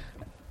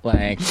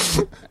 Like,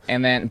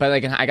 and then, but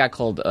like, I got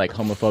called like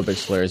homophobic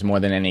slurs more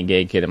than any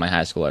gay kid in my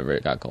high school ever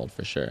got called,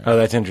 for sure. Oh,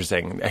 that's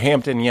interesting.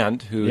 Hampton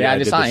Yount, who Yeah, I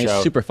did just saw the him. show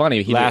He's super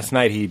funny. last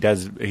night,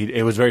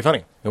 it was very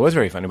funny. It was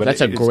very funny. But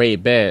That's a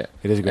great bit.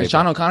 It is a great And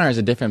Sean bit. O'Connor has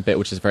a different bit,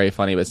 which is very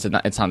funny, but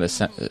it's on the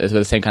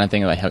same kind of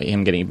thing, like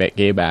him getting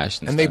gay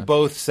bashed. And they stuff.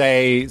 both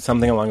say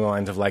something along the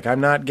lines of like, I'm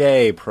not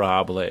gay,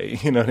 probably.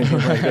 You know what I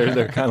mean? Like,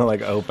 they're kind of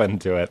like open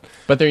to it.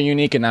 But they're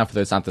unique enough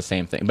that it's not the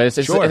same thing. But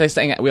it's Sure. like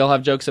saying we all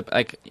have jokes.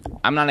 Like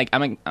I'm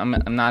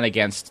not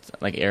against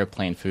like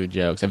airplane food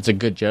jokes. If it's a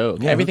good joke,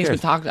 Yeah, who everything's been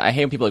cares? talked. I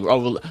hate when people are like, oh,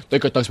 well, they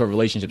could talk about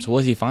relationships.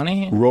 Was he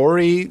funny?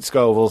 Rory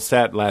Scovel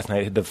said last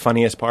night, the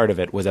funniest part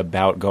of it was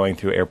about going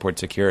through airport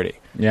security.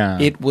 Yeah.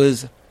 It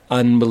was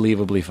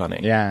unbelievably funny.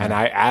 Yeah. And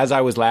as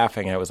I was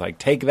laughing, I was like,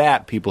 take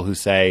that, people who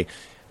say,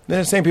 they're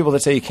the same people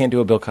that say you can't do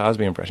a Bill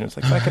Cosby impression. It's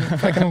like,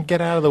 if I can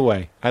get out of the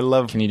way. I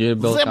love... Can you do a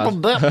Bill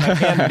Cosby? I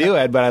can't do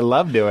it, but I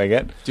love doing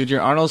it. Dude,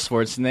 your Arnold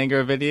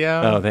Schwarzenegger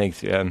video. Oh,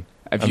 thanks, man.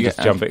 If I'm you-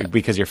 just jumping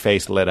because your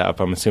face lit up.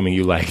 I'm assuming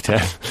you liked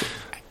it.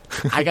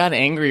 I got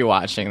angry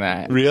watching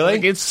that. Really?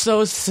 Like, it's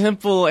so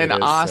simple and It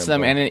is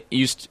awesome, simple. and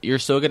you're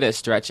so good at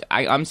stretch.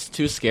 I'm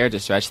too scared to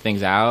stretch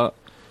things out,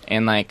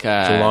 and like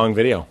It's a long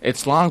video.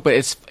 It's long, but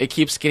it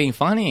keeps getting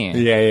funny.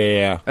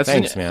 Yeah. That's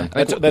Thanks, an- man.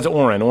 like- That's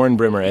Oren. Oren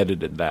Brimmer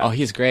edited that. Oh,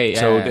 he's great.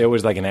 So yeah. it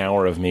was like an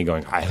hour of me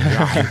going,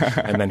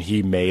 and then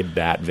he made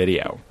that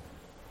video.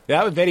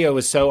 That video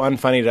was so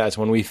unfunny to us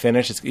when we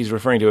finished. He's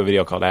referring to a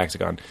video called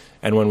Axagon.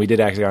 And when we did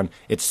Axagon,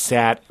 it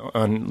sat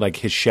on like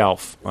his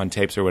shelf on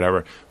tapes or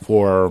whatever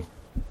for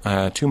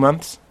 2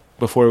 months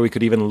before we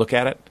could even look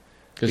at it.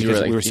 Because you were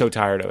like- we were so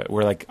tired of it.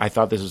 We're like, I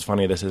thought this was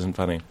funny. This isn't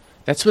funny.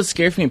 That's what's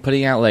scary for me,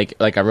 putting out like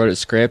I wrote a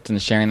script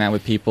and sharing that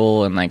with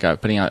people, and like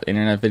putting out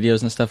internet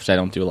videos and stuff, which I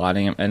don't do a lot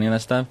of any of that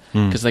stuff,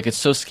 because like it's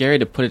so scary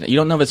to put it. You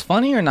don't know if it's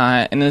funny or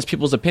not, and then there's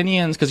people's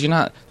opinions because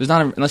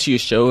unless you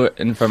show it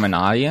in front of an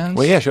audience.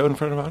 Well, yeah, show it in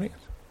front of an audience.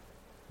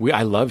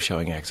 I love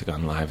showing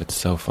Axagon live. It's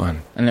so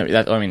fun. And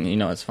I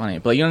mean, it's funny,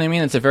 but you know what I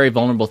mean. It's a very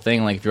vulnerable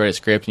thing. Like if you write a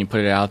script and you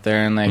put it out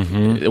there, and like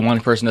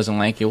one person doesn't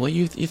like it, well,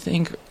 you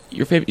think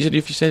your favorite.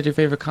 If you said your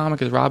favorite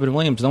comic is Robin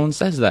Williams, no one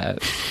says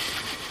that.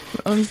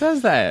 No one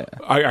says that.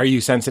 Are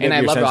you sensitive? And I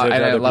You're love sensitive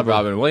to other people?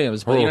 Robin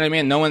Williams, but you know what I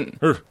mean. No one.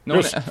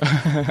 Yes.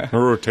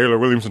 Oh, Taylor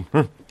Williamson.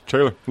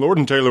 Lord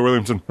and Taylor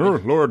Williamson.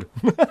 Oh, Lord.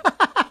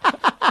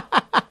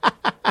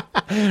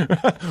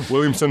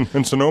 Williamson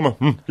and Sonoma.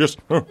 Yes,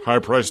 high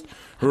priced.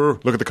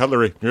 Look at the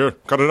cutlery. Yeah,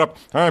 cut it up.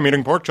 I'm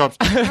eating pork chops.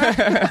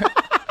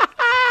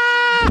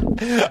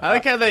 I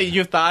like how that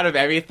you've thought of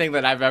everything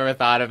that I've ever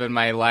thought of in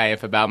my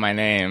life about my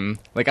name.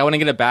 Like, I want to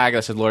get a bag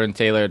that says Lord and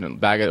Taylor and a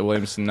bag of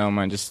Williams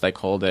Sonoma and just, like,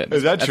 hold it.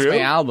 Is that That's true? my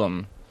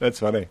album. That's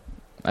funny.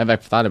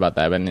 I've thought about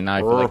that, but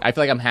now I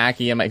feel like I'm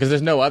hacky. Because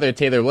there's no other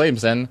Taylor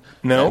Williamson.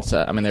 No?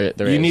 I mean, there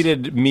You is.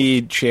 needed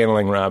me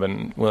channeling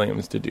Robin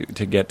Williams to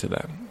get to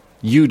that.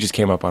 You just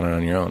came up on it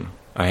on your own.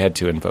 I had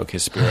to invoke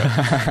his spirit.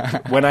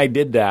 When I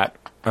did that,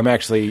 I'm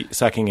actually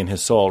sucking in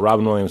his soul.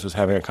 Robin Williams was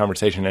having a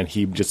conversation, and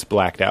he just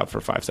blacked out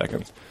for 5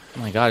 seconds. Oh,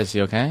 my God. Is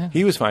he okay?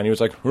 He was fine. He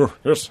was like, oh,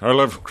 yes, I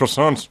love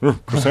croissants.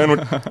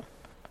 Croissant.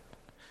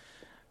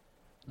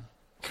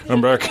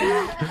 I'm back.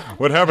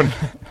 What happened?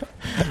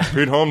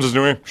 Pete Holmes is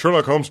doing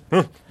Sherlock Holmes.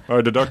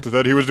 I deducted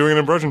that he was doing an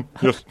impression.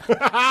 Yes.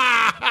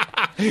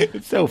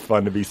 It's so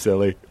fun to be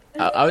silly.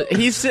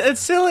 It's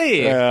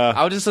silly. Yeah.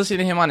 I was just listening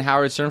to him on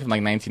Howard Stern from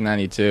like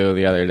 1992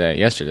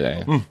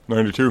 yesterday.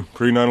 92,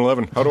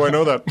 pre-9/11. How do I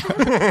know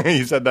that?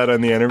 He said that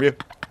in the interview.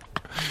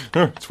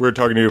 It's weird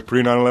talking to you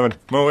pre-9/11.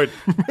 Oh, wait.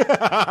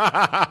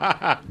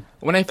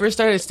 When I first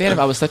started stand-up,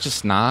 I was such a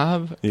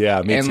snob.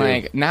 Yeah, me and too.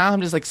 like now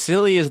I'm just like,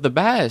 silly is the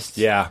best.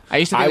 Yeah.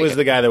 I was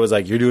the guy that was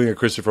like, you're doing a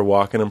Christopher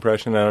Walken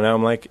impression. I don't know.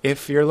 I'm like,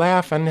 if you're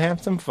laughing,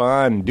 have some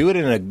fun. Do it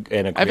in a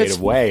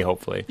creative way,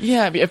 hopefully.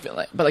 Yeah,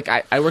 but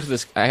I worked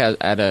with this. I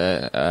had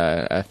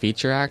a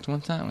feature act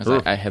one time.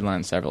 I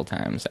headlined several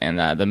times, and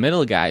the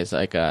middle guy is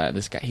like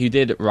this guy. He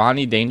did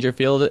Rodney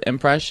Dangerfield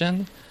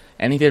impression,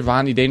 and he did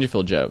Rodney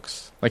Dangerfield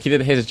jokes. Like he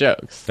did his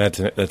jokes.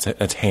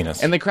 That's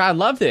heinous. And the crowd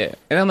loved it.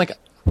 And I'm like,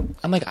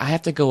 I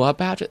have to go up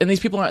after. And these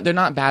people they're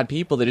not bad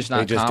people. They're just not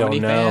they just comedy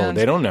don't know. fans.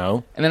 They don't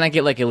know. And then I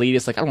get like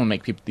elitist, like I don't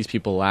want to make these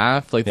people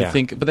laugh. Like they Yeah.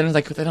 think, but then it's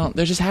like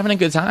they're just having a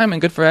good time and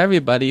good for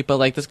everybody. But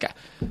like this guy,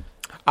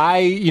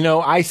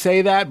 I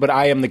say that, but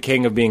I am the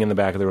king of being in the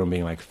back of the room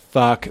being like,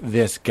 fuck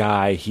this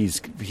guy.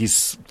 He's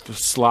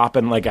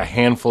slopping like a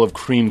handful of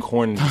cream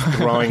corn and just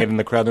throwing it in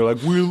the crowd. They're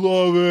like, we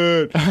love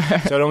it.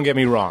 So don't get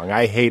me wrong.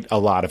 I hate a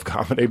lot of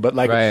comedy, but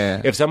like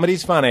Right. if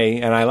somebody's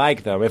funny and I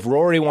like them, if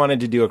Rory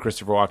wanted to do a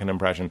Christopher Walken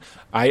impression,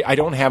 I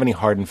don't have any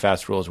hard and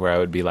fast rules where I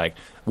would be like,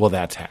 well,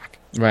 that's hack.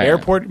 Right.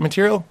 Airport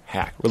material,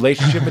 hack.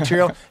 Relationship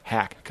material,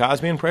 hack.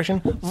 Cosby impression,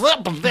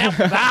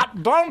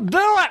 don't do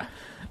it.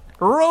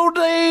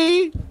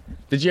 Rudy.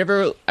 Did you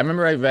ever? I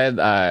remember I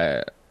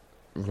read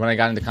when I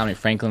got into comedy.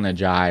 Franklin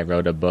Ajay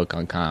wrote a book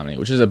on comedy,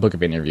 which is a book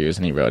of interviews,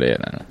 and he wrote it.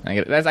 And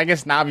I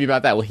guess snobby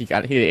about that. Well, he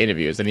did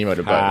interviews and he wrote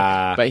a book.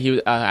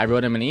 But I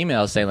wrote him an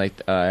email saying like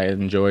I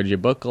enjoyed your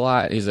book a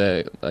lot. He's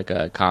a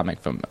comic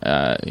from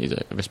he's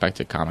a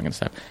respected comic and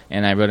stuff.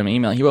 And I wrote him an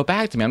email. He wrote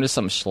back to me. I'm just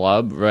some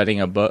schlub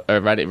writing a book or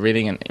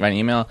writing an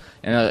email.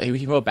 And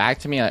he wrote back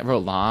to me. I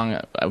wrote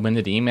long,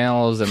 winded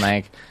emails and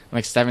like. I'm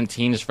like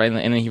 17, just writing,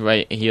 and then he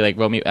wrote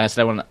me. I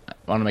said I want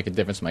to make a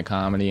difference in my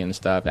comedy and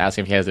stuff.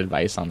 Asking if he has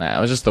advice on that. I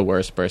was just the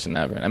worst person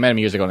ever. I met him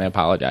years ago and I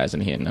apologized,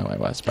 and he didn't know who I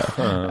was.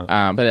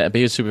 But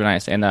he was super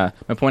nice. And my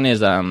point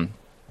is, I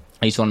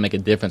used to want to make a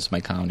difference in my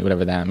comedy,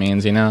 whatever that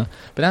means, you know.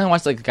 But then I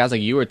watched like guys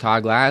like you or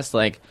Todd Glass,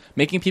 like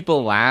making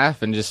people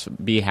laugh and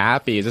just be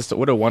happy. It's just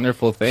what a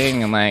wonderful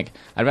thing. And like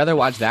I'd rather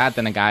watch that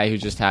than a guy who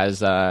just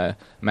has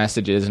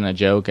messages and a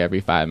joke every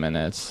 5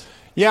 minutes.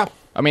 Yeah.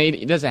 I mean,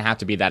 it doesn't have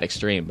to be that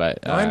extreme,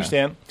 but... I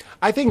understand.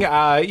 I think,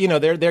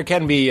 there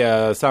can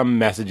be some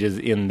messages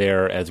in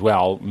there as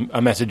well. A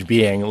message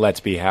being, let's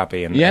be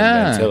happy and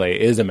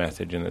silly is a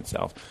message in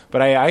itself.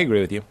 But I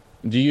agree with you.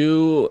 Do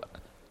you...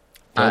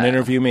 Don't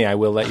interview me. I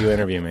will let you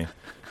interview me.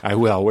 I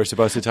will. We're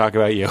supposed to talk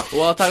about you.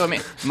 Well, talk about me.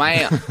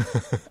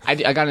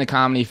 I got into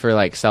comedy for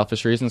like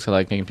selfish reasons, because I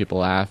like making people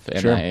laugh,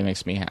 and Sure. It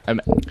makes me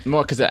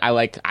more because I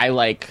like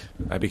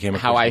I became a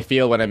how I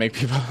feel when I make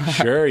people laugh.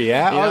 Sure,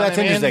 yeah. You know Oh, that's what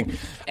I mean? interesting.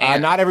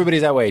 And- Not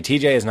everybody's that way.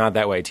 TJ is not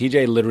that way.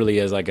 TJ literally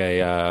is like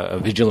a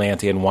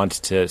vigilante and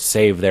wants to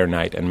save their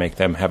night and make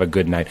them have a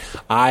good night.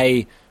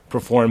 I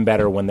perform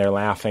better when they're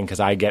laughing because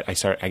I get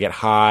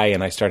high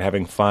and I start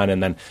having fun,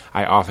 and then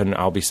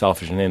I'll be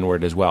selfish and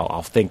inward as well.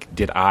 I'll think,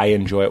 did I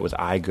enjoy it? Was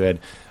I good?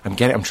 I'm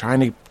trying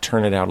to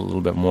turn it out a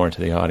little bit more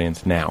to the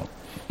audience now.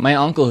 My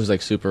uncle, who's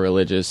like super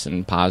religious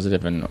and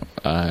positive and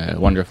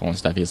wonderful and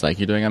stuff, he's like,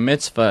 "You're doing a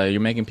mitzvah.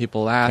 You're making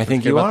people laugh. I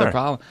think forget you about are. the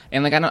problem."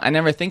 And like, I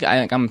never think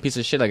I'm a piece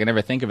of shit. Like, I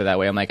never think of it that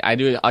way. I'm like, I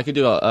could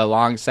do a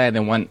long set,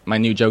 and when my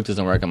new joke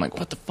doesn't work, I'm like,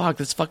 "What the fuck?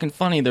 That's fucking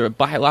funny. They're a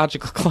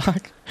biological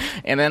clock."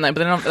 And then,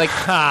 but I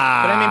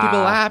make people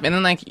laugh. And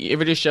then like, you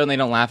ever do a show and they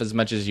don't laugh as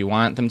much as you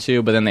want them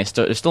to, but then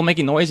they're still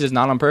making noises,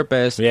 not on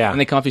purpose. Yeah. And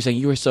they come up to you saying,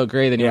 "You were so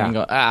great." Then you can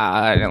go,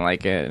 I didn't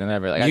like it, and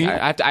whatever. Like,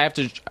 I have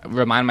to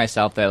remind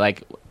myself that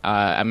like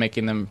I'm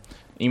making them.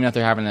 Even if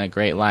they're having a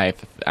great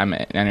life, I'm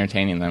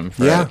entertaining them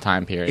for a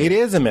time period. It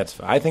is a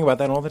mitzvah. I think about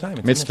that all the time.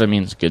 It's a Mitzvah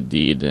means good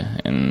deed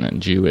in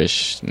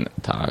Jewish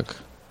talk.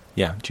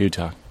 Yeah, Jew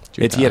talk.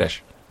 Jew It's talk.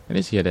 Yiddish. It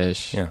is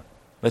Yiddish. Yeah.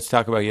 Let's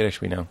talk about Yiddish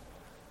we know.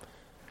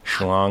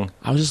 Schlong.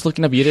 I was just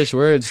looking up Yiddish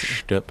words.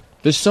 Shtup.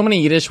 There's so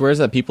many Yiddish words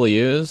that people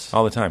use.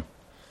 All the time.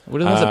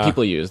 What are the ones that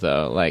people use,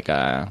 though? Like,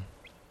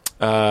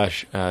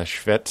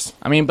 Schwitz.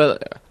 I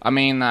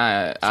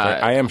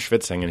am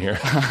schwitzing in here.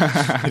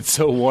 It's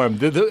so warm.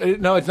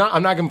 No, it's not.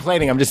 I'm not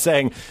complaining. I'm just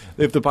saying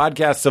if the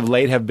podcasts of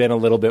late have been a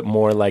little bit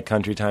more like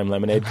Country Time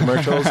Lemonade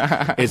commercials,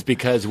 it's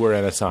because we're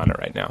in a sauna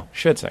right now.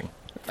 Schwitzing.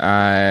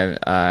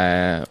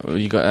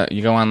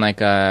 you go on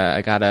like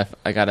I gotta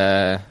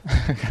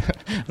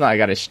no, I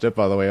gotta shtup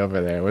all the way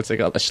over there. What's it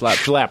called? A schlep.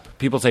 Schlep.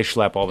 People say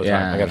schlep all the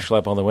time. Yeah. I got to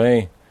schlep all the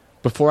way.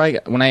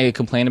 When I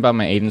complain about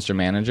my agents or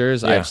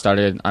managers, Yeah. I've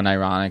started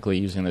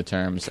unironically using the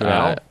terms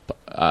Kvel?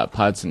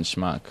 putz and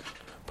schmuck.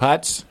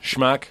 Putz,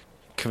 schmuck,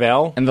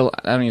 kvel. And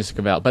I don't use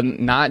Kvel, but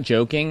not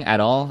joking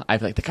at all.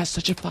 I've like, the guy's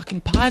such a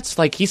fucking putz.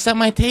 Like, he sent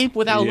my tape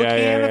without looking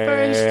at it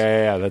first.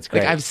 Yeah, that's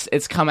great. Like,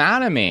 it's come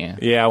out of me.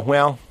 Yeah,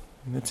 well,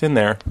 it's in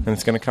there, and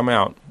it's going to come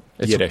out.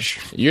 It's- Yiddish.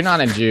 You're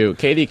not a Jew.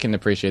 Katie can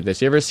appreciate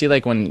this. You ever see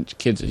like when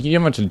kids? You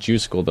never went to Jew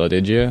school though,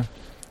 did you?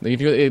 Like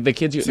the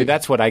kids. See,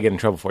 that's what I get in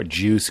trouble for.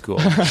 Jew school.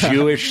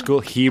 Jewish school,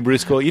 Hebrew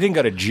school. You didn't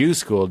go to Jew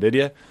school, did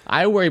you?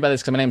 I worry about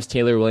this because my name's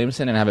Taylor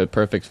Williamson and I have a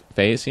perfect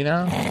face, you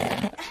know?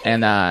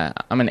 And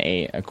I'm an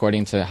 8,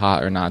 according to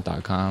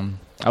hotornot.com.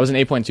 I was an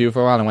 8.2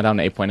 for a while and went down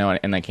to 8.0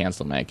 and I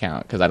canceled my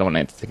account because I don't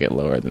want it to get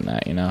lower than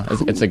that, you know?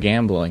 It's a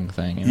gambling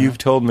thing, you know? You've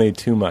told me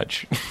too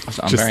much.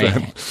 So I'm just very,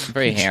 then.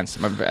 very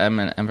handsome.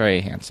 I'm very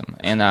handsome.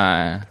 And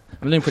I'm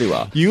doing pretty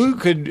well.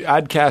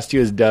 I'd cast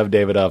you as Dove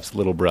Davidoff's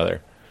little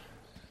brother.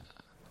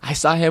 I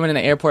saw him in an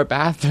airport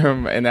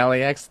bathroom in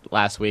LAX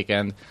last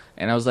weekend,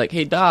 and I was like,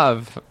 "Hey,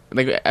 Dove!"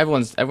 Like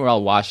everyone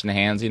all washing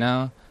hands, you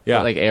know? Yeah.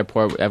 But, like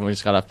airport, everyone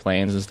just got off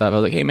planes and stuff. I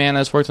was like, "Hey, man,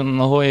 I just worked in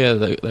La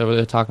Jolla. They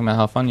were talking about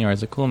how fun you are." I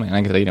was like, "Cool, man."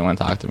 I guess he didn't want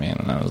to talk to me,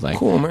 and I was like,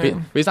 Cool,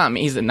 man. But he's not.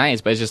 He's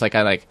nice, but it's just like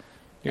I like.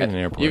 You're in an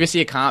airport. You can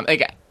see a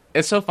like.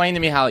 It's so funny to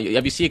me how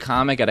if you see a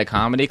comic at a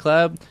comedy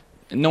club.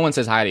 no one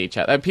says hi to each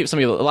other. A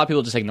lot of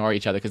people just ignore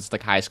each other because it's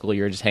like high school.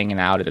 You're just hanging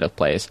out at a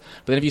place.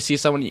 But then if you see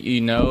someone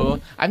you know,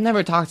 I've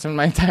never talked to him in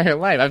my entire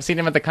life. I've seen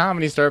him at the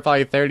Comedy Store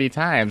probably 30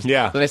 times.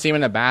 Yeah. Then I see him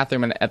in the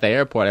bathroom and at the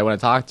airport. I want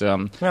to talk to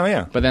him. Well,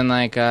 yeah. But then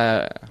like, you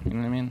know what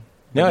I mean?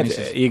 No, Then he's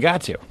just- you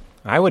got to.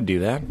 I would do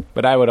that,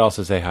 but I would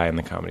also say hi in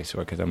the Comedy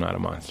Store because I'm not a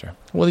monster.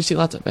 well, you see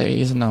lots of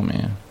babies. No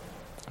man.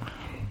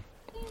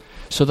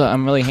 So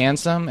I'm really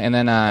handsome, and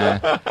then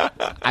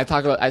I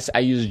talk about I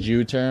use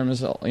Jew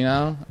terms, you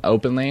know,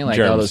 openly, like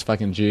Germs. all those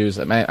fucking Jews.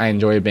 I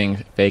enjoy being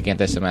fake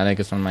anti-Semitic.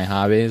 It's one of my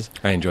hobbies.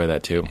 I enjoy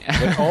that too,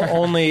 but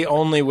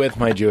only with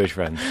my Jewish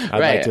friends. I'd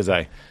Right. like to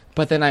say,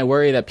 But then I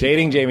worry that people,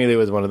 dating Jamie Lee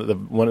was one of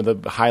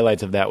the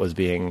highlights of that was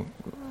being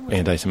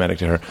anti-Semitic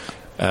to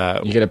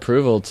her. you get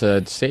approval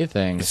to say It's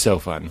things. so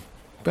fun,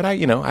 but I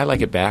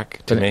like it back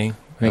to But me.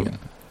 I think- I'm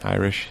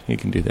Irish, you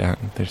can do that.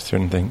 There's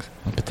certain things.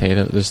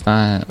 Potato, there's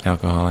not.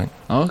 Alcoholic,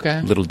 Oh,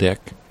 okay. little dick.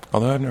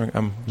 Although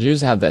I'm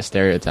Jews have that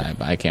stereotype.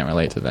 I can't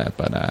relate to that,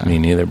 but me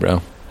neither, bro.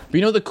 But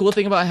you know the cool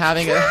thing about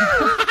having a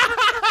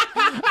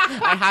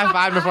I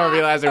high-fived before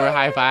realizing we're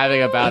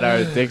high-fiving about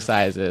our dick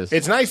sizes.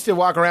 It's nice to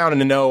walk around and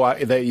to know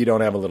that you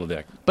don't have a little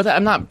dick. But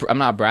I'm not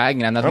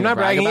bragging. I'm I'm not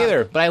bragging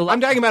either. But I'm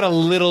talking about a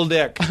little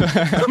dick.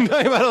 I'm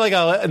talking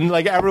about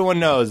like everyone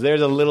knows.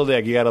 There's a little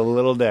dick. You got a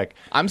little dick.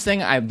 I'm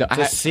saying It's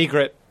a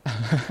secret.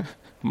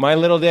 My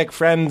little dick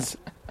friends.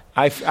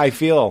 I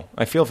feel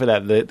for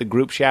that. The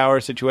group shower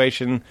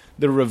situation,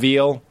 the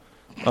reveal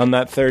on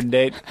that third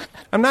date.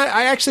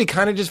 I actually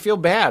kind of just feel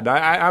bad.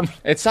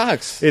 It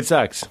sucks. It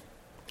sucks.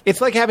 It's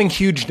like having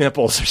huge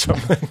nipples or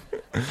something.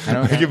 I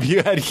don't Like know. if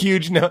you had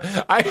huge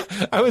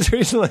I was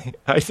recently,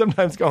 I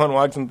sometimes go on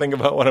walks and think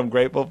about what I'm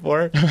grateful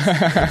for.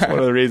 It's one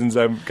of the reasons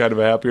I'm kind of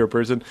a happier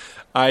person.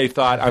 I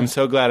thought, I'm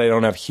so glad I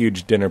don't have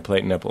huge dinner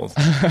plate nipples.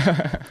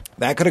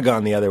 That could have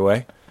gone the other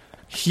way.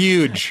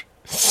 Huge.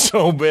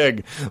 So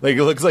big. Like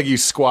it looks like you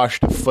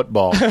squashed a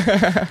football.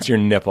 It's your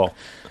nipple.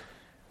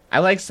 I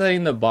like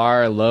setting the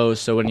bar low,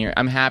 so when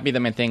I'm happy that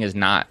my thing is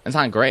not. It's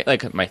not great.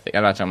 Like I'm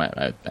not talking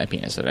about my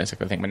penis or that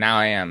sort of thing, but now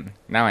I am.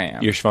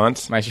 Your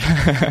schwanz? My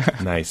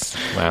Nice.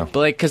 Wow. But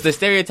like, because the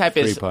stereotype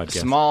is Free podcast.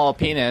 small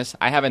penis.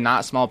 I have a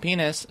not small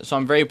penis, so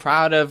I'm very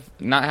proud of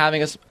not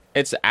having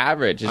it's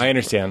average. I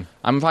understand.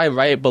 I'm probably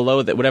right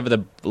below that, whatever the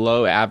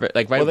below average.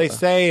 Like right. Well, they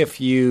say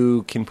if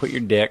you can put your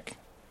dick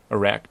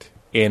erect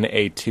in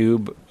a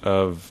tube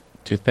of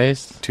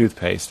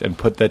toothpaste and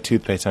put that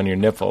toothpaste on your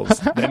nipples,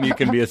 then you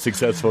can be a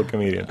successful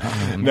comedian.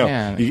 No,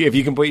 man. if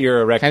you can put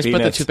your erect Can I just penis,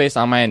 put the toothpaste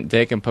on my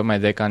dick and put my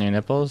dick on your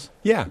nipples?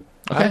 yeah,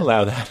 Okay. I'd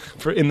allow that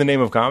in the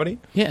name of comedy.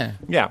 Yeah.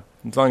 Yeah,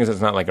 as long as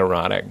it's not like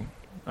erotic.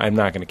 I'm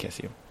not going to kiss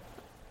you.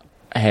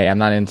 Hey, I'm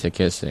not into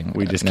kissing.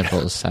 We just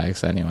nipple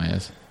sex,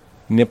 anyways.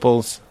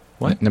 Nipples.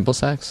 What? Nipple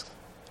sex?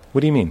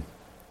 What do you mean?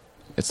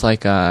 It's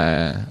like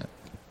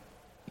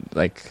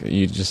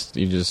you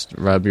just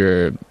rub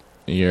your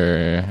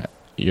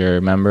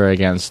member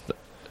against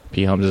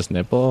P. Holmes'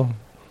 nipple.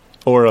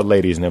 Or a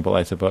lady's nipple,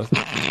 I suppose.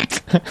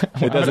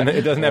 It doesn't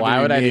have to be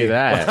Why would I me. do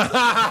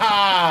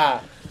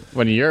that?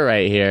 When you're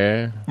right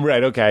here.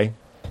 Right, okay.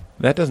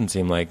 That doesn't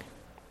seem like...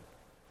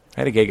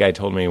 I had a gay guy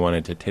told me he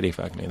wanted to titty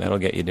fuck me. That'll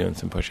get you doing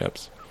some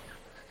push-ups.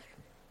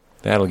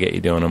 That'll get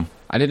you doing them.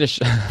 I did a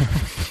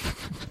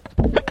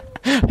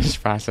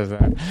just process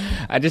that.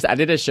 I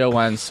did a show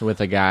once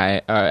with a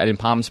guy in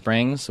Palm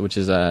Springs, which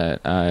is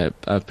a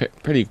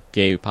pretty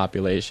gay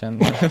population.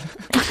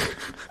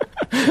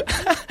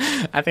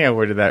 I think I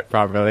worded that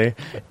properly.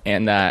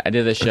 And I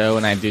did the show,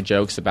 and I do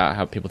jokes about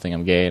how people think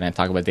I'm gay, and I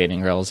talk about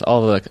dating girls,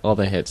 all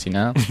the hits, you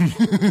know.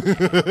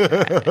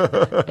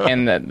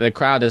 And the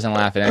crowd doesn't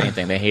laugh at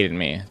anything. They hated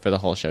me for the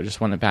whole show. Just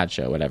one bad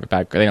show, whatever.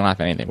 They didn't laugh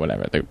at anything,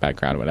 whatever. The bad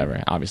crowd,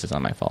 whatever. Obviously, it's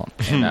not my fault.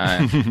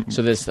 And,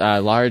 so this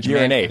large You're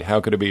man, an 8.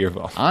 How could it be your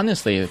fault?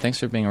 honestly, thanks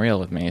for being real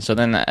with me. So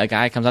then a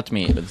guy comes up to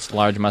me, this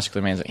large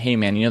muscular man's like, "Hey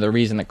man, you know the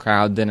reason the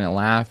crowd didn't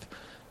laugh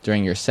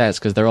during your sets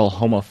because they're all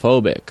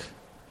homophobic."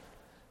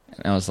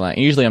 And I was like,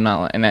 usually I'm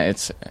not, and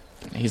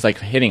he's like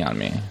hitting on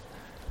me.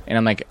 And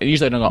I'm like,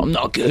 usually I don't go, "I'm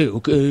not gay,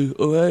 okay,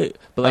 all right."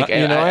 But like,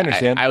 I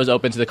understand. I was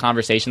open to the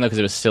conversation though because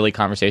it was silly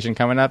conversation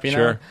coming up, you know.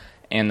 Sure.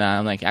 And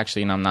I'm like,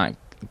 actually, you know, I'm not.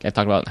 I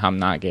talk about how I'm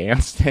not gay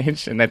on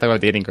stage, and I talk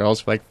about dating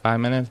girls for like 5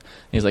 minutes. And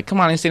he's like, "Come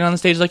on, you're standing on the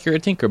stage like you're a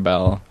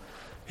Tinkerbell."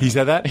 He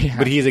said that? Yeah.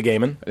 But he's a gay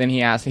man? Then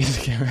he asked,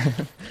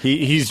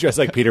 He's dressed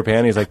like Peter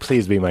Pan. He's like,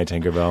 "Please be my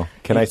Tinkerbell.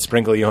 Can I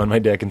sprinkle you on my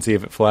dick and see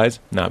if it flies?"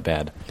 Not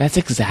bad. "That's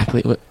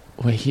exactly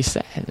what he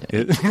said."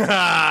 And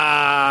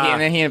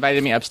then he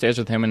invited me upstairs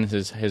with him and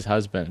his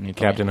husband. He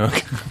told Captain me,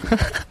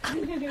 Hook.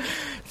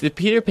 "Did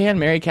Peter Pan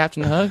marry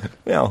Captain Hook?"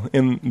 Well,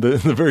 in the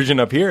version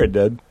up here, it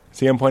did.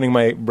 See, I'm pointing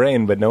my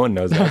brain, but no one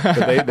knows that.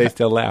 But they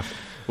still laugh.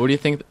 What do you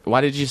think?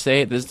 Why did you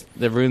say it?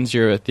 That ruins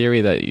your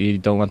theory that you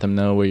don't let them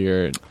know where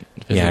you're.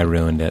 Yeah, I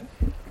ruined it.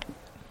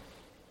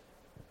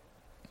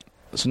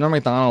 So Norm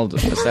Macdonald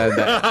said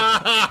that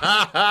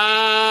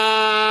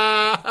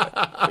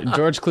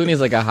George Clooney's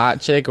like a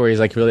hot chick, where he's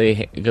like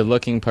really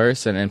good-looking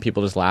person, and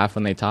people just laugh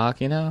when they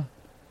talk. You know.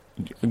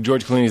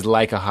 George Clooney's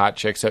like a hot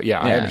chick, so yeah,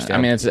 I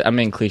understand. I'm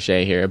in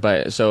cliche here,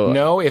 but so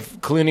No, if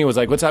Clooney was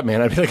like, "What's up,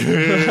 man?" I'd be like,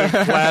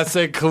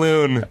 "Classic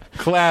Cloon,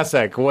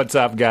 classic. What's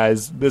up,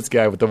 guys?" This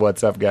guy with the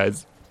 "What's up,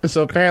 guys."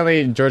 So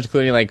apparently George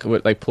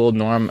Clooney pulled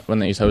Norm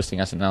when he was hosting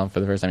SNL for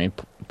the first time. He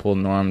pulled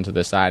Norm to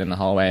the side in the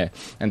hallway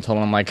and told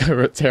him like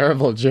a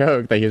terrible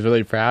joke that he was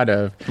really proud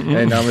of.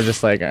 And Norm was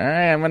just like, "All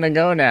right, I'm gonna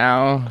go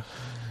now."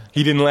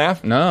 He didn't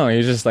laugh. No, he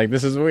was just like,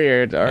 "This is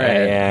weird." All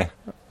right,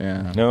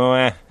 yeah. No,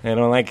 I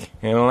don't like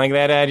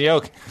that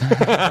joke.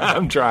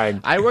 I'm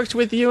trying. I worked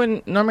with you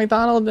and Norm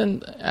Macdonald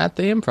at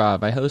the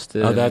Improv. I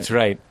hosted. Oh, that's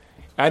right.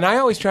 And I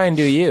always try and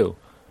do you,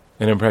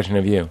 an impression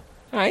of you.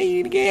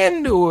 I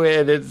can do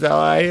it. It's how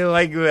I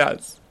like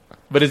that.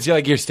 But it's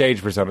like your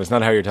stage persona. It's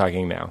not how you're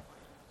talking now.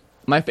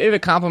 My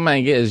favorite compliment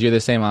I get is you're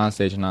the same on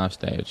stage and off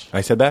stage.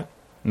 I said that?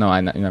 No,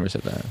 you never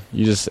said that.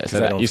 You just said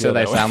that. You said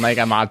that I sound like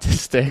I'm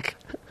autistic.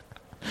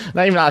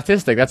 Not even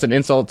autistic. That's an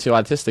insult to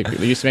autistic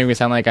people. You used to make me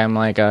sound like I'm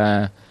like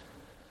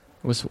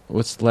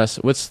what's less?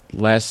 What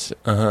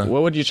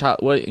would your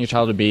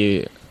child would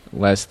be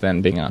less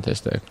than being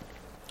autistic?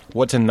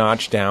 What's a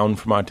notch down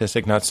from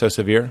autistic? Not so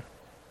severe.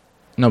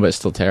 No, but it's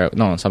still terrible.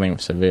 No, something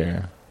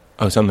severe.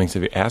 Oh, something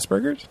severe.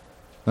 Asperger's?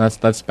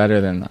 That's better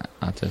than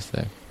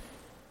autistic.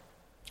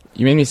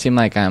 You made me seem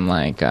like I'm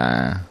like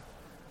a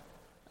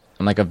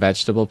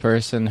vegetable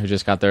person who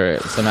just got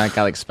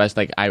special.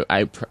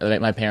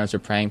 Like my parents were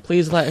praying,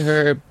 please let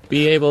her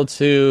be able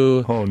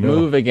to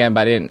move again,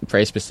 but I didn't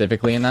pray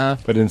specifically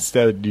enough. But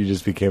instead, you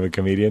just became a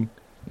comedian.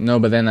 No,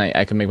 but then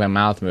I can make my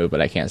mouth move,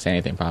 but I can't say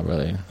anything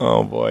properly.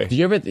 Oh boy!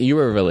 You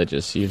were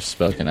religious. You've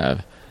spoken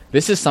of.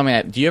 This is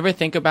something. Do you ever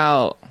think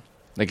about?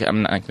 Like,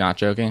 I'm not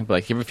joking, but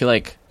like, you ever feel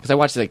like? Because I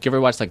watched like, you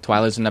ever watch like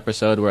Twilight Zone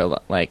episode where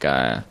like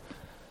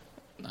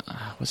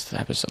what's the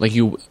episode? Like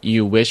you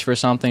wish for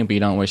something, but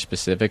you don't wish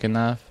specific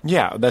enough.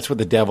 Yeah, that's what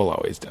the devil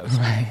always does.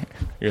 Right.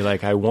 You're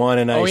like, I want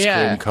an ice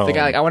cream cone. The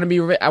guy, like, I want to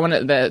be. I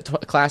want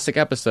classic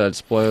episode.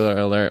 Spoiler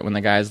alert: when the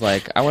guy's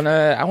like, I want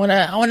a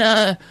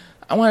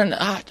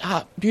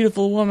hot,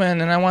 beautiful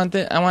woman, and I want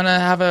to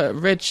have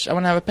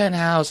a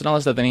penthouse and all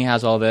this stuff. Then he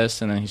has all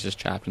this, and then he's just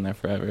trapped in there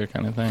forever,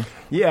 kind of thing.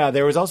 Yeah,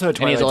 there was also a Twilight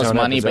Zone and he has all this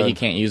money, episode. But he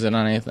can't use it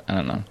on anything. I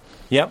don't know.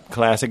 Yep,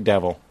 classic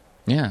devil.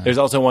 Yeah. There's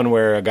also one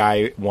where a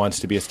guy wants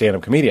to be a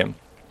stand-up comedian,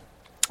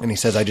 and he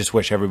says, "I just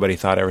wish everybody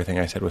thought everything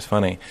I said was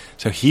funny."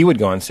 So he would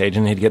go on stage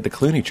and he'd get the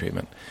Clooney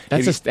treatment.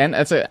 That's a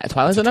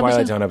Twilight Zone episode?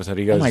 Twilight Zone episode.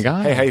 He goes, "Oh my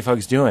God. Hey, how you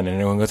folks doing?" And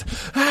everyone goes,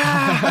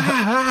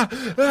 "Ah."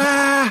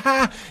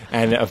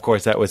 And of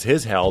course that was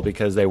his hell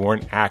because they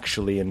weren't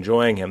actually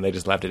enjoying him. They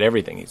just laughed at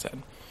everything he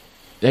said.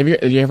 Have you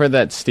ever heard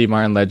that Steve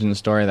Martin legend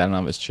story? That I don't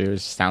know if it's true. It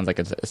sounds like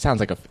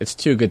it's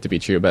too good to be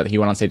true. But he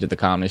went on stage at the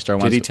Comedy Store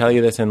once. Did he tell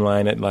you this in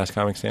line at Last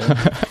Comic Stand?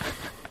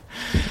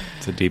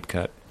 It's a deep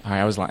cut. All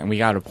right, I was lying. We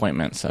got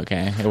appointments.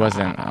 Okay, it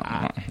wasn't.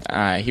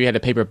 He had a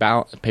paper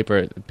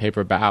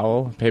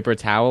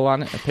towel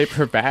on it, a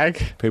paper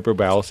bag. Paper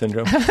bowel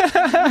syndrome.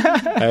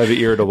 I have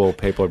irritable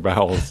paper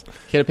bowels.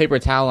 He had a paper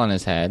towel on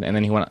his head, and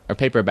then he went a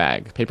paper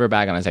bag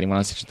on his head. He went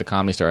on stage at the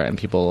Comedy Store, and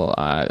people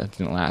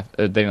didn't laugh.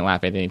 They didn't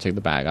laugh at anything. He took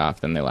the bag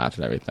off, then they laughed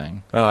at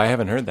everything. Oh, I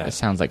haven't heard that. It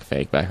sounds like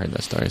fake, but I heard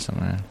that story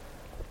somewhere.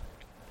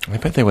 I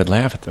bet they would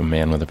laugh at the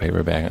man with the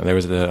paper bag. There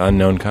was the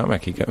unknown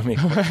comic. He got made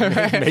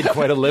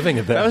quite a living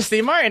at that. That was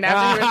Steve Martin.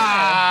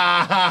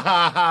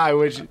 I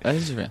wish. That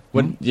is real.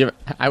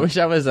 I wish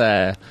I was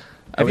Have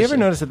you ever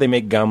noticed that they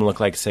make gum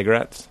look like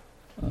cigarettes?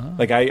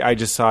 Like I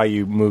just saw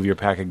you move your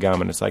pack of gum,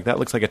 and it's like that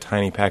looks like a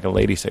tiny pack of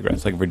lady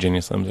cigarettes, like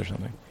Virginia Slims or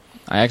something.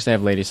 I actually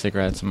have lady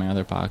cigarettes in my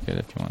other pocket.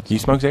 If you want. Do you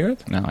smoke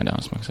cigarettes? No, I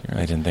don't smoke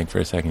cigarettes. I didn't think for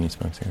a second you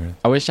smoked cigarettes.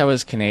 I wish I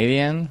was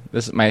Canadian.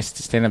 My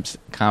stand-up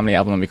comedy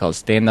album would be called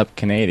Stand Up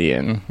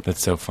Canadian.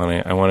 That's so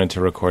funny. I wanted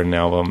to record an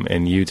album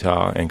in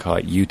Utah and call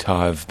it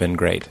Utah Have Been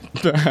Great.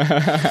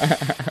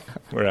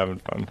 We're having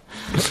fun.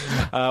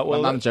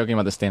 I'm not joking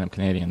about the stand-up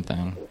Canadian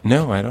thing.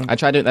 No, I don't.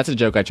 That's a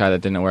joke I tried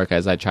that didn't work.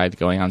 As I tried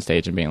going on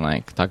stage and being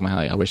like, talking about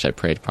how I wish I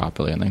prayed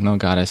properly. And like, no,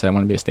 God, I said I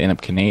want to be a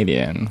stand-up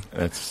Canadian.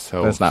 That's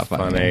not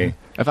funny.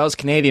 If I was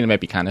Canadian, it might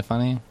be kind of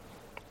funny.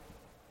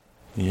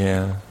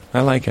 Yeah,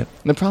 I like it.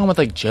 The problem with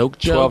like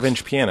jokes.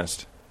 12-inch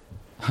pianist.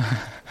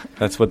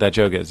 That's what that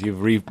joke is. You've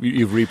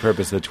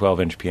repurposed the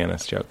 12-inch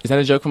pianist joke. Is that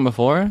a joke from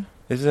before?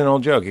 This is an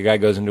old joke. A guy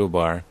goes into a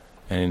bar,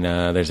 and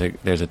there's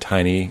a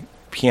tiny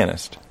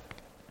pianist.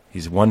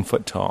 He's 1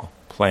 foot tall,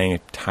 playing a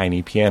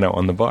tiny piano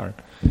on the bar.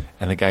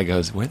 And the guy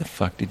goes, "Where the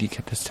fuck did you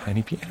get this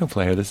tiny piano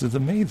player? This is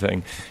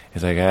amazing."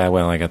 He's like,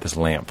 well, I got this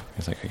lamp."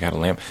 He's like, "I got a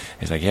lamp."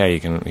 He's like, "Yeah, you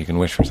can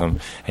wish for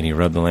some." And you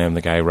rub the lamp.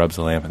 The guy rubs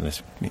the lamp, and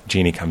this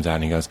genie comes out,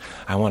 and he goes,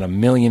 "I want $1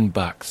 million,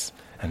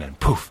 And then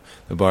poof,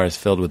 the bar is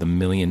filled with 1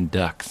 million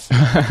ducks.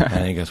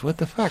 And he goes, what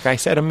the fuck? I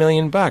said $1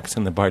 million.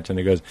 And the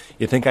bartender goes,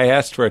 you think I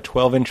asked for a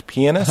 12-inch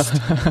pianist?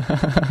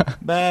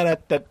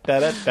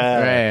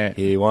 Right.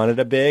 He wanted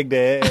a big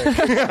dick. You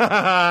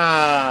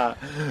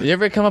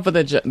ever come up with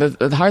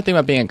the hard thing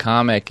about being a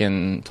comic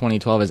in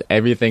 2012 is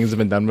everything's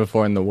been done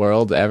before in the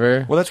world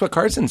ever. Well, that's what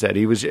Carson said.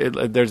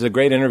 There's a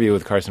great interview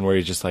with Carson where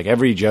he's just like,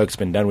 every joke's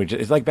been done.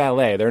 It's like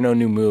ballet. There are no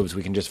new moves.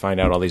 We can just find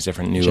out all these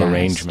different new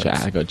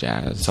arrangements. I go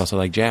jazz. It's also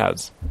like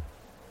jazz.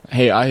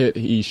 Hey, I hit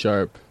E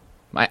sharp.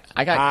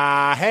 I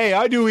got Hey,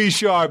 I do E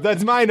sharp.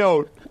 That's my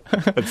note.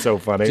 That's so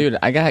funny. dude.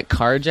 I got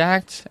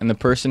carjacked, and the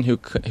person who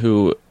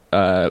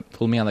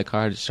pulled me on the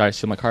car to try to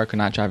steal my car could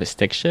not drive a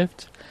stick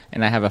shift.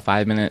 And I have a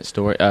 5-minute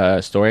story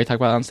to talk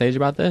about on stage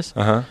about this.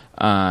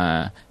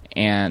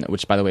 And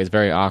which, by the way, is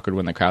very awkward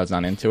when the crowd's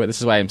not into it. This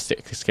is why I'm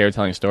scared of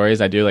telling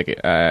stories. I do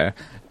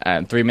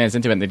 3 minutes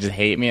into it, and they just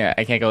hate me.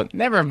 I can't go.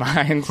 Never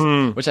mind,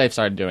 which I've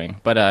started doing.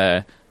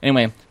 But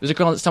anyway, there's a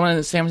girl. Someone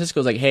in San Francisco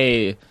was like,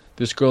 "Hey,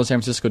 this girl in San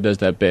Francisco does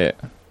that bit."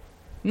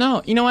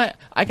 No, you know what?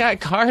 I got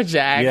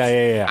carjacked.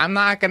 Yeah. I'm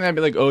not gonna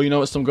be like, "Oh, you know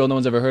what? Some girl no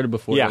one's ever heard of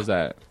before does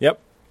that." Yep.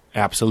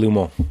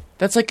 Absolumo.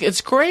 That's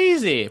it's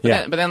crazy. But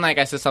Yeah. then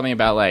I said something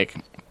about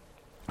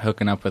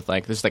hooking up with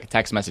this is a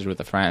text message with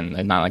a friend,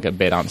 and not a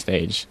bit on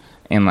stage,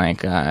 and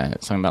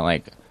something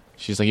about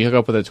she's like, you hook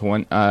up with a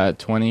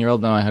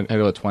 20-year-old? No, I hook up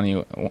with 20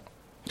 or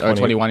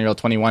 21-year-old,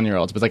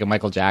 21-year-olds. But it's like a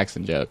Michael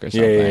Jackson joke or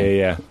something.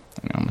 Yeah.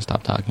 I'm gonna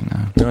stop talking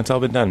now. No, it's all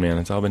been done, man.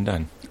 It's all been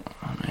done.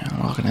 Oh man,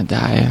 we're all gonna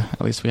die.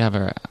 At least we have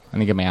I need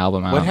to get my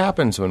album out. What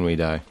happens when we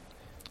die?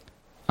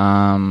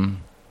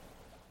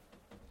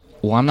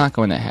 Well, I'm not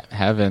going to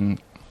heaven.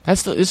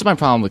 This is my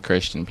problem with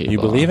Christian people. You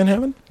believe in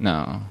heaven?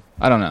 No,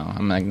 I don't know.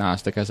 I'm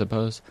agnostic, I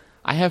suppose.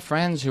 I have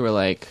friends who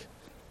are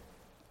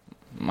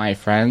my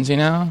friends,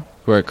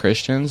 who are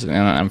Christians, and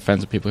I'm friends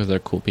with people who are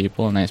cool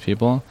people and nice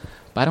people.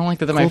 But I don't like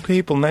that they're Cool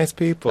people, nice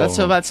people.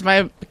 That's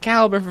my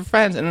caliber for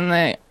friends. And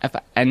then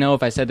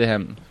if I said to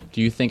him,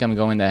 "Do you think I'm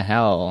going to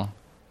hell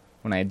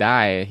when I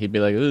die?" He'd be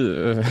like,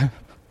 "Ugh."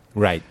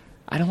 Right.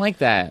 I don't like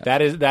that.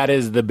 That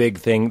is the big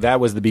thing. That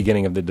was the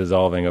beginning of the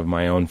dissolving of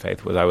my own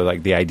faith. I was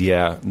like the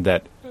idea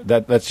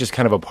that's just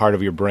kind of a part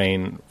of your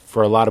brain.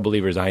 For a lot of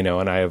believers I know,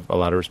 and I have a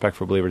lot of respect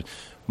for believers,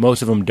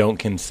 most of them don't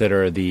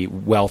consider the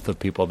wealth of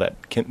people that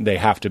they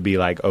have to be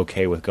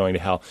okay with going to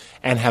hell,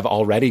 and have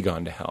already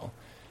gone to hell,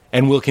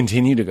 and will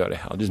continue to go to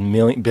hell. Just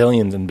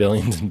billions and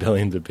billions and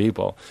billions of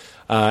people,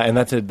 and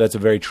that's a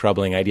very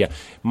troubling idea.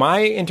 My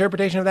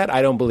interpretation of that,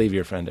 I don't believe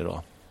your friend at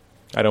all.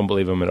 I don't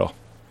believe him at all.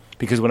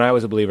 Because when I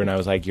was a believer and I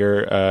was like,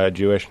 you're a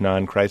Jewish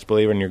non-Christ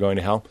believer and you're going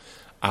to hell,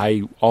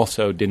 I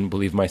also didn't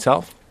believe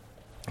myself.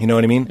 You know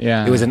what I mean?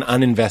 Yeah. It was an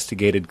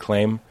uninvestigated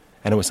claim,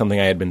 and it was something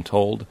I had been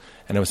told,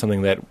 and it was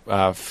something that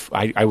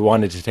I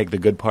wanted to take the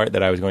good part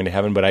that I was going to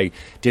heaven, but I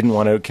didn't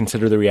want to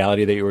consider the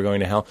reality that you were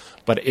going to hell.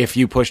 But if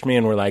you pushed me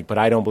and were like, but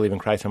I don't believe in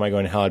Christ, am I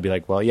going to hell? I'd be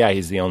like, well, yeah,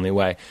 he's the only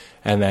way.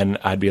 And then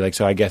I'd be like,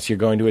 so I guess you're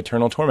going to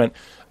eternal torment.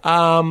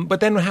 But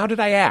then how did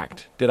I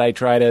act? Did I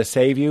try to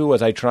save you?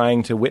 Was I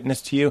trying to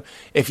witness to you?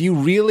 If you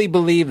really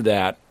believe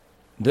that,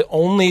 the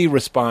only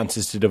response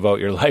is to devote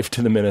your life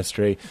to the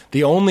ministry.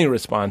 The only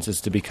response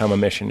is to become a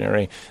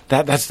missionary.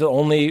 That's the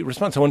only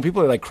response. So when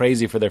people are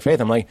crazy for their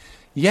faith, I'm like,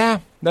 yeah,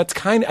 that's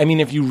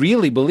if you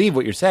really believe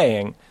what you're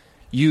saying,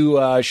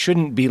 you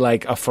shouldn't be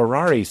like a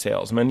Ferrari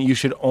salesman. You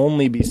should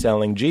only be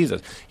selling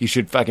Jesus. You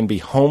should fucking be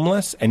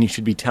homeless, and you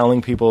should be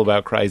telling people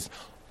about Christ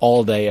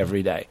all day,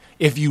 every day.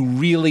 If you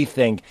really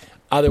think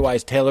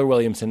otherwise Taylor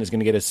Williamson is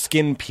going to get his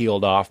skin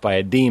peeled off by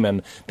a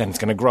demon, then it's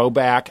going to grow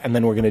back, and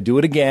then we're going to do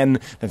it again,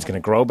 then it's going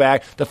to grow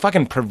back. The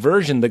fucking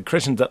perversion, the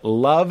Christians that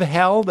love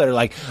hell, that are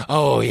like,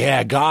 oh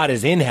yeah, God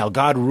is in hell,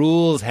 God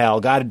rules hell,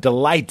 God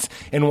delights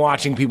in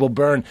watching people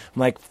burn. I'm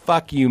like,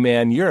 fuck you,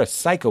 man, you're a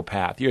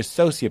psychopath, you're a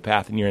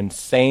sociopath, and you're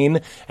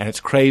insane, and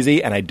it's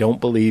crazy, and I don't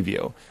believe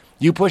you.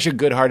 You push a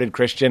good-hearted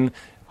Christian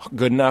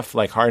good enough,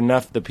 hard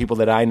enough, the people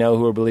that I know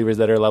who are believers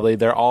that are lovely,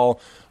 they're all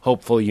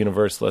hopeful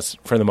universalists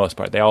for the most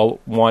part. They all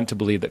want to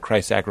believe that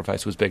Christ's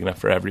sacrifice was big enough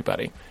for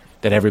everybody,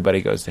 that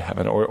everybody goes to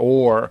heaven,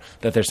 or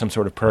that there's some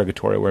sort of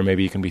purgatory where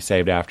maybe you can be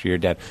saved after you're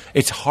dead.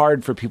 It's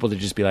hard for people to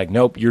just be like,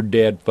 nope, you're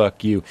dead,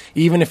 fuck you.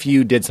 Even if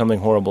you did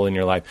something horrible in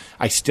your life,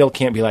 I still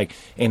can't be like,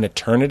 in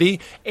eternity,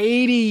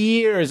 80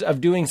 years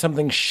of doing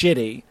something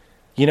shitty.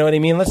 You know what I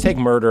mean? Let's take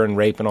murder and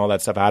rape and all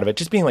that stuff out of it.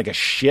 Just being like a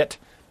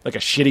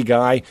shitty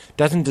guy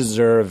doesn't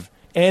deserve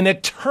an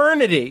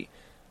eternity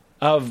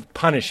of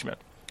punishment.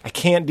 I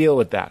can't deal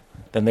with that.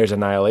 Then there's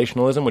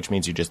annihilationism, which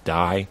means you just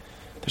die.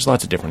 There's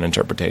lots of different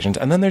interpretations.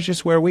 And then there's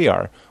just where we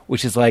are,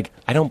 which is I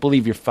don't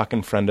believe your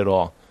fucking friend at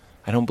all.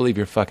 I don't believe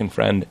your fucking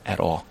friend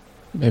at all.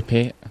 Hey,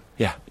 Pete.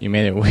 Yeah. You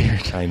made it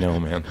weird. I know,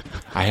 man.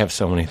 I have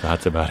so many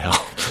thoughts about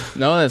hell.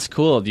 No, that's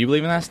cool. Do you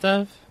believe in that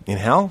stuff? In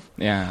hell?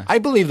 Yeah. I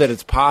believe that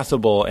it's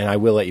possible, and I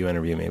will let you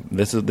interview me.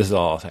 This is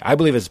all I'll say. I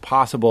believe it's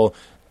possible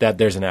that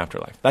there's an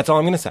afterlife. That's all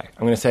I'm going to say.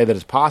 I'm going to say that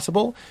it's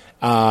possible,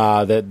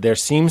 that there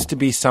seems to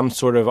be some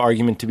sort of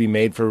argument to be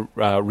made for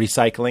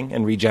recycling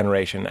and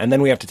regeneration, and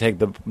then we have to take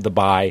the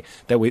buy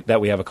that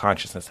we have a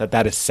consciousness,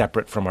 that is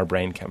separate from our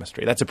brain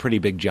chemistry. That's a pretty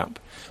big jump.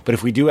 But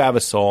if we do have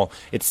a soul,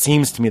 it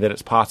seems to me that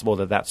it's possible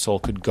that soul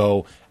could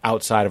go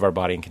outside of our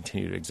body and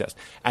continue to exist.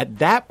 At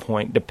that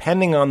point,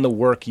 depending on the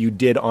work you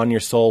did on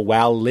your soul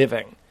while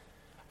living,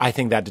 I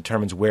think that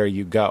determines where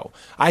you go.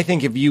 I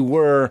think if you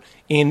were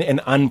in an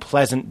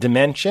unpleasant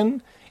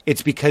dimension,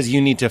 it's because you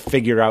need to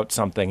figure out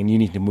something and you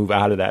need to move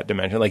out of that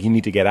dimension. Like, you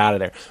need to get out of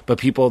there. But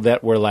people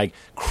that were like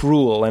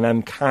cruel and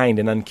unkind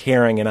and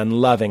uncaring and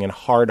unloving and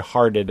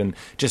hard-hearted and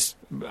just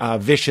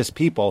vicious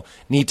people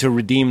need to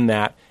redeem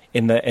that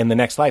in the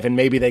next life. And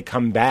maybe they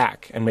come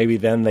back and maybe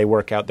then they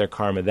work out their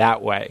karma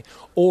that way.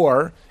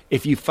 Or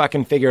if you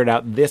fucking figured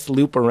out this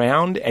loop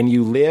around and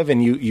you live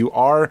and you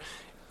are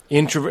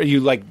you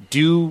like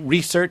do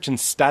research and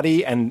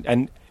study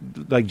and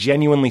like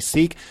genuinely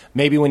seek,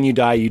 maybe when you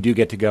die you do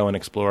get to go and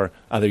explore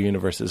other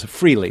universes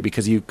freely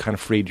because you kind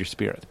of freed your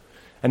spirit.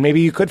 And maybe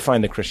you could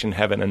find the Christian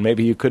heaven, and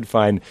maybe you could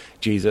find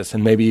Jesus,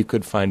 and maybe you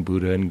could find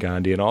Buddha and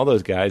Gandhi and all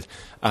those guys.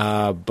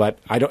 But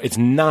it's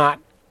not.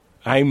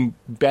 I'm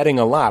betting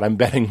a lot. I'm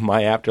betting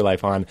my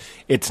afterlife on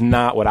it's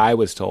not what I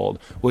was told,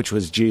 which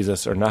was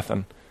Jesus or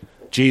nothing.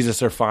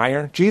 Jesus or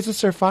fire?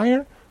 Jesus or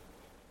fire?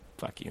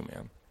 Fuck you,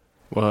 man.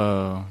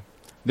 Whoa.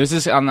 There's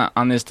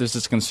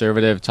this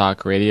conservative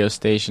talk radio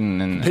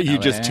station in that you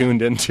LA. Just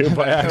tuned into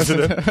by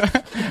accident.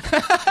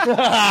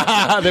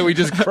 That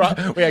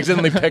we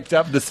accidentally picked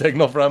up the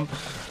signal from.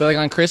 But like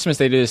on Christmas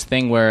they do this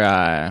thing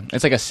where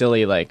it's like a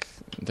silly, like,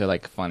 they're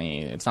like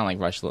funny. It's not like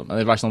Rush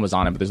Limbaugh. Rush Limbaugh was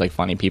on it, but there's like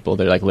funny people.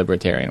 They're like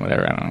libertarian,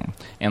 whatever. I don't know.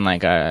 And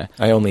like I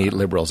only eat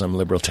liberals. I'm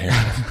libertarian.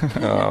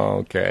 Oh,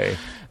 okay.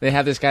 They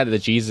have this guy to the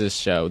Jesus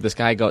show. This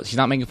guy goes. He's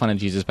not making fun of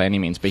Jesus by any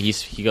means, but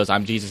he goes,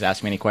 "I'm Jesus.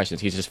 Ask me any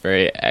questions." He's just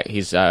very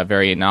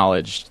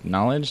knowledgeable,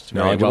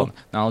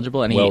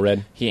 and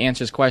well-read. He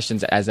answers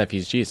questions as if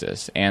he's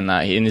Jesus, and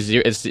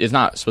it's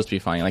not supposed to be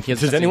funny. Like,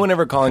 does anyone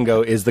ever call and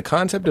go, "Is the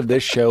concept of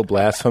this show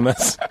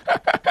blasphemous?"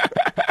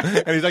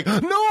 And he's like, "No,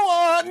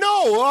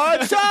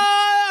 it's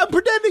I'm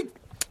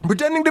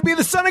pretending to be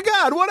the Son of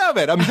God. What of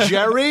it? I'm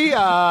Jerry.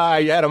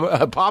 I had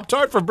a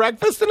Pop-Tart for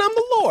breakfast, and I'm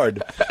the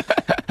Lord."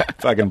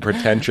 Fucking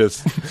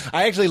pretentious.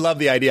 I actually love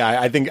the idea.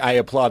 I think I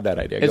applaud that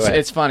idea.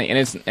 It's funny, and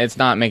it's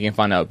not making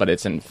fun of, but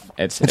it's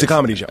a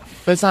comedy show.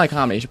 But it's not a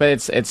comedy show. But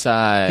it's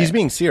he's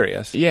being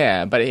serious.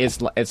 Yeah, but it's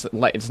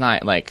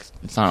not like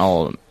it's not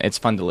all. It's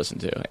fun to listen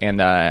to, and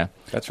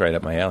that's right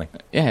up my alley.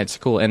 Yeah, it's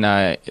cool.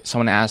 And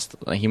someone asked,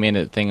 like, he made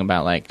a thing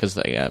about, like, because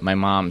my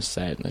mom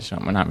said,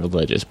 we're not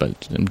religious,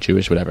 but I'm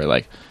Jewish, whatever.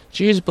 Like,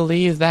 Jews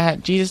believe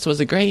that Jesus was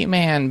a great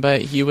man,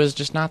 but he was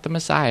just not the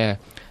Messiah.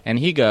 And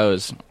he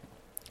goes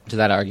to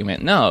that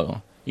argument,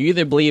 no, you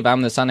either believe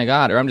I'm the Son of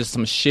God or I'm just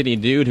some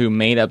shitty dude who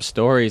made up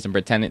stories and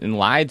pretended and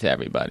lied to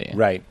everybody.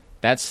 Right.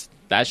 That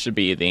should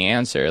be the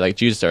answer. Like,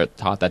 Jews are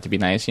taught that to be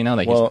nice, you know?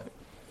 Like, well,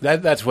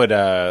 that's what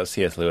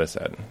C.S. Lewis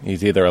said.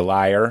 He's either a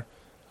liar,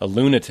 a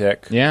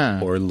lunatic,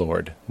 or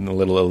Lord. A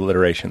little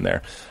alliteration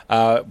there.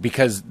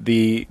 Because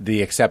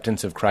the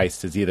acceptance of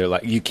Christ is either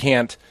like, you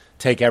can't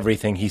take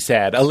everything he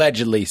said,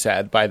 allegedly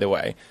said, by the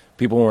way.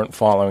 People weren't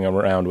following him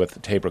around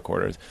with tape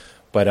recorders.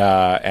 But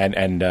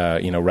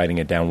writing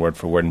it down word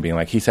for word and being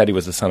like, he said he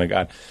was the Son of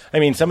God. I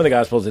mean, some of the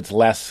Gospels, it's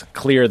less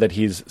clear that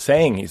he's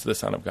saying he's the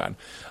Son of God.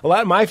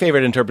 My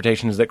favorite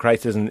interpretation is that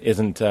Christ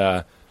isn't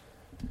telling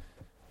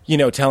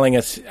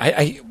us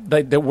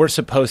that we're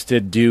supposed to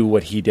do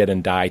what he did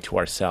and die to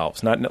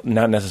ourselves, not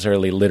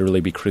necessarily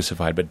literally be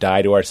crucified, but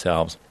die to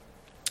ourselves,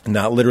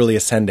 not literally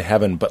ascend to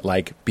heaven, but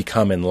like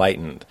become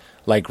enlightened,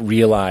 like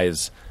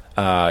realize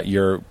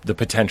the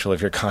potential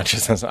of your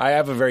consciousness. I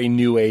have a very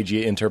new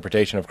agey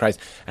interpretation of Christ,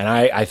 and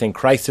I think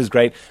Christ is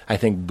great. I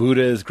think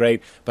Buddha is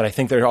great, but I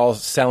think they're all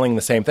selling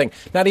the same thing.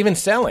 Not even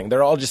selling.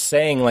 They're all just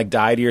saying, like,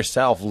 die to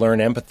yourself, learn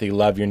empathy,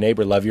 love your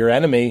neighbor, love your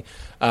enemy,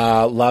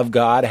 love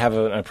God, have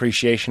an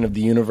appreciation of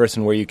the universe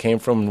and where you came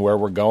from and where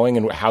we're going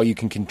and how you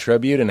can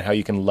contribute and how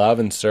you can love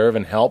and serve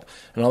and help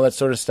and all that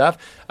sort of stuff.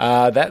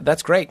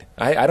 That's great.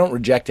 I don't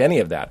reject any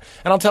of that.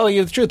 And I'll tell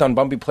you the truth, on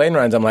bumpy plane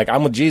rides, I'm like,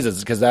 I'm with Jesus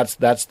because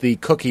that's the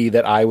cookie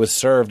that I was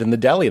served in the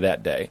deli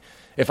that day.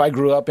 If I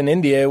grew up in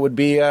India, it would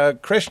be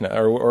Krishna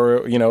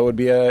or it would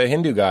be a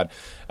Hindu god.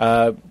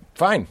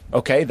 Fine.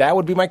 Okay, that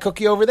would be my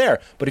cookie over there.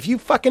 But if you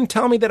fucking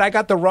tell me that I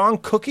got the wrong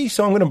cookie,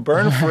 so I'm going to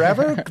burn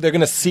forever, they're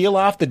going to seal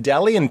off the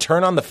deli and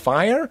turn on the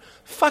fire?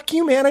 Fuck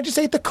you, man. I just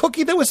ate the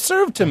cookie that was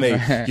served to me.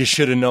 You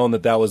should have known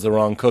that was the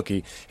wrong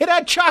cookie. It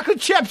had chocolate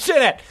chips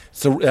in it.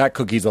 So that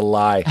cookie's a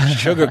lie.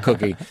 Sugar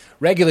cookie.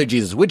 Regular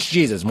Jesus. Which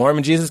Jesus?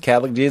 Mormon Jesus?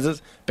 Catholic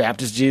Jesus?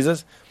 Baptist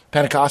Jesus?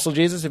 Pentecostal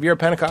Jesus? If you're a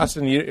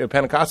Pentecostal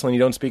and you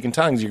don't speak in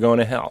tongues, you're going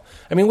to hell.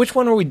 I mean, which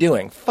one are we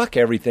doing? Fuck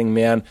everything,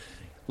 man.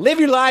 Live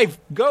your life.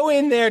 Go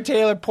in there,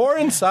 Taylor. Pour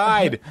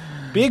inside.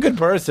 Be a good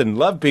person.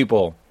 Love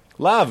people.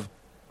 Love.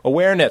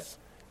 Awareness.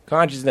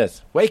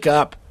 Consciousness. Wake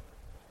up.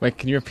 Wait,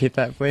 can you repeat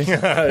that, please?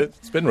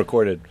 It's been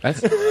recorded.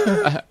 That's. You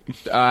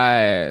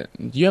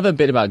have a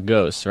bit about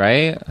ghosts,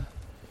 right?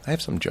 I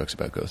have some jokes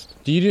about ghosts.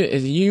 Do you do?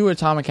 Is you or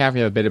Tom McCaffrey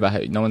have a bit about how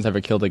no one's ever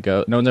killed a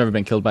ghost? No one's ever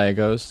been killed by a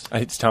ghost.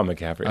 It's Tom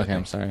McCaffrey. I Okay, think.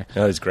 I'm sorry.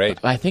 No, it's great.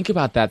 I think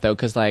about that though,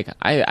 because like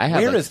I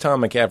have. Where like, is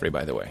Tom McCaffrey,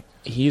 by the way?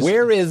 He's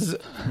Where is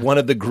one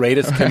of the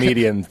greatest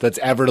comedians that's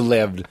ever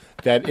lived?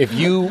 That if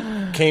you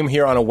came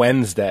here on a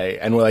Wednesday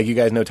and were like, you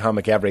guys know Tom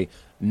McCaffrey,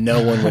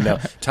 no one would know.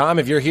 Tom,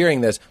 if you're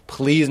hearing this,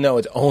 please know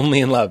it's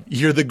only in love.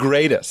 You're the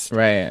greatest.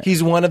 Right.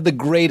 He's one of the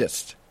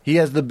greatest. He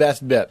has the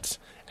best bits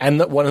and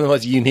one of the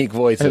most unique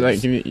voices.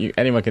 like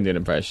anyone can do an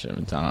impression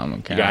of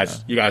Tom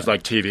McCaffrey. You guys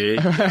like TV?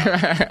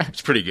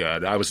 It's pretty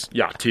good.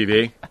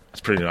 TV. It's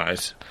pretty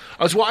nice.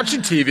 I was watching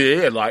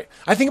TV and like,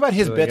 I think about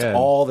his Really bits good.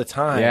 all the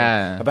time.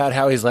 Yeah. About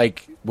how he's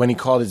like, when he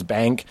called his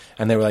bank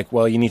and they were like,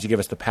 well, you need to give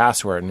us the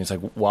password. And he's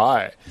like,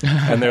 why?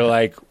 And they're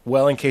like,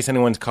 well, in case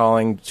anyone's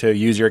calling to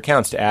use your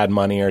accounts to add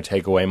money or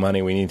take away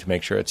money, we need to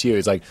make sure it's you.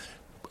 He's like,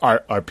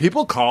 are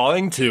people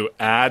calling to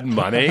add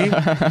money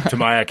to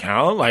my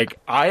account? Like,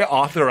 I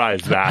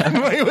authorized that.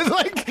 it was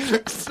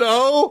like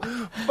so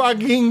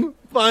fucking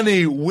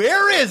funny.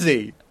 Where is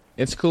he?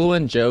 It's cool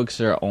when jokes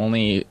are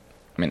only.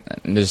 I mean,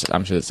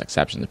 I'm sure there's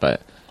exceptions,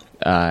 but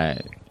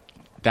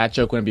that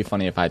joke wouldn't be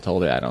funny if I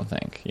told it. I don't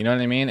think. You know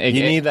what I mean? You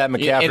need that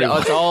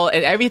McCaffrey It's all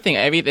everything.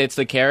 It's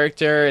the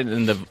character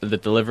and the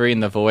delivery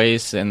and the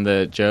voice and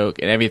the joke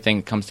and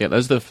everything comes together.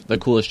 Those are the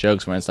coolest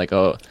jokes when it's like,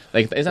 oh,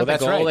 like isn't that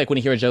that's the goal? right. Like when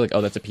you hear a joke, like, oh,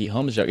 that's a Pete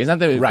Holmes joke. Isn't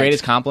that the Right.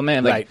 greatest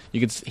compliment? Like Right. you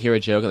could hear a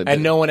joke, like,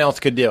 And no one else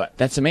could do it.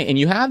 that's amazing. And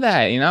you have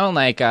that, you know,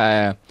 like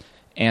it's,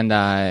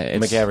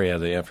 McCaffrey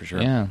has it, yeah, for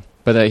sure. yeah.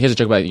 But here's a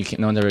joke about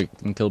no one's ever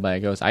been killed by a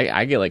ghost.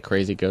 I get like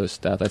crazy ghost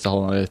stuff. That's a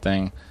whole other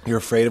thing. You're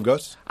afraid of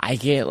ghosts? I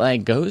get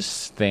like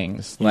ghost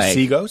things. You like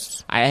see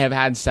ghosts? I have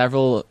had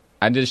several.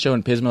 I did a show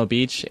in Pismo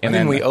Beach, and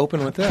then we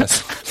open with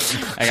this?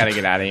 I gotta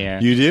get out of here.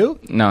 You do?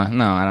 No, I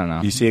don't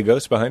know. You see a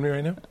ghost behind me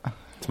right now?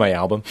 It's my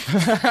album.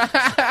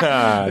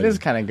 It is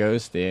kind of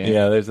ghosty.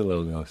 Yeah, there's a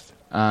little ghost.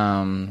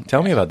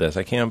 Tell me about this.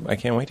 I can't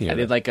wait to hear. I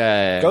did this. like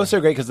a Ghosts are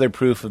great because they're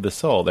proof of the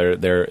soul.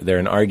 They're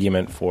an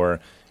argument for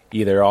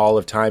either all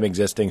of time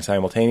existing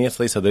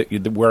simultaneously. So that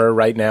we're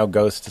right now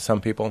ghosts to some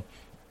people.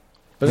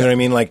 You know what I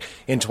mean? Like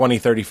in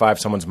 2035,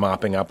 someone's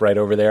mopping up right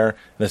over there.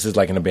 This is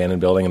like an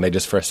abandoned building, and they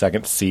just for a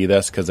second see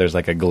this because there's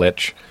like a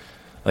glitch,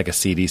 like a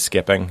CD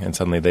skipping, and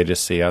suddenly they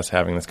just see us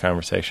having this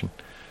conversation.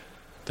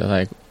 They're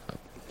like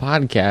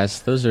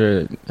podcasts. Those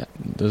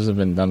have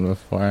been done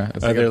before.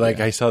 It's They're like,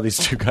 a, I saw these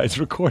two guys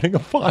recording a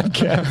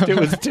podcast. It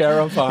was you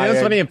terrifying. know,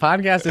 it's funny. A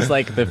podcast is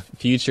like the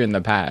future and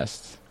the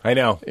past. I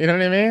know. You know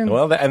what I mean?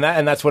 Well,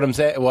 that's what I'm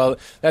saying. Well,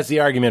 that's the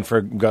argument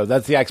for ghosts.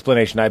 That's the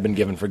explanation I've been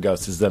given for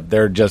ghosts is that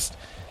they're just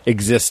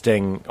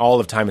existing. All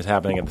of time is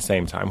happening at the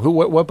same time.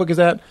 What book is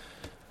that?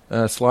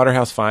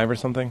 Slaughterhouse-Five or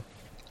something?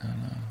 I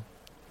don't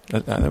know.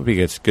 That would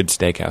be a good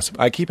steakhouse.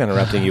 I keep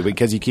interrupting you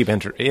because you keep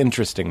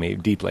interesting me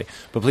deeply.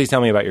 But please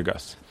tell me about your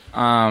ghosts.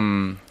 I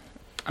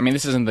mean,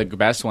 this isn't the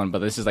best one, but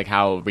this is like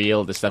how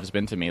real this stuff has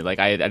been to me. Like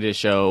I did a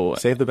show.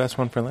 Save the best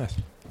one for last.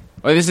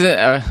 Well, this is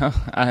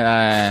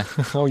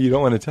Oh, you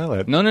don't want to tell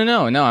it. no.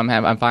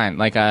 I'm fine.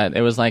 Like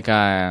it was like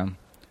I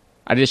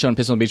did a show in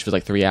Pismo Beach. It was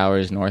like 3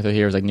 hours north of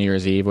here. It was like New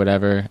Year's Eve,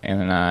 whatever.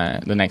 And then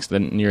the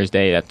New Year's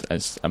Day,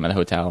 I'm at a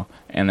hotel,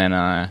 and then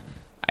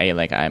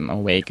I'm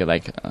awake at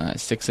like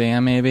 6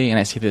 a.m. maybe, and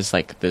I see this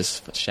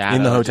shadow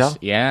In the hotel?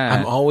 yeah,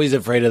 I'm always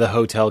afraid of the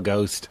hotel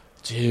ghost.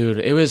 dude,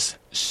 it was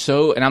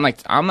so. And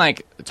I'm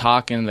like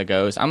talking to the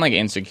ghost. I'm like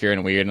insecure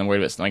and weird and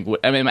worried about like.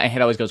 I mean, my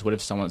head always goes, "What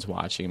if someone's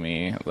watching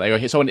me? Like,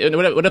 okay, what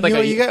if like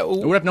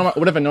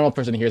what if a normal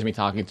person hears me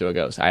talking to a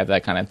ghost? I have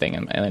that kind of thing.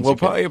 And Well,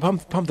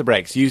 pump the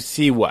brakes. You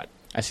see what?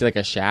 I see like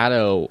a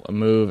shadow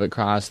move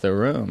across the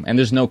room, and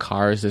there's no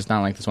cars. There's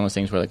not like this one of those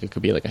things where like it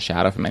could be like a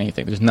shadow from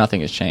anything. There's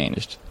nothing has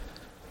changed.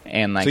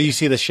 And like, So you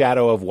see the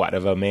shadow of what?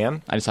 Of a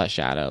man? I just saw a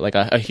shadow, like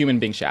a human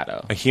being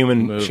shadow. A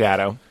human Move.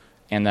 shadow.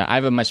 And I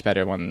have a much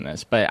better one than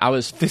this, but I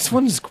was This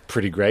one's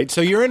pretty great. So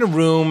you're in a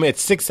room.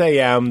 It's 6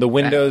 a.m. The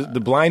windows,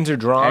 the blinds are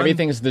drawn.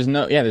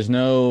 there's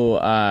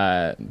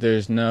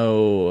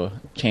no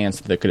chance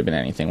that there could have been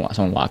anything,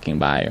 someone walking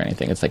by or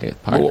anything. It's like a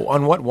part. Well,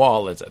 on what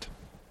wall is it?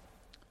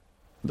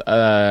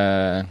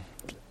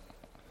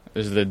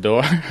 There's the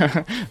door.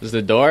 There's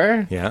the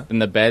door. Yeah.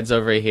 And the bed's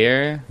over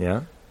here,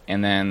 Yeah.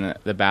 and then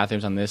the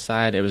bathroom's on this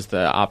side. It was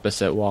the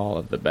opposite wall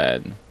of the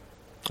bed.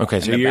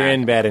 Okay, so the you're back.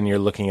 in bed and you're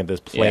looking at this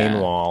plain Yeah.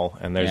 wall,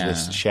 and there's Yeah.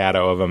 this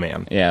shadow of a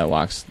man, Yeah,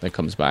 that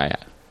comes by.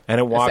 and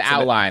it It's walks. the and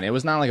it- outline. It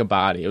was not like a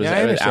body. It was, Yeah, I it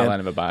was the understand. outline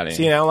of a body.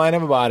 See an outline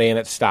of a body, and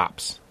it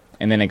stops,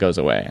 And then it goes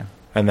away.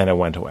 and then it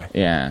went away.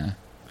 Yeah.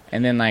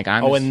 And then like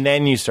I'm Oh, just, and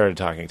then you started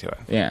talking to it.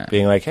 yeah.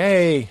 Being like,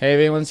 "Hey, Hey,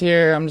 everyone's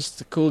here. I'm just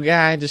a cool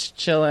guy, just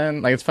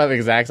chilling. Like it's probably the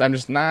exact.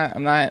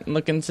 I'm not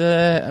looking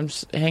to. I'm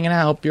just hanging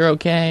out. Hope you're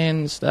okay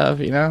and stuff.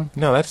 You know.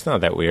 no, that's not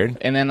that weird."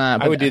 And then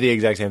I would do the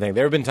exact same thing.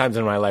 There have been times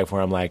in my life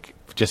where I'm like,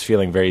 just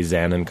feeling very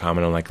zen and calm.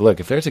 And I'm like, look,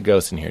 if there's a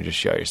ghost in here, just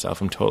show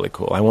yourself. I'm totally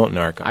cool. I won't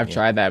narc on I've you.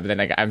 tried that, but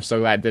then I'm so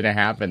glad it didn't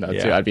happen though.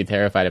 Yeah. Too, I'd be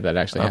terrified if that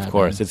actually happened. Of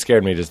course, it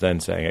scared me just then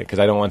saying it because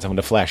I don't want someone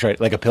to flash right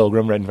like a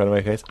pilgrim right in front of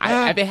my face.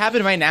 If it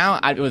happened right now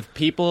with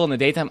people in the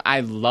daytime,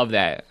 I love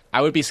that.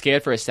 I would be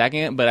scared for a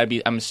second, but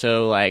I'm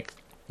so like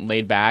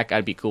laid back.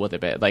 I'd be cool with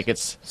it. But like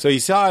it's So you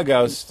saw a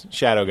ghost,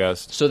 shadow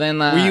ghost. so then.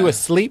 Were you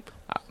asleep?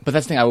 But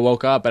that's the thing. I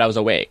woke up, but I was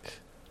awake.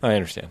 I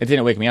understand. It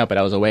didn't wake me up, but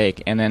I was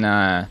awake. And then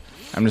I'm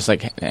just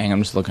like,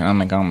 I'm just looking. I'm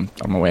like, I'm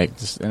awake.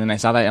 And then I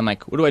saw that. I'm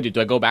like, what do I do?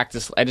 Do I go back to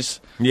sleep?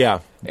 Yeah.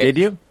 Did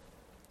you?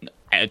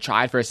 I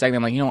tried for a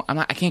second. I'm like,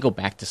 I can't go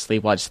back to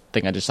sleep while I just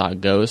think I just saw a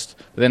ghost.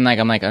 But then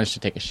I'm like, I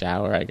should take a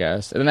shower, I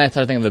guess. And then I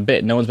started thinking of the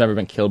bit. No one's ever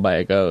been killed by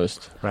a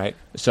ghost. Right.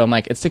 So I'm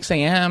like, it's 6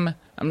 a.m.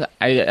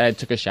 I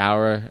took a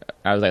shower.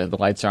 I was like, the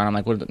lights are on. I'm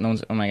like,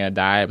 am I gonna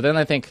die? But then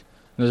I think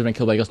no one's been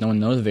killed by a ghost. No one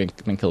knows they've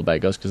been killed by a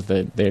ghost because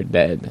they're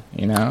dead.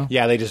 You know?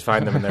 Yeah, they just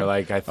find them and they're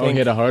like, I Oh, think he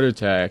had a heart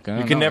attack.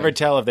 you can never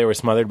tell if they were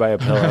smothered by a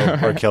pillow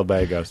or killed by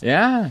a ghost.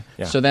 Yeah.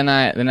 Yeah. So then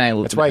I.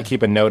 That's why I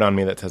keep a note on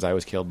me that says I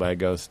was killed by a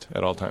ghost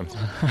at all times.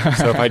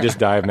 So if I just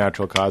die of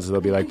natural causes,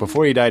 they'll be like,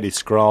 before he died, he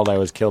scrawled I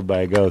was killed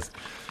by a ghost.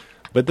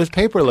 But this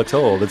paper looks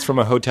old. It's from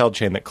a hotel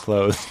chain that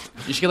closed.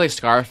 You should get like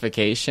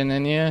scarification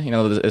in you. You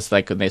know, it's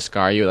like when they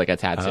scar you like a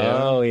tattoo.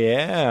 Oh,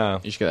 yeah.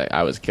 You should get like,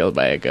 I was killed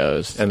by a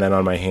ghost. And then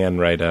on my hand,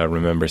 write,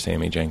 remember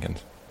Sammy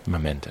Jenkins.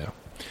 Memento.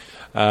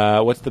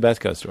 What's the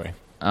best ghost story?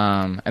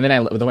 And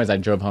then the ones I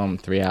drove home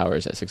 3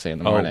 hours at 6 a.m.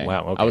 in the Oh, morning.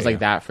 wow, okay, I was like yeah.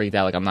 that freaked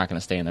out. Like I'm not going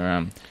to stay in the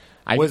room.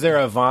 Was there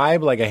a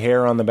vibe, like a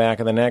hair on the back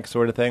of the neck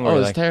sort of thing? Oh, where it you're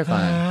was like,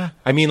 terrifying.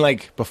 I mean,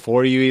 like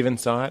before you even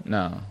saw it?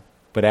 No.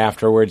 But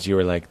afterwards, you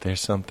were like,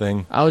 there's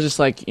something. I was just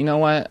like, you know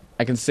what?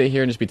 I can sit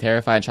here and just be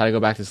terrified and try to go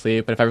back to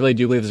sleep. But if I really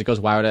do believe there's a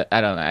ghost, why would I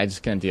don't know. I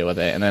just couldn't deal with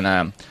it. And then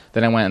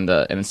I went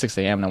and it's 6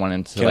 a.m. and I went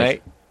into Can I?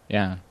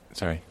 Yeah.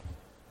 Sorry.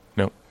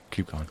 No,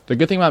 keep going. The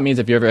good thing about me is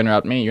if you ever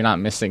interrupt me, you're not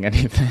missing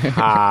anything.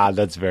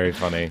 That's very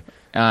funny.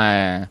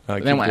 Then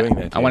keep doing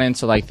that, I too. went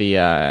into like the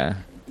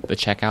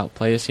checkout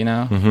place, you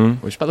know?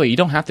 Mm-hmm. Which, by the way, you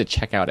don't have to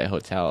check out at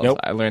hotels. Nope.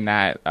 I learned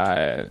that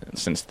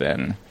since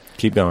then.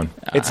 Keep going.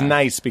 It's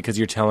nice because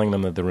you're telling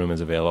them that the room is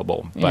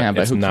available, but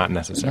it's not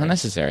necessary. Not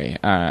necessary.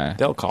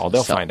 They'll call.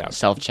 They'll find out.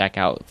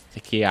 Self-checkout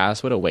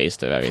kiosk. What a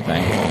waste of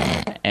everything.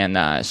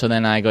 And so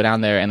then I go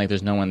down there, and like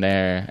there's no one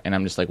there, and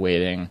I'm just like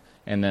waiting.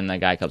 And then the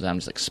guy comes, and I'm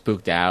just like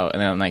spooked out.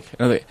 And then I'm like,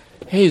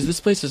 hey,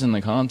 this place isn't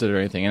like haunted or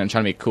anything. And I'm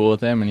trying to be cool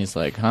with him, and he's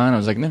like, huh? And I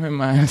was like, never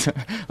mind.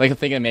 Like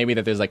thinking maybe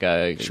that there's like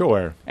a...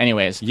 Sure.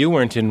 Anyways. You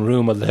weren't in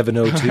room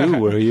 1102,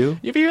 were you?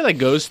 You ever hear like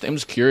ghost? I'm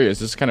just curious.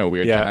 This is kind of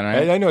weird. Yeah,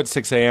 right? I know it's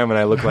 6 a.m. and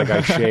I look like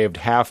I shaved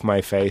half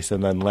my face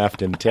and then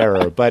left in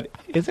terror. But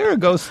is there a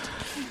ghost?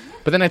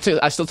 But then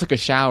I still took a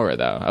shower,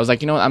 though. I was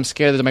like, you know what? I'm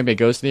scared there might be a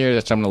ghost in here,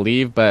 so I'm going to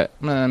leave, but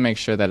I'm going to make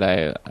sure that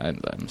I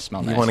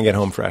smell nice. You want to get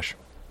home fresh.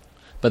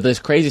 But there's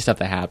crazy stuff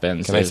that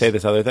happens. Can I say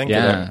this other thing?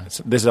 Yeah.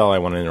 This is all I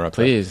want to interrupt.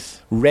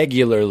 Please. With.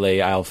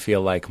 Regularly, I'll feel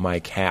like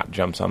my cat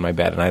jumps on my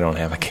bed, and I don't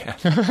have a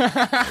cat.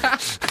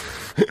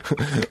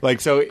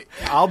 Like, so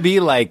I'll be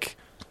like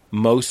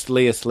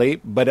mostly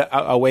asleep, but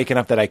awake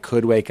enough that I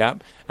could wake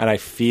up, and I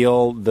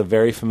feel the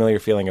very familiar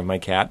feeling of my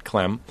cat,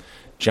 Clem,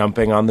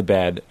 jumping on the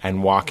bed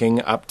and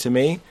walking up to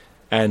me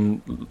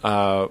and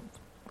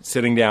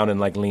sitting down and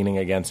like leaning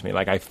against me.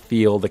 Like I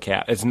feel the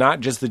cat. It's not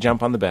just the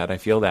jump on the bed. I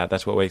feel that.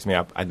 That's what wakes me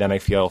up. Then I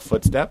feel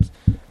footsteps,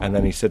 and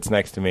then he sits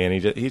next to me,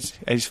 and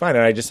he's fine.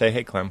 And I just say,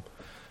 "Hey, Clem,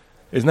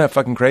 isn't that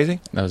fucking crazy?"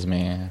 That was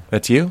me.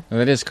 That's you.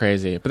 That is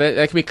crazy. But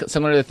that could be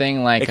similar to the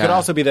thing like... It could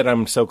also be that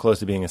I'm so close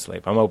to being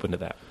asleep. I'm open to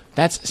that.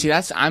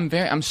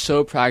 I'm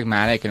so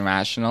pragmatic and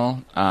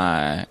rational,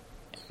 but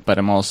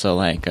I'm also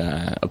like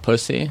a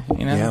pussy,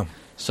 you know? Yeah.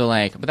 So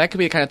like, but that could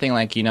be the kind of thing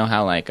like, you know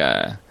how like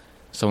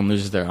someone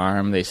loses their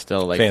arm, they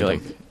still like Phantom.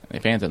 feel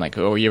like phantom, like,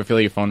 oh, you ever feel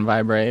your phone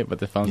vibrate, but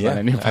the phone's not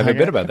in your I have a pocket?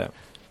 bit about that.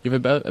 You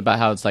have a bit about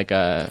how it's like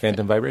a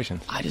Phantom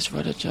vibrations. I just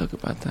wrote a joke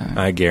about that.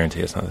 I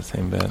guarantee it's not the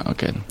same bit. Oh,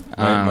 good.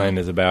 Mine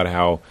is about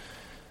how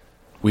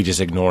we just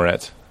ignore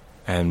it.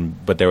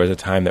 But there was a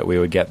time that we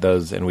would get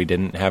those and we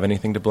didn't have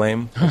anything to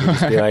blame. We'd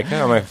just be like,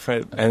 oh, my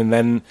friend. And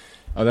then...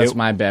 Oh, that's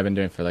my bit I've been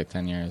doing for like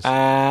 10 years.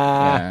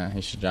 Yeah,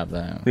 you should drop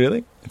that.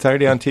 Really? It's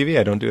already on TV?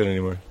 I don't do it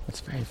anymore.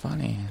 It's very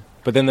funny.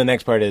 But then the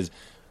next part is,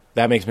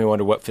 that makes me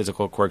wonder what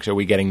physical quirks are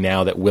we getting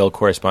now that will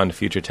correspond to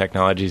future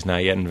technologies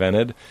not yet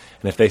invented.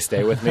 And if they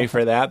stay with me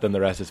for that, then the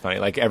rest is funny.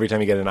 Like every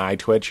time you get an eye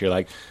twitch, you're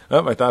like,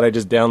 oh, I thought I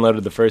just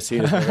downloaded the first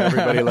season of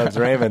Everybody Loves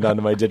Raymond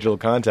onto my digital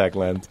contact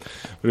lens.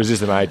 But it was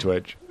just an eye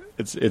twitch.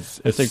 It's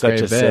a such great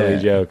a bit.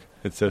 silly joke.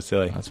 It's so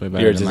silly. That's way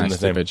better Yours than my isn't the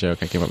same. stupid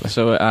joke I came up with.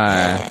 So,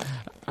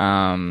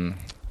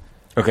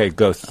 Okay,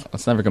 ghosts.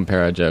 let's never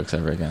compare our jokes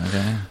ever again,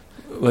 okay?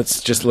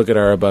 Let's just look at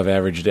our above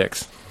average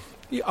dicks.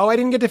 Oh, I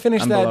didn't get to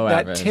finish I'm that below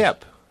average.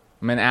 tip.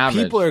 I'm an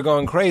average. People are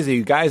going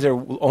crazy. Guys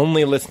are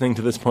only listening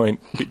to this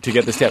point to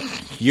get this tip.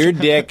 Your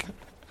dick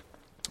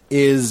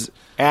is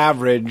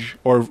average,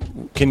 or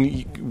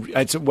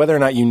it's whether or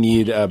not you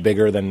need a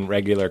bigger than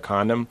regular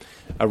condom.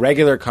 A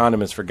regular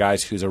condom is for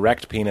guys whose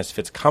erect penis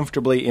fits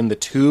comfortably in the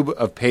tube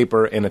of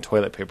paper in a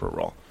toilet paper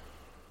roll.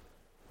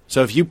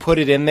 So if you put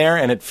it in there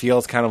and it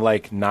feels kind of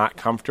like not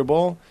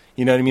comfortable,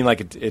 you know what I mean?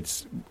 Like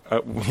it's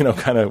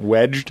kind of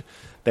wedged,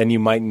 then you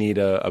might need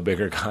a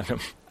bigger condom.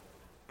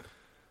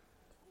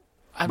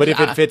 But if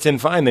it fits in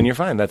fine, then you're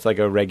fine. That's like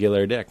a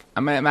regular dick.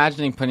 I'm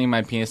imagining putting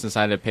my penis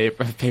inside a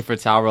paper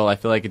towel roll. I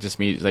feel like it just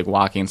means like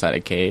walking inside a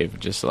cave.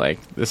 Just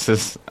like, this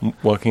is...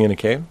 Walking in a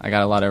cave? I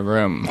got a lot of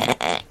room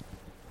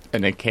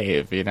in a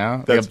cave, you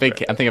know? That's I'm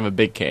thinking of a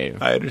big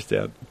cave. I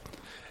understand.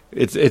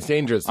 It's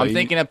dangerous. I'm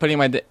thinking of putting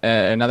my...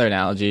 another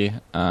analogy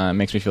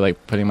makes me feel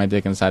like putting my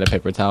dick inside a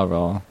paper towel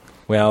roll.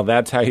 Well,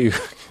 that's how you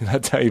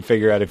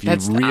figure out if you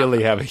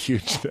really have a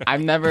huge dick.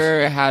 I've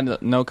never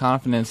had no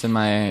confidence in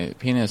my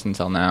penis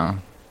until now.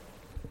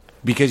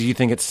 Because you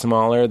think it's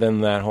smaller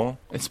than that hole?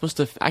 It's supposed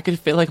to... I could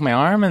fit like my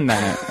arm in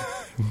that.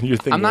 You're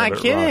thinking I'm not of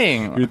it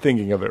kidding. Wrong. You're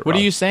thinking of it What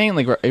wrong. are you saying?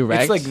 Like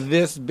erect? It's like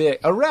this big.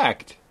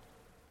 Erect,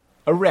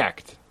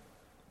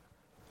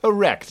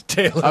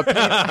 Taylor.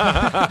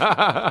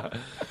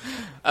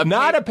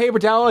 Not a paper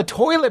towel, a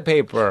toilet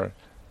paper.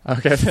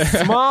 Okay.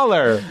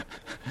 Smaller.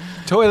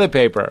 Toilet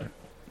paper.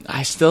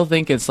 I still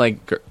think it's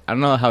like... I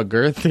don't know how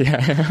girthy I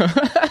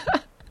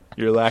am.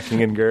 You're lacking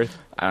in girth?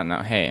 I don't know.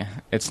 Hey,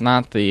 it's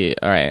not the...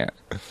 All right.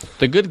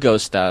 The good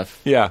ghost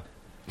stuff... Yeah.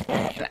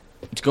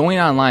 Going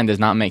online does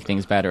not make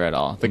things better at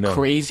all. The No.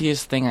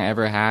 craziest thing I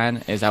ever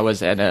had is I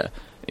was at a...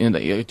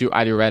 I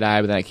do red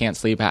eye, but then I can't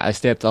sleep. I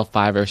stay up till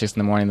 5 or 6 in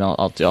the morning.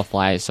 I'll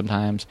fly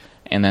sometimes.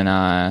 And then...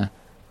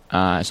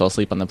 so I'll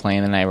sleep on the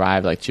plane, and I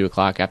arrive like 2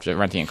 o'clock after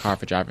renting a car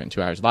for driving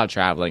 2 hours. A lot of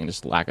traveling,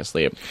 just lack of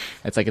sleep.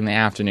 It's like in the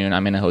afternoon,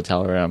 I'm in a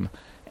hotel room,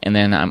 and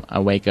then I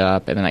wake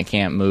up, and then I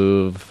can't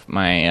move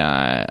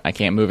I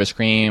can't move or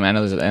scream. I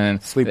know there's, and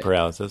then Sleep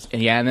paralysis.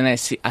 yeah, and then I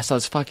saw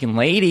this fucking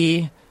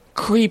lady,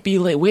 creepy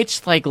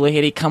witch like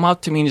lady, come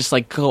up to me and just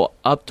like go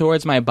up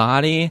towards my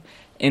body.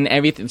 And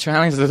everything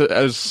surroundings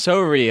is so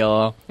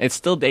real. It's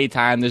still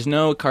daytime. There's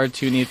no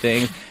cartoony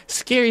thing.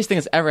 Scariest thing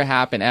that's ever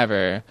happened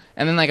ever.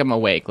 And then like I'm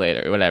awake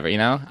later or whatever, you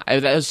know.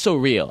 That was so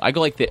real. I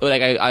go like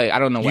I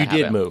don't know what happened.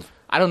 You did move.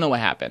 I don't know what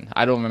happened.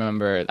 I don't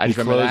remember. I just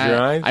You remember closed that.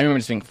 your eyes? I remember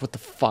just thinking, what the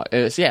fuck?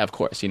 Yeah, of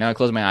course. You know, I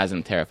closed my eyes and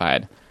I'm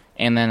terrified.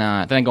 And then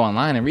I go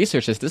online and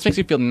research this. This makes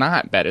me feel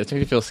not better. This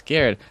makes me feel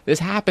scared. This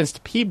happens to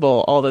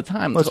people all the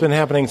time. Well, it's been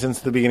happening since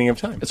the beginning of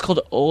time. It's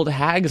called old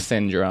hag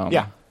syndrome.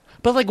 Yeah.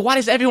 But, like, why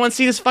does everyone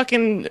see this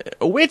fucking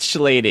witch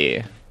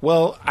lady?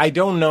 Well, I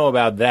don't know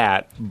about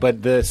that,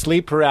 but the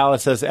sleep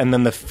paralysis and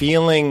then the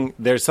feeling,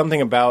 there's something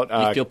about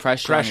You feel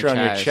pressure on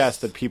your your chest.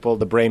 chest that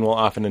the brain will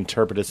often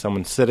interpret as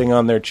someone sitting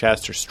on their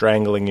chest or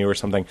strangling you or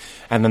something,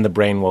 and then the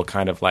brain will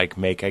kind of like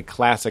make a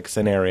classic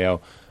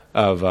scenario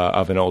of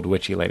an old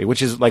witchy lady,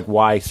 which is like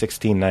why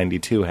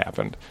 1692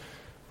 happened.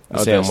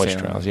 The Salem witch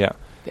trials, yeah.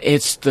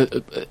 It's there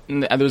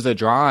was a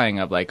drawing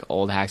of like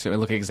old hacks that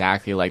look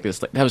exactly like this.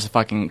 That was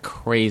fucking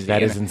crazy.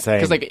 That is insane.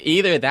 Because like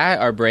either that,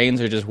 our brains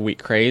are just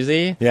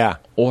crazy, Yeah.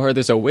 or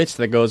there's a witch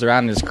that goes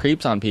around and just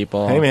creeps on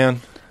people. Hey,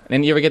 man.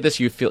 And you ever get this?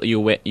 You feel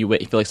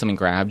like something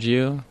grabbed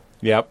you.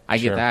 Yep. I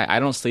sure. get that. I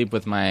don't sleep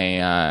with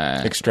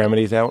my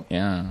Extremities out.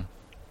 yeah.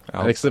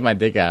 Out. I like slip my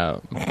dick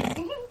out.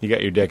 You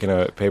got your dick in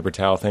a paper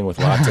towel thing with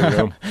lots of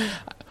room.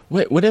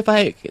 What if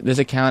does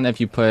it count if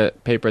you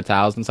put paper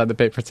towels inside the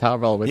paper towel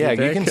roll with Yeah,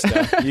 your dick?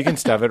 you can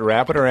stuff it,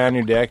 wrap it around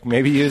your dick.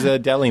 Maybe use a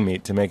deli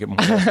meat to make it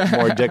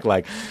more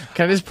dick-like.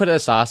 Can I just put a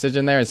sausage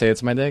in there and say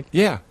it's my dick?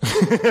 Yeah.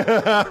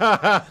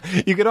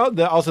 You could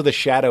also the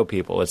shadow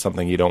people is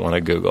something you don't want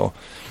to Google.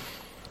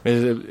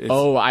 It's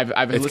I've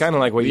kind of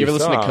like what you ever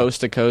listen saw.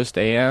 to Coast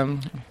AM?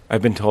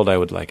 I've been told I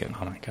would like it.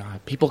 Oh my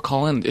god! People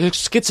call in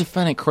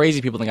schizophrenic,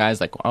 crazy people. The guy's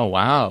like, "Oh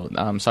wow,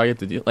 I'm sorry you have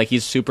to do." Like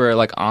he's super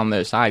like on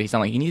their side. He's not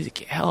like you need to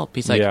get help.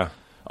 He's like, Yeah.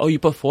 "Oh, you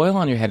put foil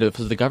on your head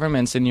because the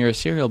government's in your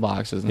cereal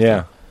boxes." And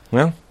Yeah.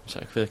 Well, stuff. So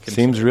I feel like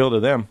seems real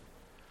to them.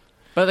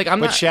 but like I'm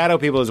But not. shadow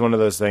people is one of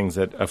those things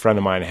that a friend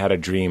of mine had a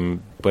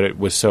dream, but it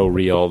was so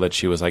real that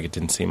she was like, it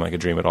didn't seem like a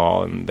dream at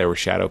all, and there were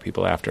shadow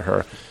people after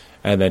her.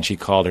 And then she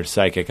called her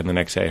psychic, and the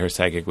next day her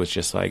psychic was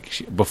just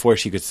like, before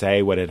she could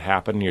say what had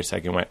happened, your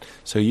psychic went,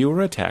 "So you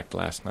were attacked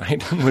last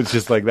night." It was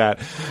just like that.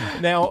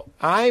 Now,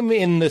 I'm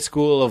in the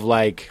school of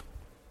like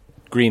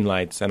green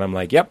lights, and I'm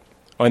like, yep.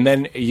 And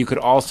then you could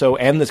also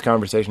end this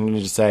conversation and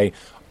just say,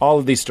 all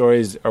of these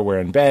stories are we're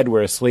in bed,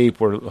 we're asleep,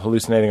 we're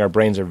hallucinating. Our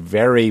brains are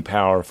very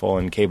powerful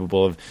and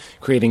capable of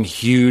creating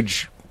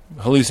huge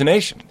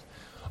hallucinations.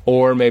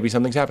 Or maybe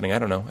something's happening. I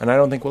don't know. And I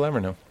don't think we'll ever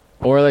know.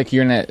 Or like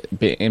you're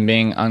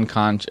being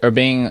unconscious, or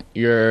being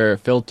your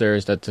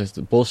filters, that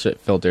the bullshit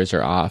filters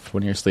are off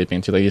when you're sleeping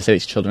too. Like you say,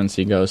 children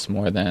see ghosts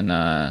more than.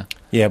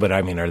 Yeah, but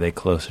I mean, are they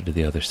closer to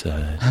the other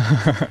side?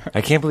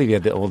 I can't believe you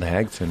had the old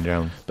hag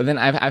syndrome. But then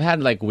I've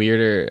had like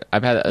weirder.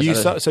 I've had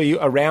You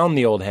around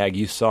the old hag,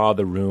 you saw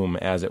the room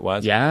as it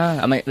was.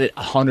 Yeah, I'm like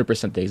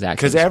 100% the exact.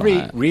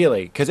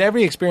 Because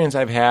every experience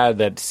I've had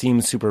that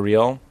seems super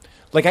real,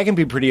 like I can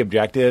be pretty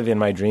objective in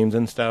my dreams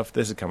and stuff.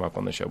 This has come up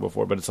on the show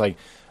before, but it's like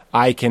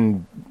I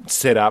can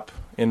sit up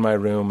in my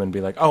room and be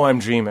like, "Oh, I'm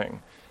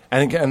dreaming,"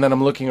 and then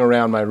I'm looking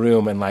around my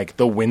room and like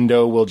the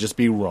window will just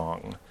be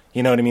wrong.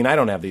 You know what I mean? I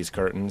don't have these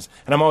curtains.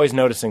 And I'm always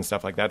noticing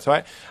stuff like that.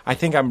 So I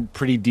think I'm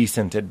pretty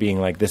decent at being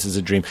like, this is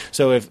a dream.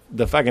 So if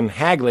the fucking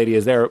hag lady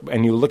is there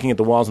and you're looking at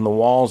the walls and the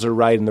walls are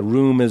right and the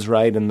room is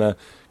right and the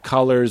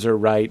colors are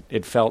right,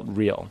 it felt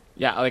real.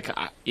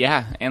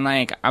 Yeah, and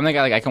like I'm the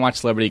guy, like I can watch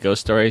celebrity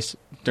ghost stories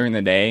during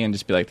the day and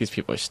just be like, these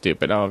people are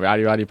stupid. Oh,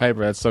 Roddy Piper,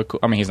 that's so cool.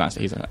 I mean, he's my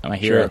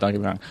hero, Sure. don't get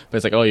me wrong. But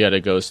it's like, oh, you had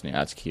a ghost, yeah,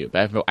 that's cute.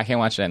 But I can't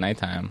watch it at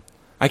nighttime.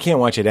 I can't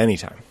watch it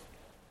anytime.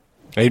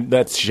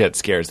 That shit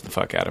scares the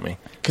fuck out of me.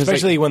 'Cause,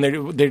 Especially when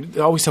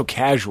they're always so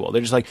casual.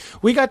 They're just like,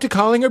 we got to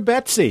calling her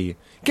Betsy.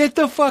 Get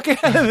the fuck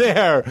out of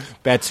there.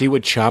 Betsy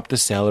would chop the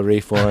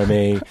celery for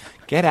me.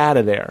 Get out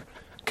of there.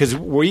 Because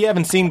we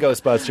haven't seen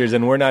Ghostbusters,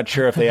 and we're not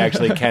sure if they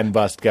actually can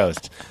bust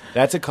ghosts.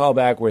 That's a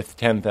callback worth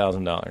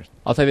 $10,000.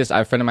 I'll tell you this: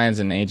 a friend of mine is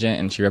an agent,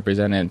 and she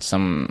represented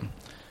one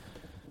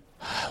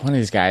of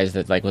these guys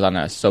that like was on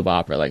a soap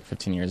opera like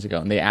 15 years ago,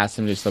 and they asked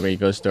him to do celebrity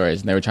ghost stories,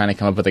 and they were trying to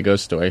come up with a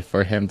ghost story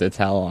for him to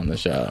tell on the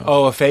show.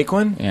 Oh, a fake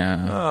one?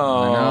 Yeah.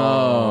 Oh, I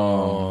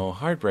know.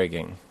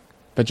 heartbreaking.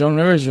 But Joan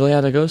Rivers really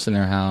had a ghost in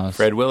her house.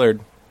 Fred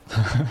Willard.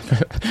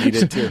 He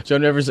did too.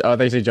 Joan Rivers. Oh,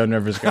 they say Joan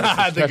Rivers ghost.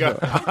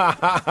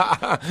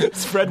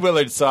 Fred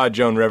Willard saw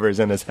Joan Rivers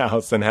in his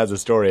house and has a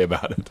story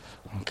about it.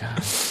 Oh,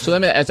 God. So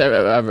let me, as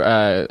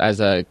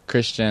a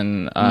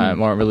Christian,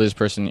 more religious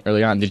person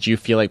early on, did you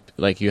feel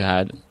like you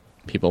had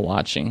people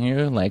watching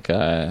you, like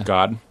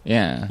God?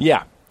 Yeah.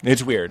 Yeah.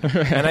 It's weird.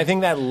 And I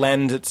think that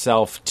lends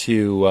itself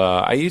to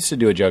I used to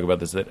do a joke about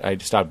this that I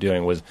stopped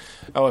doing was,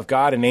 oh, if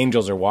God and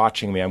angels are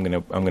watching me, I'm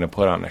gonna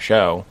put on a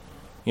show.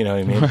 You know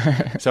what I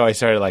mean? So I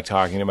started like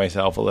talking to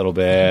myself a little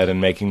bit and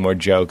making more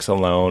jokes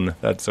alone,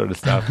 that sort of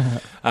stuff.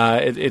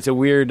 It's a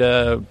weird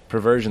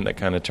perversion that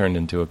kind of turned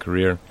into a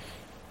career.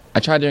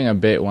 I tried doing a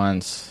bit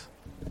once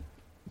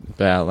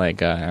about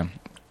like it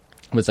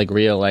was like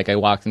real. Like I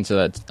walked into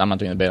the. I'm not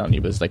doing a bit on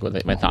you, but it's like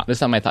what my thought. This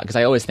is not my thought because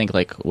I always think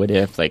like, what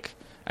if like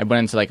I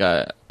went into like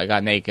I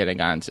got naked and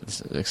got into.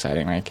 This is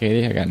exciting, right,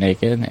 Katie? I got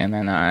naked and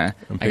then I'm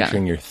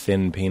picturing your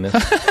thin penis.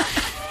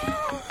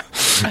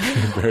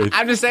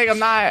 I'm just saying I'm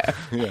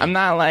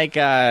not like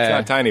it's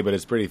not tiny, but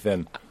it's pretty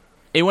thin.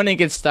 It wouldn't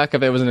get stuck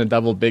if it wasn't a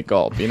double big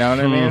gulp, you know what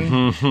I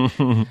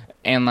mean?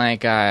 And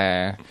like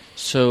I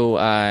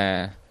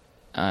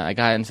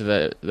got into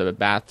the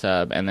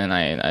bathtub and then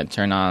I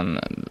turned on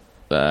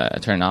but I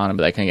couldn't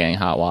get any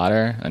hot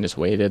water and just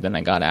waited, then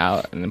I got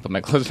out and then put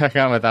my clothes back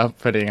on without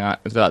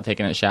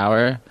taking a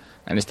shower.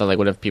 I just thought, like,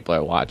 what if people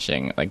are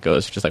watching, like,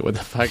 ghosts, just like, what the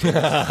fuck?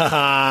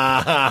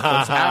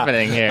 What's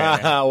happening here?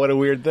 What a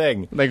weird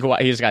thing. Like,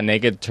 what, he just got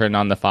naked, turned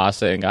on the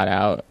faucet, and got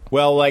out?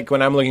 Well, like,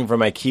 when I'm looking for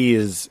my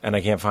keys and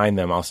I can't find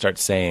them, I'll start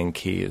saying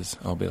keys.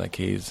 I'll be like,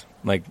 keys.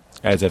 Like,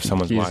 as if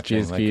someone's watching.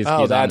 Keys, like, keys, oh,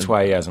 keys that's on,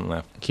 why he hasn't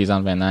left. Keys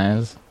on Van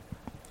Nuys.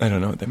 I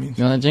don't know what that means.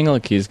 You know that jingle?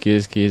 Keys,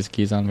 keys, keys,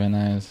 keys on Van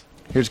Nuys.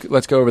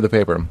 Let's go over the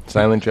paper.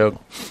 Silent joke.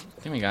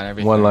 I think we got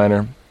everything.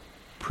 One-liner.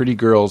 Pretty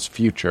girl's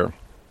future.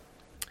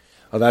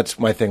 Oh, that's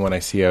my thing when I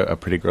see a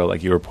pretty girl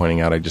like you were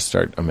pointing out. I just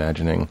start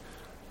imagining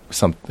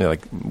something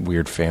like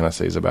weird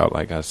fantasies about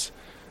like us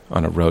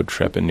on a road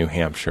trip in New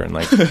Hampshire in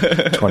like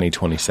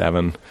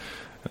 2027.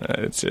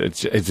 It's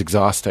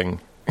exhausting.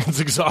 It's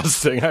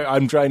exhausting.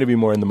 I'm trying to be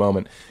more in the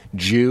moment.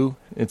 Jew,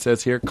 it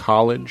says here.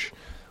 College.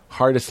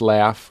 Hardest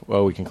laugh.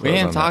 Well, we can close We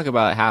didn't on talk that.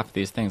 about half of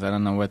these things. I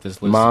don't know what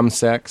this list. Mom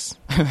sex.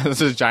 This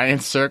is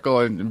giant circle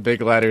in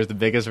big letters. The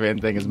biggest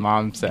written thing is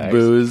mom sex.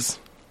 Booze.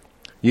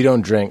 You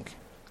don't drink.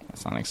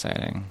 That's not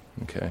exciting.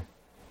 Okay.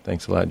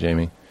 Thanks a lot,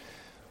 Jamie.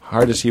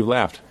 Hardest you've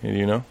laughed. Do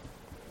you know?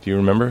 Do you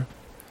remember?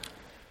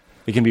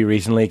 It can be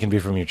recently. It can be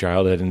from your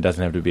childhood, and it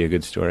doesn't have to be a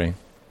good story.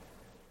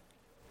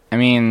 I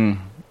mean,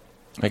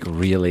 Like,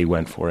 really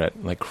went for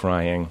it. Like,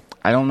 crying.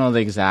 I don't know the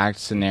exact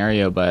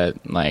scenario, but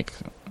like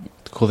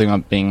the cool thing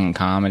about being in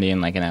comedy in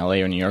like in LA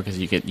or New York is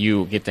you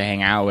get to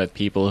hang out with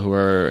people who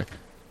are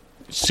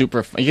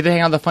super. You get to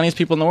hang out with the funniest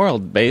people in the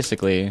world,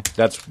 basically.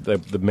 That's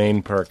the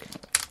main perk.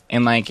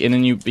 And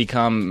then you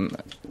become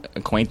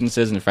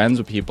acquaintances and friends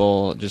with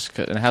people. Just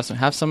have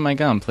some of my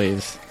gum,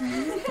 please.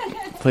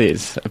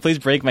 please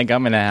break my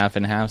gum in half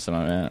and have some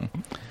of it.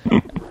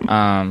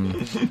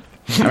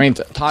 I mean,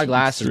 Todd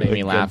Glass has made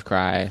me laugh,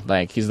 cry.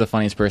 Like, he's the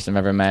funniest person I've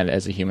ever met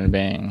as a human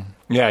being.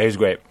 Yeah, he's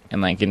great.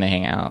 And like getting to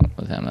hang out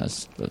with him,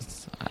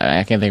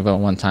 I can't think about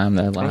one time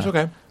that I laughed. That's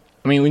okay.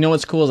 I mean, we know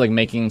what's cool is like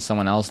making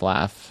someone else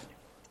laugh.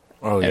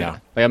 Oh, And, yeah.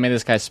 like I made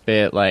this guy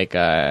spit like.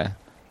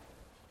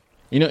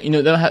 You know,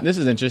 this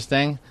is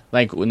interesting.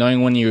 Like,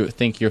 knowing when you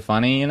think you're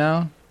funny, you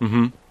know?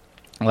 Mm-hmm.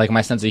 Like,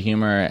 my sense of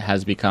humor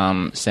has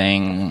become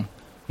saying,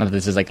 not that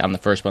this is like I'm the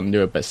first one to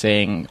do it, but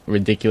saying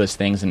ridiculous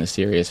things in a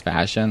serious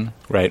fashion.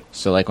 Right.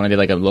 So, like, when I did,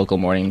 like, a local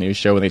morning news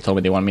show when they told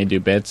me they wanted me to do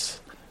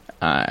bits,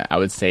 I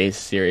would say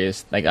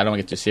serious. Like, I don't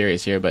get too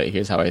serious here, but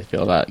here's how I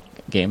feel about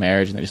gay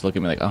marriage. And they just look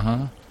at me like,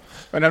 uh-huh.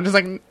 And I'm just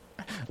like,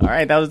 all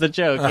right, that was the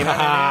joke. You know what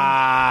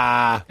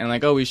I mean? And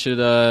like, oh, we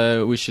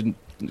should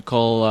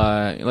call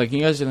like you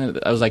guys.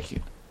 I was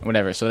like,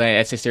 whatever. So then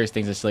I'd say serious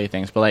things and silly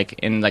things. But like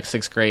in like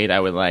 6th grade, I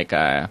would like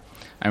I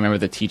remember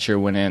the teacher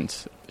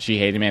wouldn't she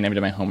hated me. I never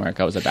did my homework.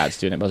 I was a bad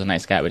student. I was a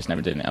nice guy, but just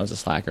never did it. I was a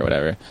slacker or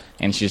whatever.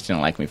 And she just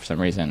didn't like me for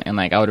some reason. And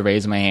like I would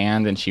raise my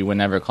hand, and she would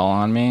never call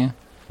on me.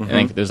 I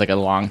think there's like a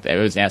long. I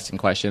was asking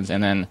questions,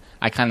 and then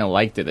I kind of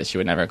liked it that she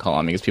would never call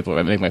on me because people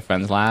would make my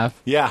friends laugh.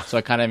 Yeah. So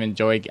I kind of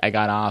enjoyed. I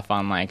got off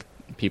on like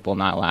people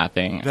not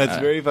laughing. That's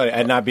very funny.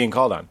 And not being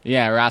called on.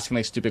 Yeah, or asking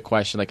like stupid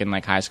questions, like in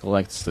like high school.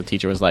 Like the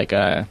teacher was like,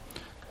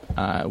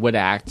 would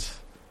act.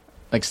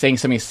 Like saying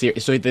something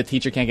serious, so the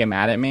teacher can't get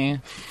mad at me.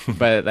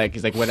 But like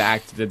he's like, "What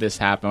act did this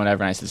happen?"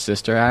 Whatever. And I said,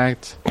 "Sister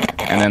Act,"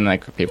 and then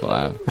like people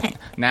laugh.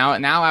 Now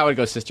I would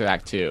go Sister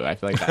Act too. I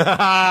feel like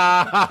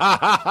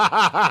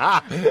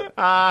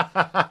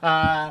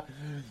that.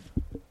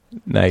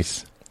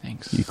 Nice.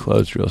 Thanks. You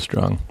closed real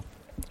strong.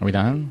 Are we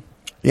done?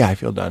 Yeah, I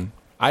feel done.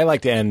 I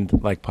like to end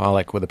like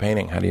Pollock with a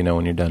painting. How do you know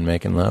when you're done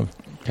making love?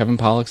 Kevin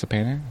Pollak's a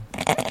painter.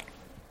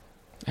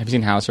 Have you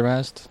seen House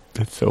Arrest?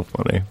 That's so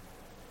funny.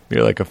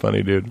 You're like a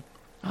funny dude.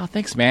 Oh,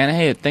 thanks, man.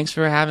 Hey, thanks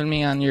for having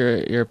me on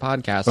your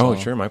podcast. Oh,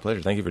 sure. My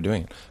pleasure. Thank you for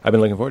doing it. I've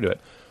been looking forward to it.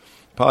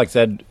 Pollock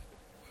said,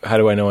 how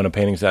do I know when a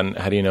painting's done?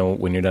 How do you know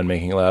when you're done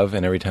making love?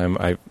 And every time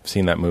I've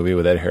seen that movie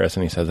with Ed Harris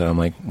and he says that, I'm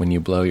like, when you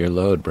blow your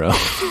load, bro.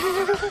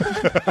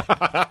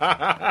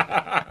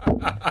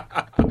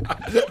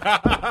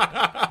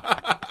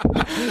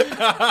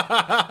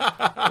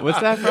 What's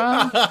that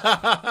from?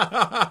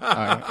 All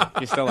right.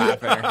 You're still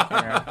laughing.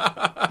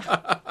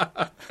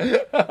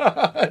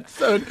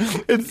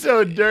 It's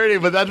so dirty,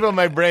 but that's what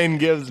my brain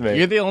gives me.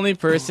 You're the only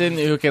person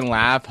who can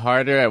laugh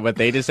harder at what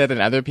they just said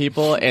than other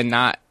people and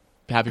not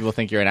have people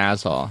think you're an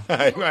asshole.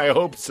 I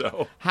hope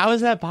so. How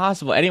is that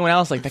possible? Anyone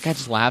else, like, that guy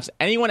just laughs.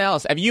 Anyone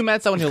else, if you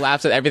met someone who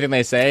laughs at everything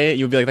they say,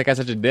 you'd be like, that guy's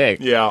such a dick.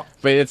 Yeah.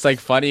 But it's, like,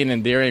 funny and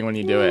endearing when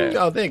you do it.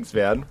 Oh, thanks,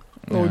 man.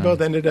 Well, we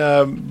both ended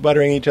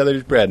buttering each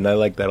other's bread, and I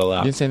like that a lot.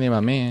 You didn't say anything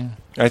about me.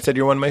 I said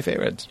you're one of my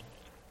favorites.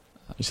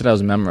 You said I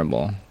was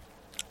memorable.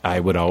 I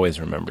would always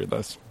remember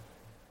this.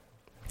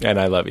 And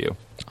I love you.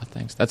 Oh,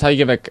 thanks. That's how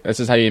you this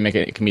is how you make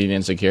a comedian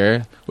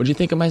insecure. What'd you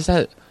think of my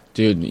set?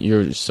 Dude,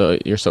 you're so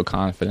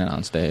confident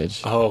on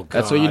stage. Oh, God.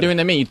 That's what you're doing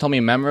to me. You told me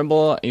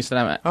memorable. You said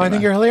I'm. Oh, I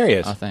think you're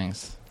hilarious. Oh,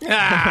 thanks.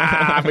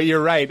 But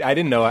you're right. I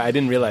didn't know. I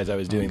didn't realize I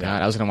was doing God,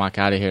 that. I was gonna walk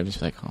out of here and just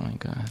be like, oh my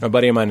God. A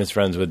buddy of mine is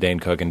friends with Dane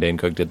Cook, and Dane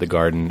Cook did The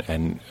Garden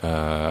and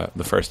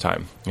the first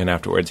time. And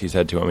afterwards, he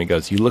said to him, he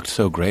goes, "You looked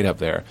so great up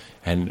there."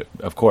 And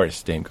of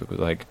course, Dane Cook was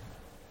like,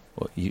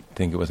 "Well, you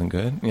think it wasn't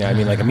good?" Yeah, I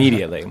mean, like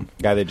immediately,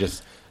 guy that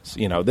just,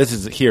 this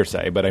is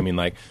hearsay, but I mean,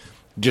 like,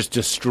 just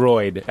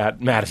destroyed at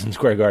Madison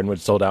Square Garden,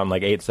 which sold out in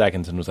like 8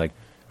 seconds, and was like,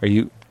 "Are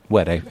you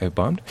what? I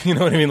bombed?" You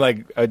know what I mean?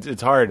 Like,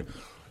 it's hard.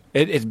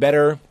 It's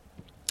better.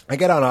 I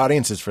get on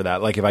audiences for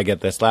that. Like, if I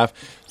get this laugh,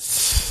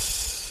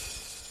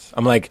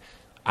 I'm like,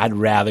 I'd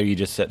rather you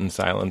just sit in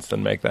silence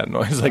than make that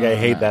noise. Like, I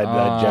hate that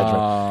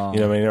judgment.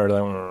 You know what I mean? Or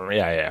like,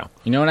 yeah.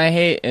 You know what I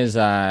hate is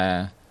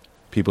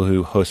people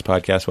who host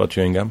podcasts while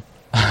chewing gum.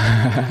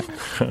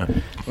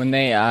 when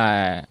they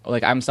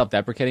like, I'm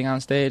self-deprecating on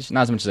stage,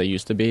 not as much as I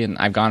used to be, and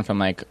I've gone from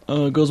like,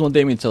 oh, girls won't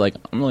date me to like,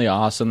 I'm really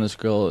awesome. This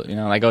girl,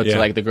 I go to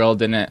like, the girl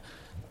didn't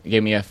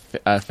give me a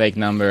fake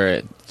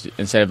number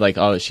instead of like,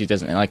 oh, she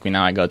doesn't like me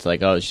now. I go to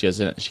like, oh, she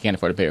can't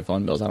afford to pay her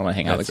phone bills. I don't want to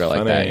hang out with a girl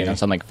like that.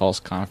 Some like false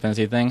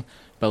confidence-y thing.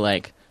 But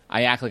like,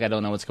 I act like I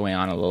don't know what's going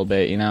on a little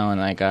bit, and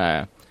like,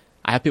 I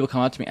have people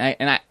come up to me,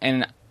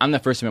 and I'm the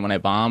first to admit when I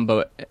bomb,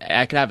 but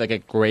I could have like a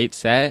great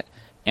set,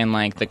 and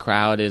like the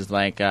crowd is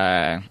like,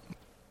 and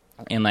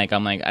like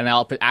I'm like, and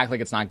I'll act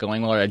like it's not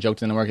going well, or a joke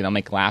didn't work, and I'll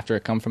make laughter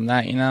come from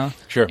that,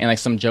 Sure. And like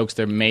some jokes,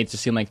 they're made to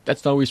seem like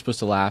that's not we're supposed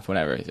to laugh,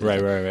 whatever.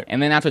 Right.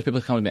 And then after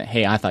people come to me,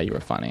 hey, I thought you were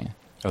funny.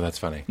 Oh, that's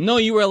funny. No,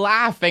 you were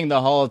laughing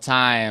the whole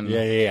time.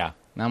 Yeah.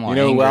 Now I'm all you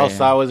know angry. who else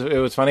thought it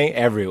was funny?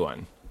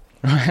 Everyone.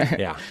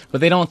 Yeah. But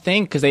they don't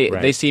think because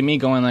they see me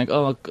going like,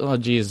 oh,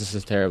 geez, this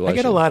is terrible. I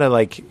get a lot of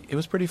like, it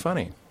was pretty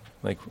funny.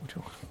 Like,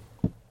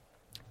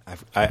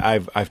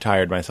 I've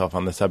tired myself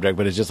on the subject,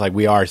 but it's just like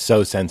we are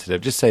so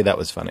sensitive. Just say that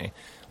was funny.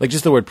 Like,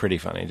 just the word "pretty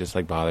funny" just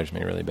like bothers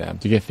me really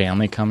bad. Do you get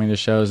family coming to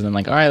shows and then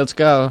like, all right, let's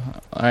go.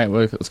 All right,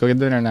 let's go get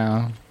dinner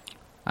now.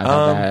 I've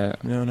had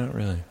that. No, not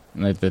really.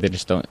 They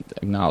just don't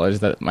acknowledge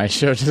that my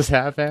show just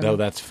happened. No,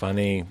 that's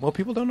funny. Well,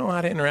 people don't know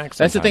how to interact.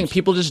 That's the thing. sometimes.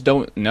 People just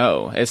don't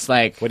know. It's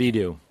like, What do you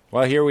do?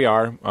 Well, here we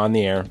are on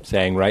the air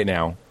saying right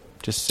now.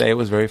 Just say it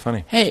was very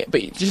funny. hey,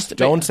 but just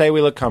Don't say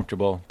we look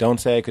comfortable. Don't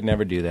say I could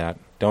never do that.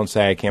 Don't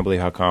say I can't believe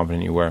how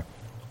confident you were.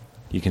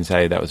 You can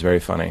say that was very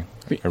funny.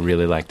 I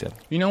really liked it.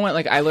 You know what?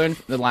 Like, I learned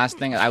the last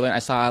thing I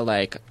saw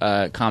like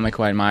a comic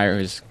who I admire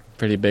who's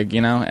pretty big,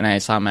 and I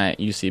saw him at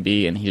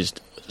UCB, and he's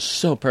just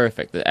so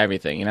perfect at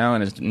everything,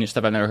 and his new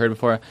stuff I've never heard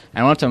before. And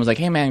I went up to him, I was like,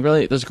 hey man,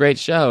 really, this was a great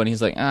show. And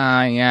he's like,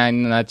 yeah, I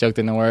know that joke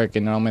didn't work,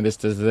 and normally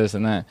this,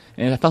 and that.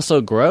 And I felt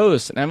so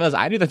gross. And I realized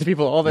I do that to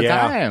people all the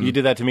time. You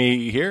did that to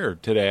me here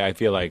today, I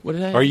feel like. What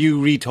did I- Or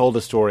you retold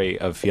a story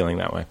of feeling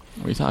that way.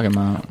 What are you talking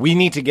about? We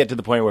need to get to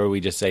the point where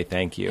we just say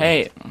thank you.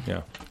 Hey,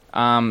 Yeah.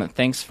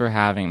 thanks for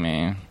having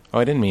me. Oh,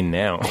 I didn't mean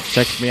now.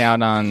 Check me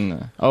out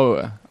on,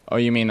 oh,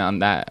 you mean on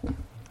that?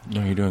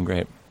 No, you're doing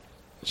great.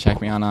 Check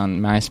me out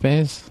on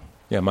MySpace?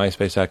 Yeah,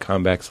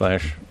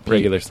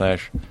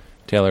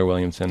 MySpace.com/regular/Taylor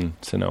Williamson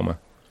Sonoma.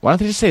 Why don't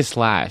they just say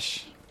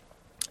slash?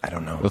 I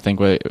don't know. They'll think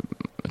we're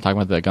talking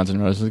about the Guns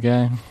N' Roses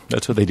guy.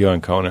 That's what they do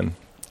on Conan.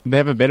 They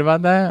have a bit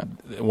about that?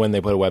 When they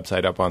put a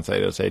website up on site,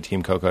 it'll say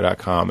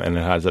teamcoco.com, and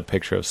it has a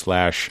picture of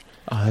Slash.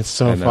 Oh, that's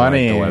so and then,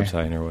 funny. like, the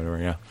website or whatever,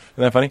 yeah.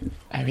 Isn't that funny?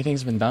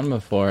 Everything's been done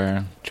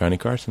before. Johnny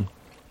Carson.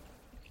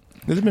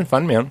 This has been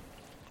fun, man.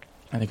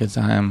 I had a good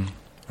time.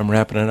 I'm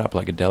wrapping it up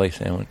like a deli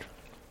sandwich.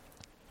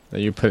 That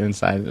you put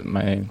inside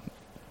my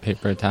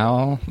paper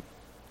towel?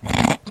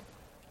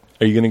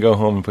 Are you going to go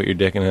home and put your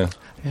dick in a...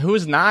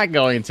 Who's not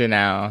going to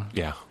now?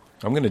 Yeah.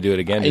 I'm going to do it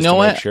again just you know to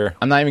what? make sure.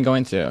 I'm not even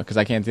going to because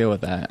I can't deal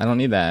with that. I don't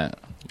need that.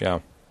 Yeah.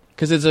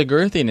 Because it's a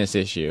girthiness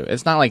issue.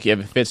 It's not like if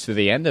it fits to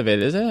the end of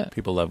it, is it?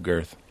 People love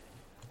girth.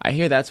 I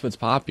hear that's what's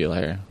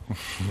popular.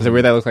 Is it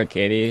weird that I look like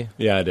Katie?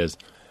 Yeah, it is.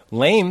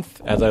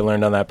 Length, as I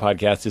learned on that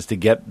podcast, is to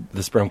get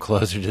the sperm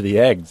closer to the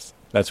eggs.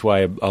 That's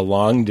why a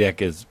long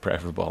dick is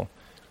preferable.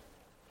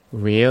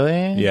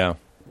 Really? Yeah.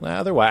 Well,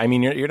 otherwise, I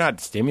mean, you're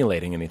not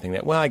stimulating anything.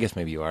 Well, I guess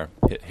maybe you are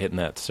hitting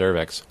that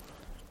cervix.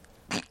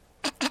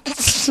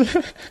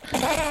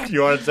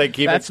 You want to say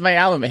keep That's my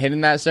album,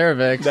 Hitting That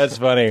Cervix. That's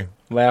funny.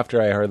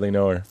 Laughter, I hardly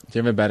know her. Do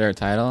you have a better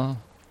title?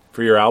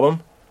 For your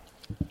album?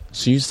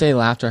 So you say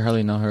Laughter, I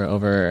hardly know her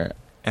over...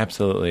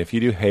 Absolutely. If you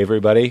do Hey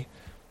Everybody,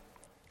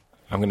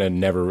 I'm going to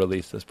never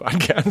release this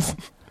podcast.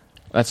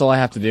 That's all I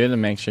have to do to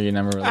make sure you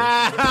never release it. You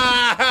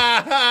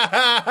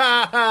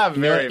know what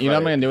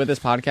I'm going to do with this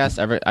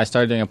podcast? I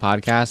started doing a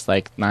podcast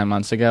like 9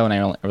 months ago, and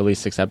I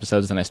released 6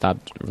 episodes, then I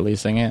stopped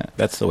releasing it.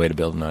 That's the way to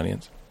build an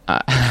audience.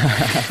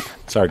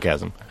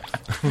 Sarcasm.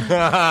 I'm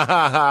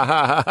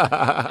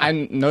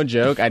no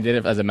joke. I did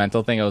it as a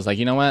mental thing. I was like,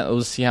 you know what?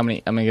 Let's see how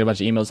many. I'm gonna get a bunch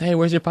of emails. Hey,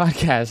 where's your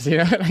podcast? You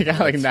know, I got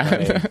like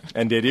that.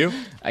 And did you?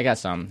 I got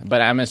some, but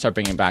I'm gonna start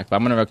bringing it back. But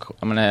I'm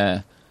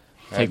gonna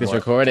take this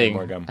recording.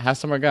 More gum. Have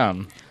some more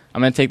gum.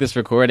 I'm gonna take this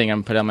recording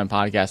and put it on my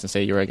podcast and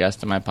say you were a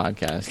guest on my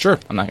podcast. Sure.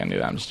 I'm not gonna do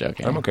that. I'm just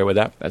joking. I'm okay with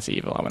that. That's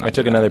evil. I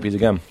took another piece of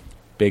gum.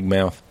 Big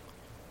mouth.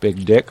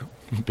 Big dick.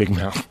 Big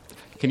mouth.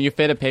 Can you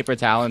fit a paper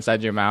towel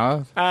inside your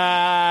mouth?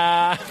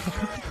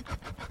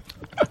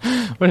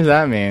 What does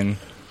that mean?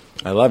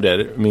 I loved it.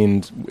 It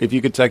means if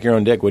you could suck your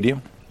own dick, would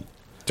you?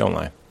 Don't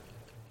lie.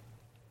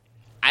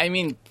 I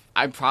mean,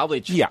 I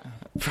probably... Yeah.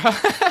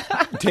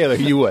 Taylor,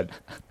 you would.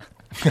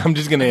 I'm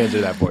just going to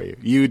answer that for you.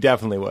 You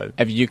definitely would.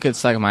 If you could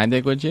suck my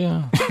dick, would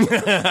you?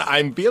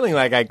 I'm feeling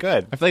like I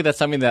could. I feel like that's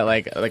something that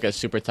like a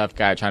super tough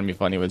guy trying to be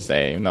funny would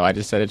say. Even though I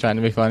just said it trying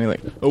to be funny.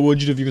 Like, oh,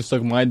 what'd you do if you could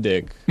suck my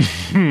dick?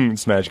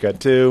 Smash cut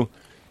 2.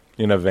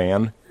 In a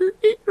van.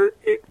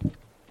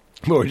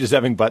 We're just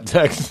having butt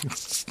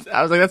sex.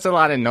 I was like, that's a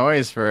lot of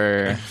noise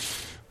for...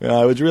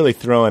 I was really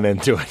throwing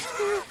into it.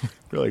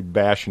 Really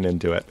bashing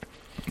into it.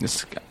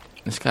 This got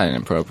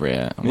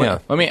inappropriate. Yeah.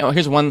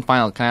 Here's one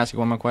final... Can I ask you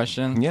one more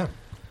question? Yeah.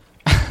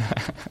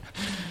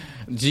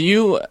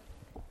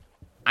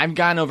 I've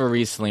gotten over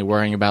recently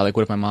worrying about, like,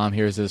 what if my mom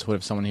hears this? What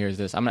if someone hears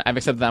this? I've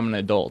accepted that I'm an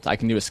adult. I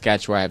can do a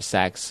sketch where I have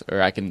sex,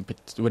 or I can...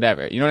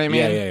 Whatever. You know what I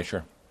mean? Yeah,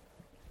 sure.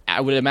 I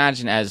would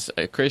imagine as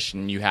a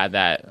Christian, you had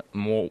that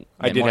more,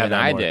 I did more have than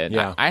that I more. did.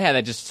 Yeah. I had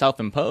that just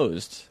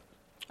self-imposed.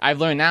 I've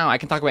learned now I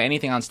can talk about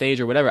anything on stage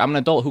or whatever. I'm an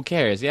adult. Who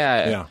cares?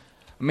 Yeah.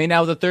 I mean, I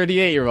was a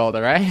 38-year-old,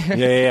 all right?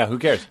 Yeah. Who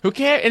cares? Who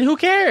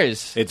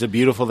cares? It's a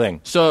beautiful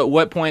thing. So at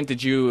what point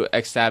did you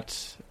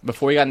accept,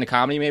 before you got into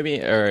comedy maybe?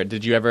 Or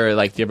did you ever,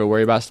 do you ever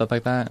worry about stuff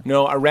like that?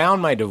 No, around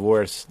my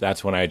divorce,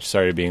 that's when I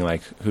started being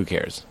like, who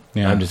cares?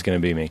 Yeah. I'm just going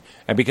to be me.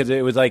 And because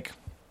it was like...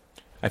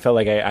 I felt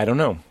like I don't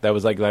know. That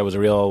was a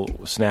real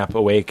snap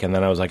awake, and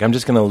then I was like, I'm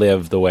just going to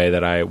live the way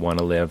that I want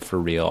to live for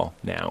real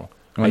now.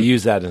 I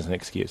use that as an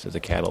excuse, as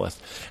a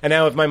catalyst. And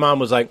now if my mom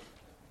was like,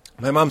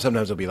 my mom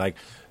sometimes will be like,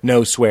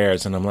 no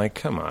swears, and I'm like,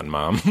 come on,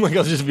 Mom. Like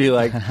I'll just be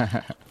like,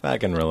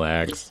 fucking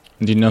relax.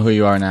 Do you know who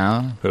you are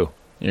now? Who?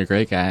 You're a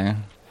great guy.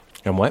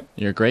 And what?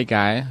 You're a great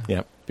guy.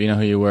 Yep. But you know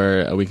who you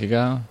were a week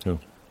ago? Who?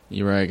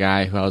 You were a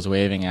guy who I was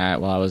waving at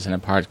while I was in a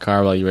parked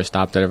car while you were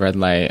stopped at a red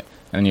light.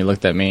 And you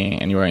looked at me,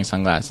 and you were wearing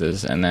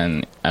sunglasses, and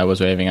then I was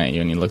waving at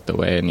you, and you looked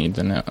away, and you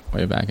didn't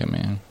wave back at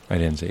me. I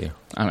didn't see you.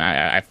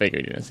 I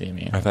figured you didn't see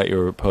me. I thought you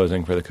were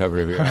posing for the cover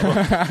of your album.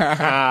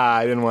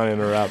 I didn't want to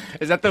interrupt.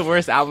 Is that the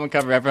worst album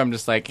cover ever? I'm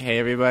just like, hey,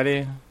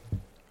 everybody.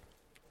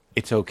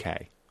 It's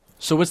okay.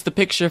 So what's the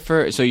picture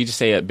for... So you just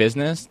say a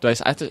business? Do I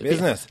have to...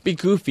 Business. Be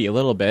goofy a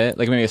little bit.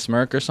 Like maybe a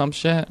smirk or some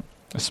shit?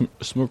 A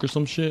smirk or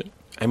some shit?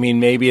 I mean,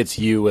 maybe it's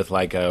you with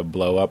like a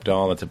blow-up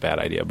doll. That's a bad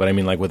idea. But I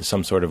mean, like with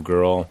some sort of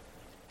girl...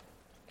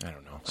 I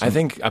don't know. I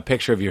think a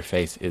picture of your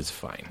face is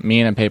fine.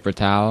 Me in a paper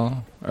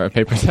towel or a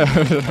paper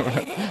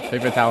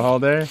towel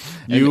holder.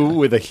 You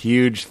with a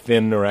huge,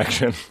 thin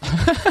erection.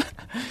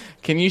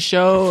 Can you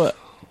show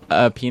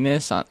a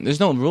penis on...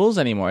 There's no rules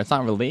anymore. It's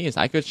not released.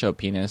 I could show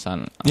penis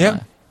on...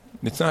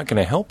 It's not going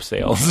to help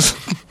sales.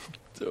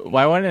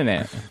 Why wouldn't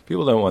it?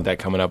 People don't want that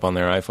coming up on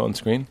their iPhone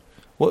screen.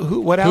 What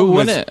Who album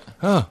wouldn't?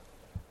 Oh.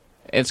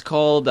 It's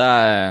called...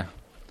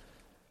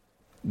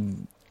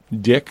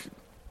 Dick?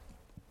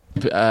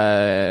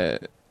 I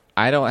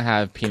I don't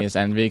have penis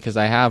envy because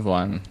I have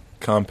one.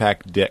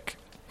 Compact dick.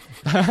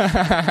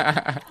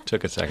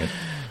 Took a second.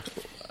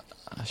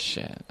 Oh,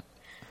 shit.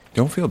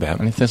 Don't feel bad.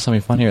 I need to think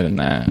something funnier than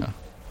that.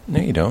 No,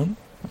 you don't.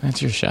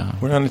 That's your show.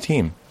 We're on a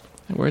team.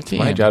 We're a It's team.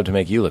 my job to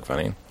make you look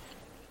funny.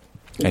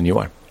 And you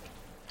are.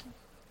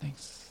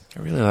 Thanks. I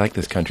really like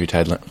this Country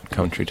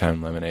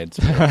Time lemonade.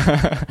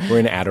 We're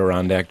in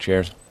Adirondack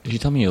chairs. Did you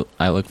tell me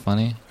I look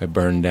funny? I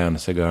burned down a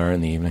cigar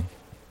in the evening.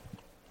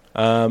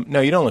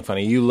 No, you don't look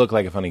funny. You look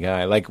like a funny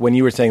guy. Like when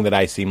you were saying that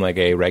I seem like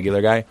a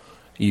regular guy,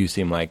 you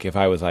seem like if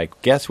I was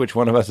like, guess which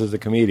one of us is a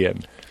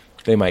comedian,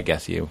 they might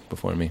guess you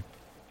before me.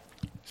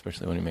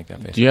 Especially when you make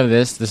that face. Do you have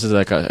this? This is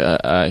like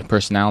a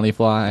personality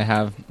flaw I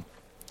have.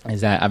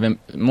 Is that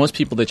most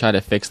people they try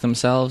to fix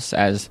themselves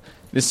as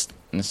this.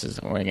 This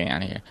is we're getting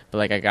out of here. But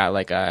like I got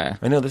like a.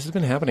 I know this has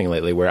been happening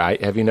lately. Where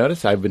have you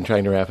noticed? I've been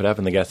trying to wrap it up,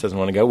 and the guest doesn't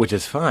want to go, which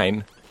is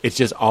fine. It's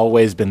just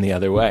always been the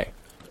other way.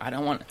 I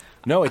don't want.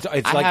 No, it's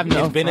I like have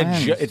no it's been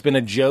friends. it's been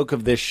a joke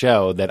of this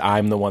show that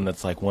I'm the one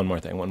that's like one more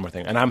thing,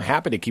 and I'm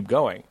happy to keep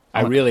going.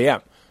 I really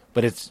am.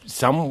 But it's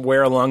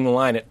somewhere along the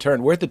line it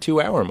turned. We're at the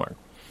 2-hour mark.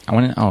 I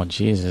wanted. Oh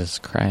Jesus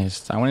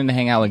Christ! I wanted to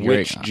hang out with Gary.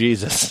 Which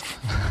Jesus?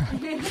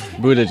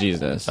 Buddha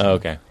Jesus. Oh,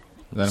 okay.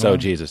 Is that So one?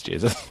 Jesus.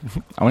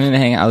 I wanted to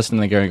hang out. Listen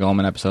to the Gary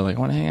Goldman episode. Like I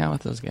want to hang out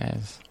with those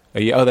guys.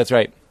 Oh, that's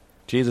right.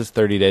 Jesus,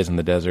 30 days in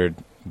the desert.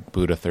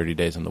 Buddha, 30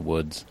 days in the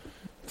woods.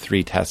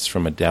 3 tests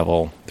from a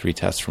devil. 3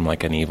 tests from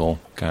like an evil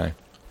guy.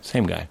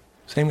 Same guy.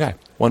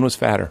 One was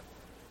fatter.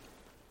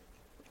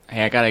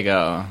 Hey, I gotta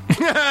go.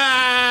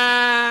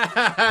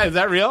 Is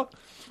that real?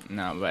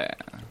 No, but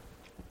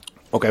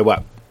Okay,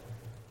 what?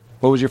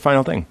 What was your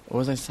final thing? what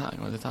was I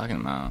talking? What was I talking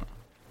about?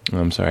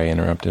 I'm sorry, I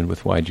interrupted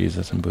with why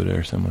Jesus and Buddha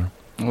are similar.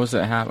 What was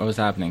it? What was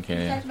happening, You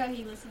Katie? talked about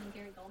you listening to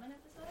Gary Goldman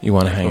episode? You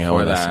want to hang out Before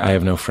with us? that. I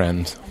have no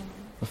friends.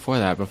 Before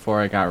that,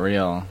 before it got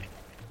real,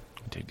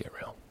 It did get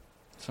real.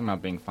 something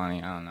about being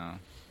funny. I don't know.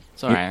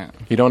 It's all right.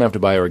 You don't have to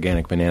buy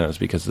organic bananas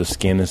because the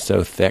skin is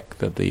so thick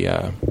that the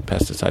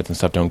pesticides and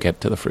stuff don't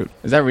get to the fruit.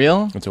 Is that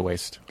real? It's a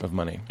waste of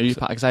money.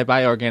 Because I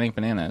buy organic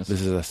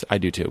bananas. I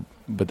do too,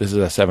 but this is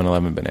a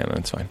 7-Eleven banana.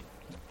 It's fine.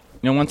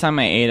 You know, one time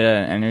I ate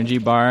an energy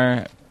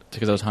bar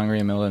because I was hungry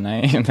in the middle of the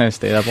night and I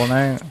stayed up all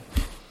night.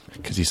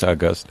 Because you saw a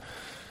ghost.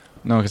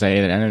 No, because I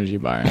ate an energy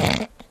bar.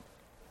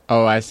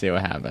 Oh, I see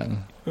what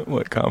happened.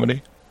 What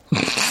comedy?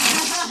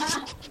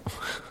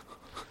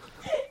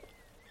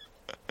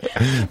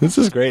 This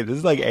is great. This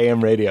is like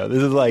AM radio.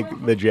 This is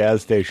like the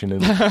jazz station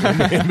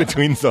in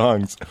between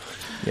songs.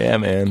 Yeah,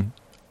 man.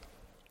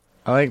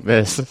 I like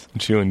this.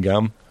 Chewing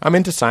gum. I'm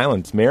into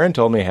silence. Marin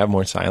told me to have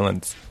more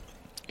silence.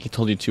 He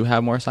told you to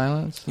have more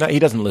silence? No, he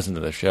doesn't listen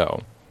to the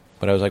show.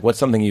 But I was like, what's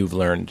something you've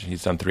learned?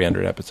 He's done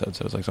 300 episodes.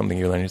 So it was like something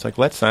you learned. He's like,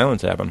 let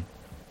silence happen.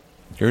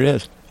 Here it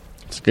is.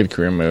 It's a good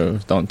career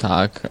move. Don't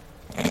talk.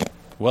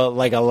 Well,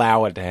 like,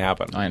 allow it to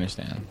happen. I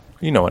understand.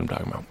 You know what I'm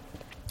talking about.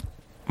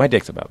 My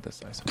dick's about this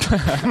size.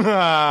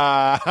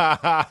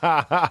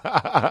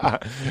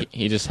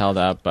 He just held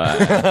up.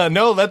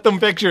 No, let them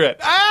picture it.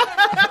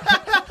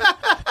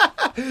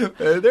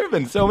 There have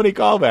been so many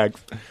callbacks.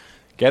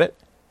 Get it?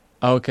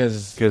 Oh,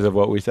 because Because of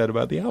what we said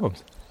about the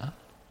albums.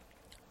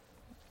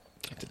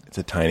 It's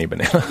a tiny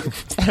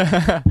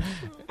banana.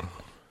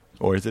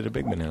 Or is it a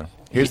big banana?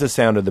 Here's the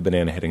sound of the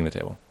banana hitting the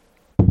table.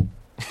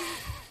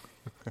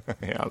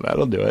 Yeah,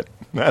 that'll do it.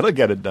 That'll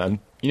get it done.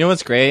 you know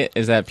what's great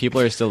is that people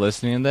are still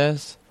listening to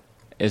this.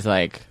 Is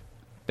like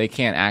they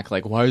can't act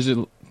like why is it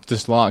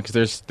this long?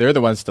 Because they're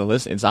the ones still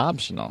listening. It's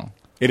optional.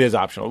 It is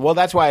optional. Well,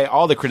 that's why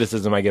all the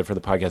criticism I get for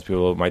the podcast,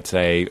 people might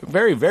say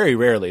very, very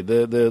rarely.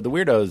 The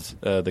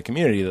weirdos, the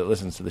community that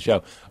listens to the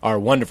show, are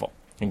wonderful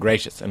and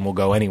gracious and will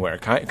go anywhere.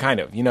 Kind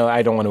of. You know,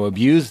 I don't want to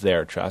abuse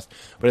their trust,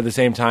 but at the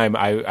same time,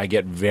 I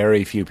get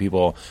very few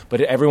people.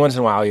 But every once in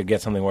a while, you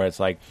get something where it's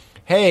like,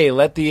 "Hey,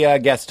 let the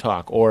guest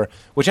talk," or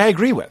which I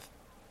agree with.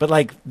 But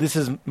like, this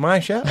is my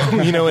show.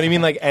 You know what I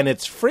mean? Like, and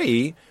it's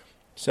free,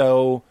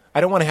 so I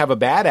don't want to have a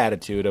bad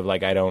attitude of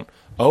like I don't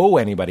owe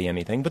anybody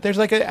anything, but there's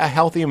like a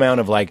healthy amount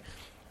of like,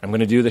 I'm going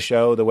to do the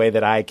show the way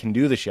that I can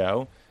do the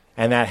show,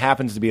 and that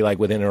happens to be like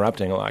with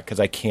interrupting a lot because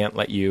I can't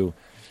let you.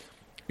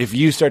 If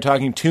you start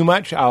talking too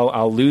much,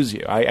 I'll lose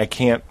you. I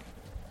can't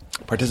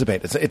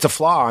participate. It's a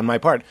flaw on my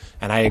part,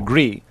 and I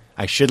agree.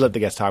 I should let the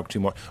guest talk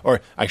more,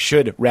 or I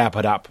should wrap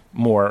it up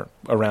more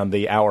around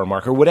the hour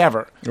mark, or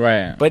whatever.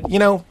 Right. But you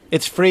know,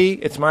 it's free.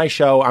 It's my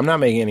show. I'm not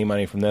making any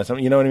money from this.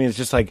 You know what I mean? It's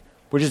just like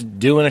we're just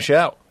doing a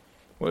show.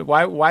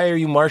 Why are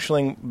you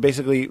marshaling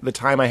basically the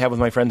time I have with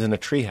my friends in a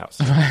treehouse?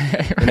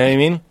 Right. You know what I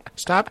mean?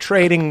 Stop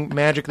trading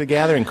Magic the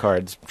Gathering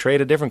cards.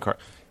 Trade a different card.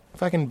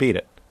 Fucking beat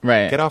it.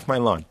 Right. Get off my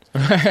lawn.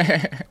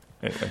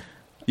 Anyway,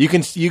 you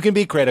can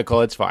be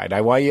critical. It's fine.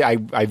 I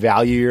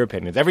value your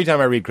opinions. Every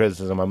time I read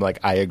criticism, I'm like,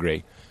 I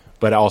agree,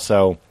 but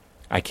also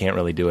I can't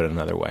really do it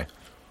another way.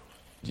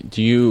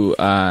 Do you?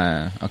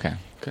 Okay.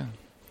 Good.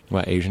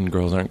 What, Asian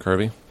girls aren't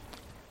curvy?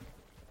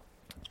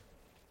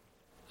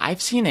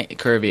 I've seen it,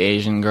 curvy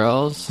Asian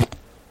girls.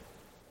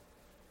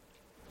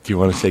 Do you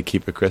want to say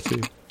keep it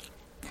Chrissy?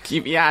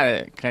 Keep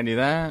yeah. Can I do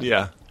that?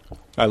 Yeah.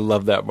 I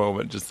love that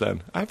moment just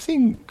then. I've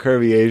seen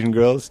curvy Asian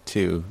girls.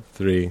 2,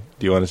 3.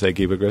 Do you want to say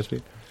keep it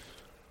crispy?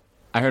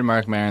 I heard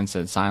Mark Maron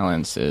said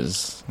silence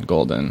is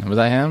golden. Was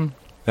that him?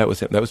 That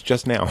was him. That was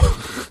just now.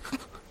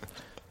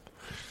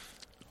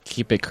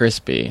 Keep it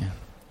crispy.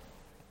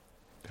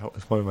 That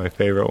was one of my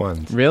favorite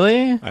ones.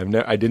 Really?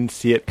 I didn't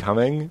see it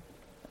coming.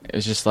 It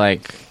was just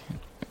like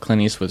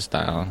Clint Eastwood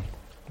style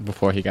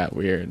before he got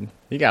weird.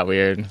 He got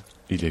weird.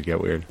 He did get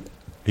weird.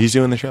 He's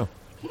doing the show.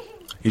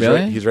 He's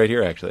Really? He's right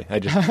here, actually. I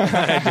just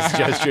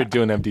gestured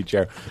to an empty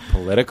chair.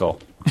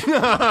 Political.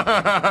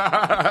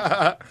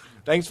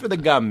 Thanks for the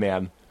gum,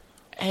 man.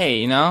 Hey,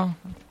 you know,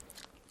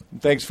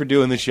 Thanks for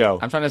doing the show.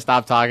 I'm trying to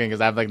stop talking because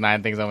I have like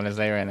 9 things I want to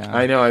say right now.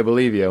 I know, I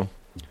believe you.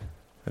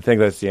 I think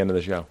that's the end of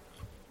the show.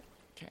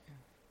 Okay.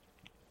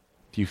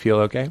 Do you feel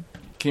okay?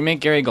 Can you make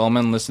Gary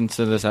Goldman listen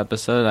to this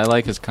episode? I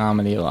like his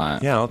comedy a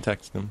lot. Yeah, I'll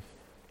text him.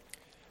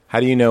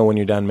 How do you know when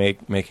you're done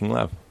making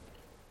love?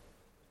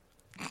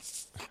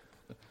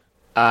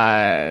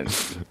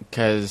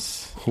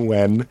 Because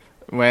When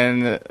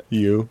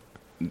you...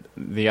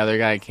 the other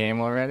guy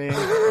came already.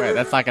 Wait,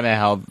 that's not gonna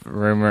help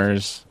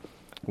rumors.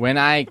 When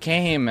I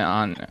came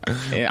on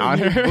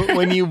her.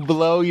 when you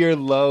blow your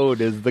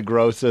load is the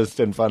grossest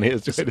and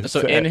funniest way to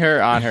So say in it.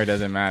 her, on her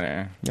doesn't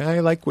matter. I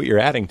like what you're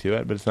adding to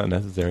it, but it's not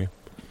necessary.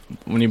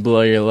 When you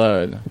blow your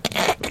load,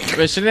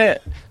 but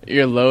shouldn't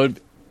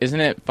isn't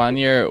it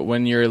funnier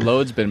when your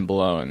load's been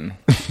blown?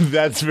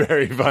 That's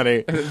very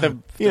funny.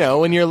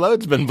 When your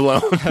load's been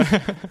blown.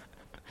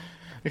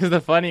 Because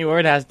the funny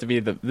word has to be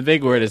the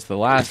big word is the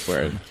last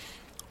word.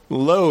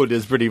 Load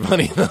is pretty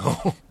funny,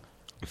 though.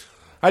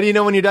 How do you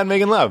know when you're done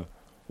making love?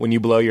 When you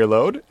blow your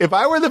load? If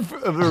I were the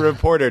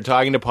reporter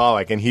talking to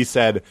Pollock and he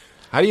said,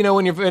 how do you know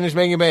when you're finished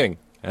making a painting?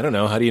 I don't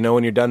know. How do you know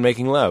when you're done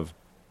making love?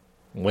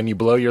 When you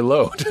blow your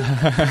load.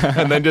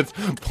 And then just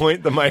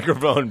point the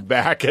microphone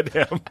back at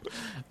him.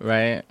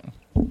 Right?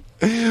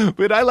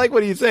 But I like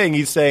what he's saying.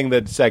 He's saying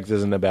that sex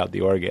isn't about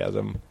the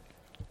orgasm.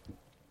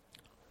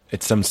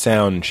 It's some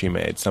sound she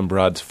made, some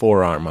broad's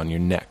forearm on your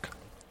neck.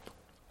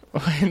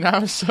 Wait, now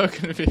I'm so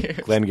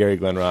confused.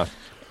 Glenn Ross.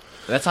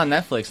 That's on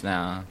Netflix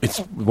now. It's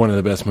one of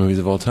the best movies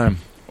of all time.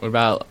 What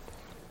about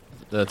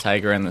The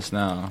Tiger in the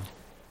Snow?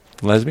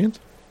 Lesbians?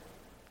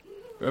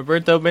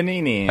 Roberto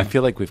Benigni. I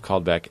feel like we've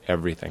called back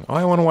everything. Oh,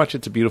 I want to watch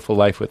It's a Beautiful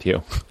Life with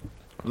you.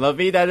 La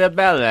Vida de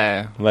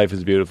Belle. Life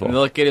is beautiful. And the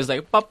little kid is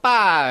like,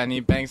 Papa! And he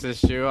bangs his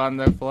shoe on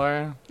the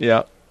floor.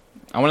 Yeah.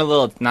 I want a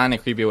little, not in a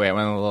creepy way, I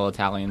want a little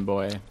Italian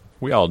boy.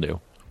 We all do.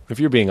 If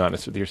you're being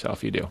honest with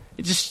yourself, you do.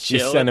 You just You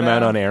chill. send him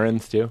out on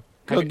errands, too.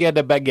 Go get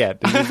a baguette.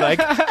 And he's like,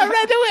 I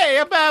ran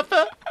away,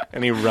 Papa.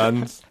 And he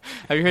runs.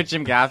 Have you heard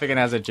Jim Gaffigan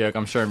has a joke?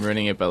 I'm sure I'm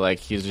ruining it, but like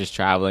he's just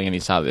traveling and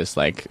he saw this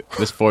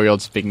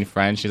 4-year-old speaking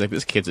French. He's like,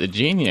 this kid's a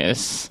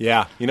genius.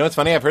 Yeah. You know what's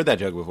funny? I've heard that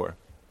joke before.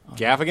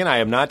 Gaffigan, I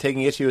am not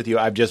taking issue with you.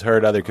 I've just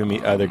heard other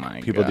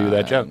my people do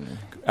that joke. God.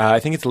 I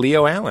think it's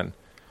Leo Allen.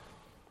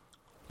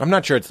 I'm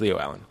not sure it's Leo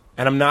Allen.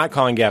 And I'm not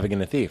calling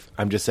Gaffigan a thief.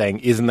 I'm just saying,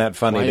 isn't that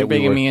funny Why are that you we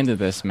bringing were... me into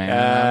this, man? I'm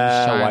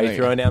just why are trying you to-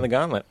 throwing down the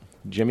gauntlet?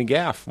 Jimmy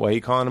Gaff. Why are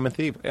you calling him a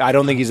thief? I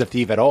don't think he's a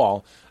thief at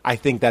all. I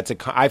think that's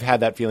I've had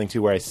that feeling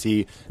too, where I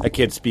see a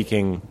kid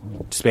speaking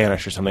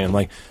Spanish or something. I'm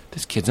like,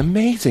 this kid's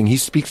amazing. He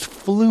speaks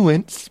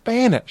fluent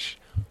Spanish.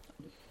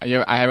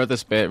 I wrote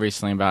this bit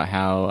recently about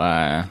how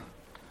I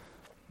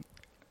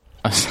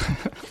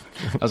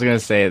was going to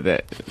say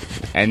that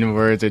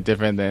N-words are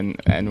different than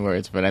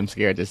N-words, but I'm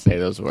scared to say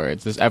those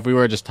words. If we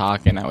were just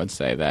talking, I would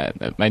say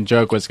that. My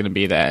joke was going to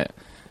be that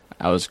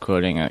I was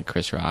quoting a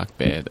Chris Rock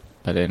bit,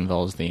 but it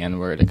involves the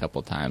N-word a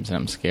couple times, and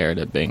I'm scared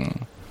of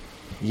being...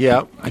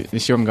 Yeah. You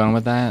see where I'm going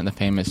with that? The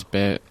famous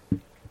bit?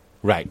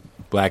 Right.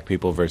 Black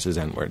people versus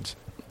N-words.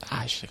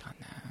 I should have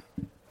gotten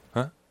that.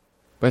 Huh?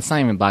 But it's not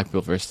even black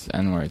people versus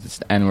N-words. It's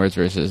N-words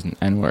versus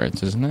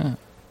N-words, isn't it?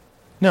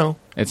 No.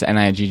 It's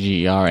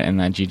N-I-G-G-E-R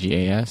and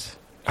N-I-G-G-A-S.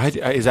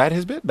 Is that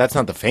his bit? That's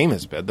not the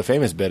famous bit. The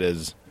famous bit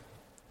is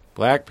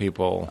black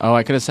people. Oh,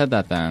 I could have said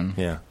that then.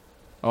 Yeah.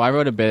 Oh, I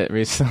wrote a bit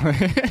recently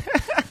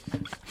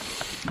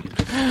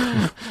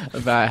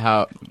about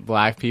how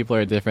black people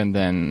are different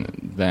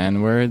than the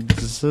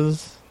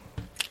N-words.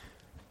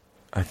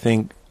 I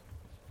think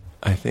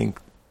I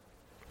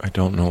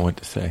don't know what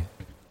to say.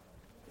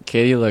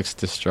 Katie looks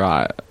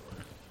distraught.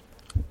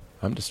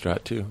 I'm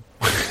distraught too.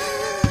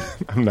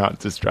 I'm not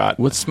distraught.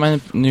 What's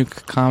my new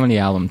comedy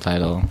album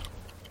title?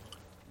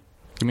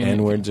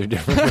 N-words are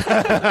different.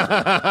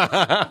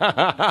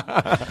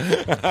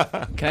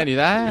 Can I do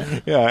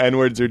that? Yeah,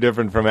 N-words are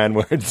different from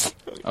N-words.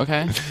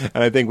 Okay.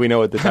 And I think we know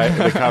what the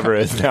cover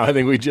is now. I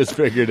think we just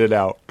figured it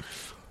out.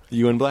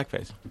 You in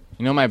blackface.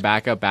 You know my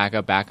backup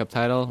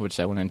title, which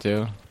I went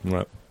into?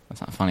 What?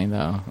 That's not funny,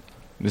 though.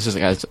 This is,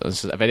 guys,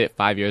 if I did it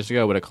 5 years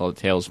ago, I would have called it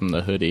Tales from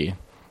the Hoodie.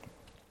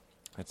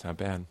 That's not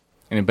bad.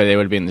 But it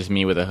would have been just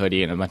me with a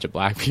hoodie and a bunch of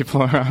black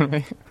people around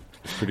me.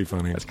 It's pretty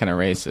funny. That's kind of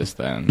racist,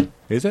 then.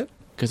 Is it?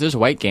 Because there's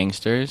white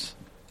gangsters.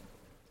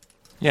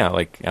 Yeah,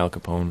 like Al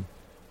Capone.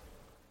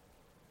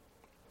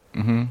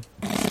 Mm-hmm.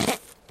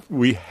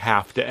 We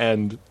have to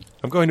end.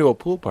 I'm going to a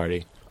pool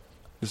party.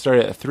 It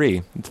started at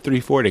 3. It's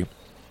 3:40.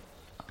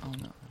 Oh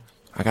no.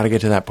 I got to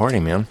get to that party,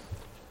 man.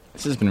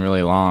 This has been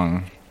really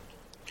long.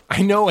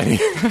 I know, and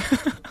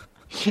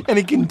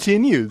it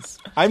continues.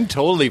 I'm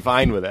totally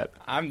fine with it.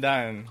 I'm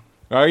done.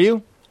 Are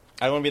you?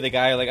 I don't want to be the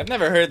guy like, I've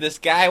never heard of this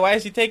guy. Why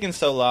is he taking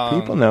so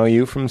long? People know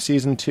you from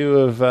season 2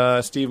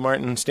 of Steve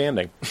Martin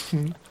Standing.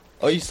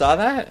 Oh, you saw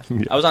that?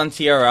 Yeah. I was on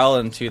TRL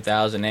in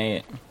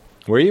 2008.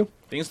 Were you?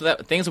 Things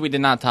that we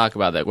did not talk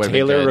about that would be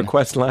Taylor good.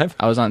 Request Live?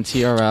 I was on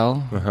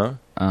TRL. Uh-huh.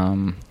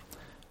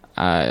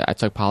 I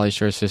took Pauly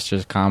Shore's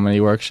sister's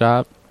comedy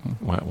workshop.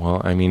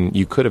 Well, I mean,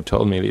 you could have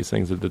told me these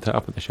things at the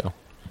top of the show.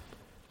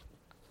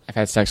 I've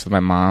had sex with my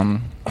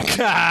mom.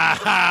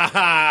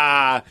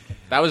 That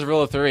was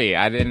rule of 3.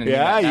 I didn't.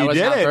 Yeah, that you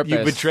wasn't did on it. purpose.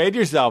 You betrayed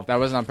yourself. That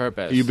wasn't on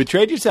purpose. You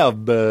betrayed yourself,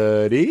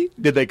 buddy.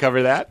 Did they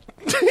cover that?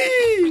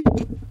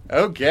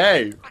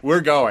 Okay,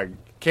 we're going.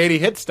 Katie,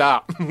 hit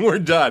stop. We're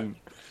done.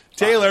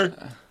 Taylor,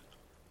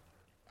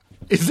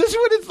 is this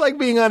what it's like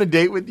being on a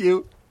date with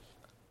you?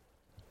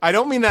 I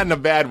don't mean that in a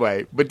bad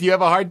way, but do you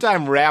have a hard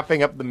time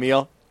wrapping up the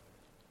meal?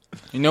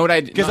 You know what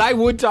I? Because I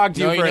would talk to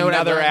you for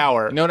another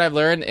hour. You know what I've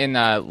learned in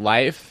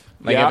life?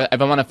 Like Yeah. if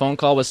I'm on a phone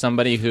call with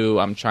somebody who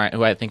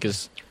I think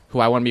is who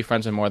I want to be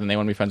friends with more than they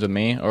want to be friends with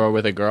me, or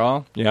with a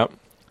girl, Yep.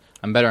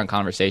 I'm better in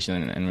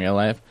conversation in real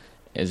life.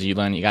 Is you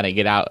learn you got to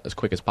get out as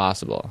quick as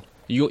possible.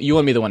 You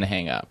want to be the one to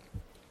hang up.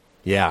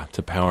 Yeah, it's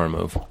a power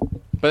move.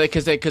 But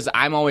because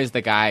I'm always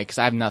the guy, because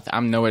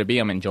I'm nowhere to be.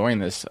 I'm enjoying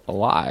this a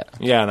lot.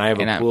 Yeah, and I have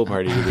a And pool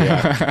party to be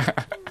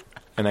at.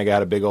 And I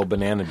got a big old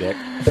banana dick.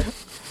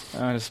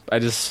 I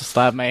just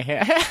slapped my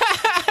hand.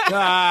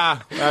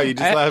 You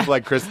just laughed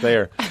like Chris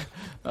Thayer.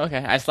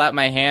 Okay, I slapped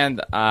my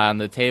hand on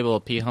the table,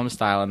 Pete Home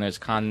style, and there's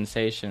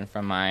condensation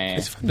from my.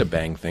 It's fun to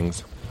bang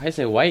things. Why is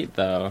it white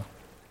though?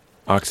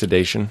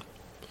 Oxidation.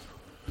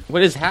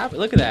 What is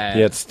happening? Look at that.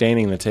 Yeah, it's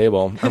staining the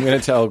table. I'm gonna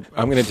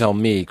tell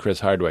me, Chris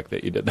Hardwick,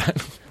 that you did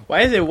that.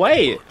 Why is it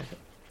white?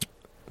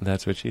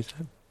 That's what she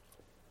said.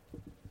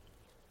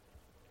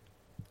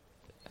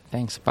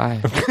 Thanks. Bye.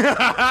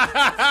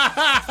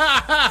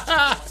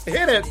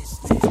 Hit it.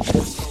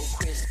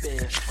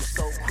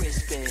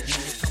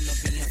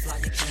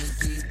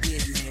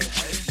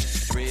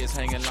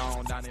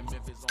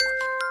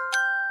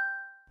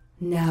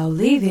 Now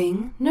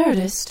leaving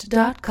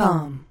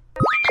Nerdist.com.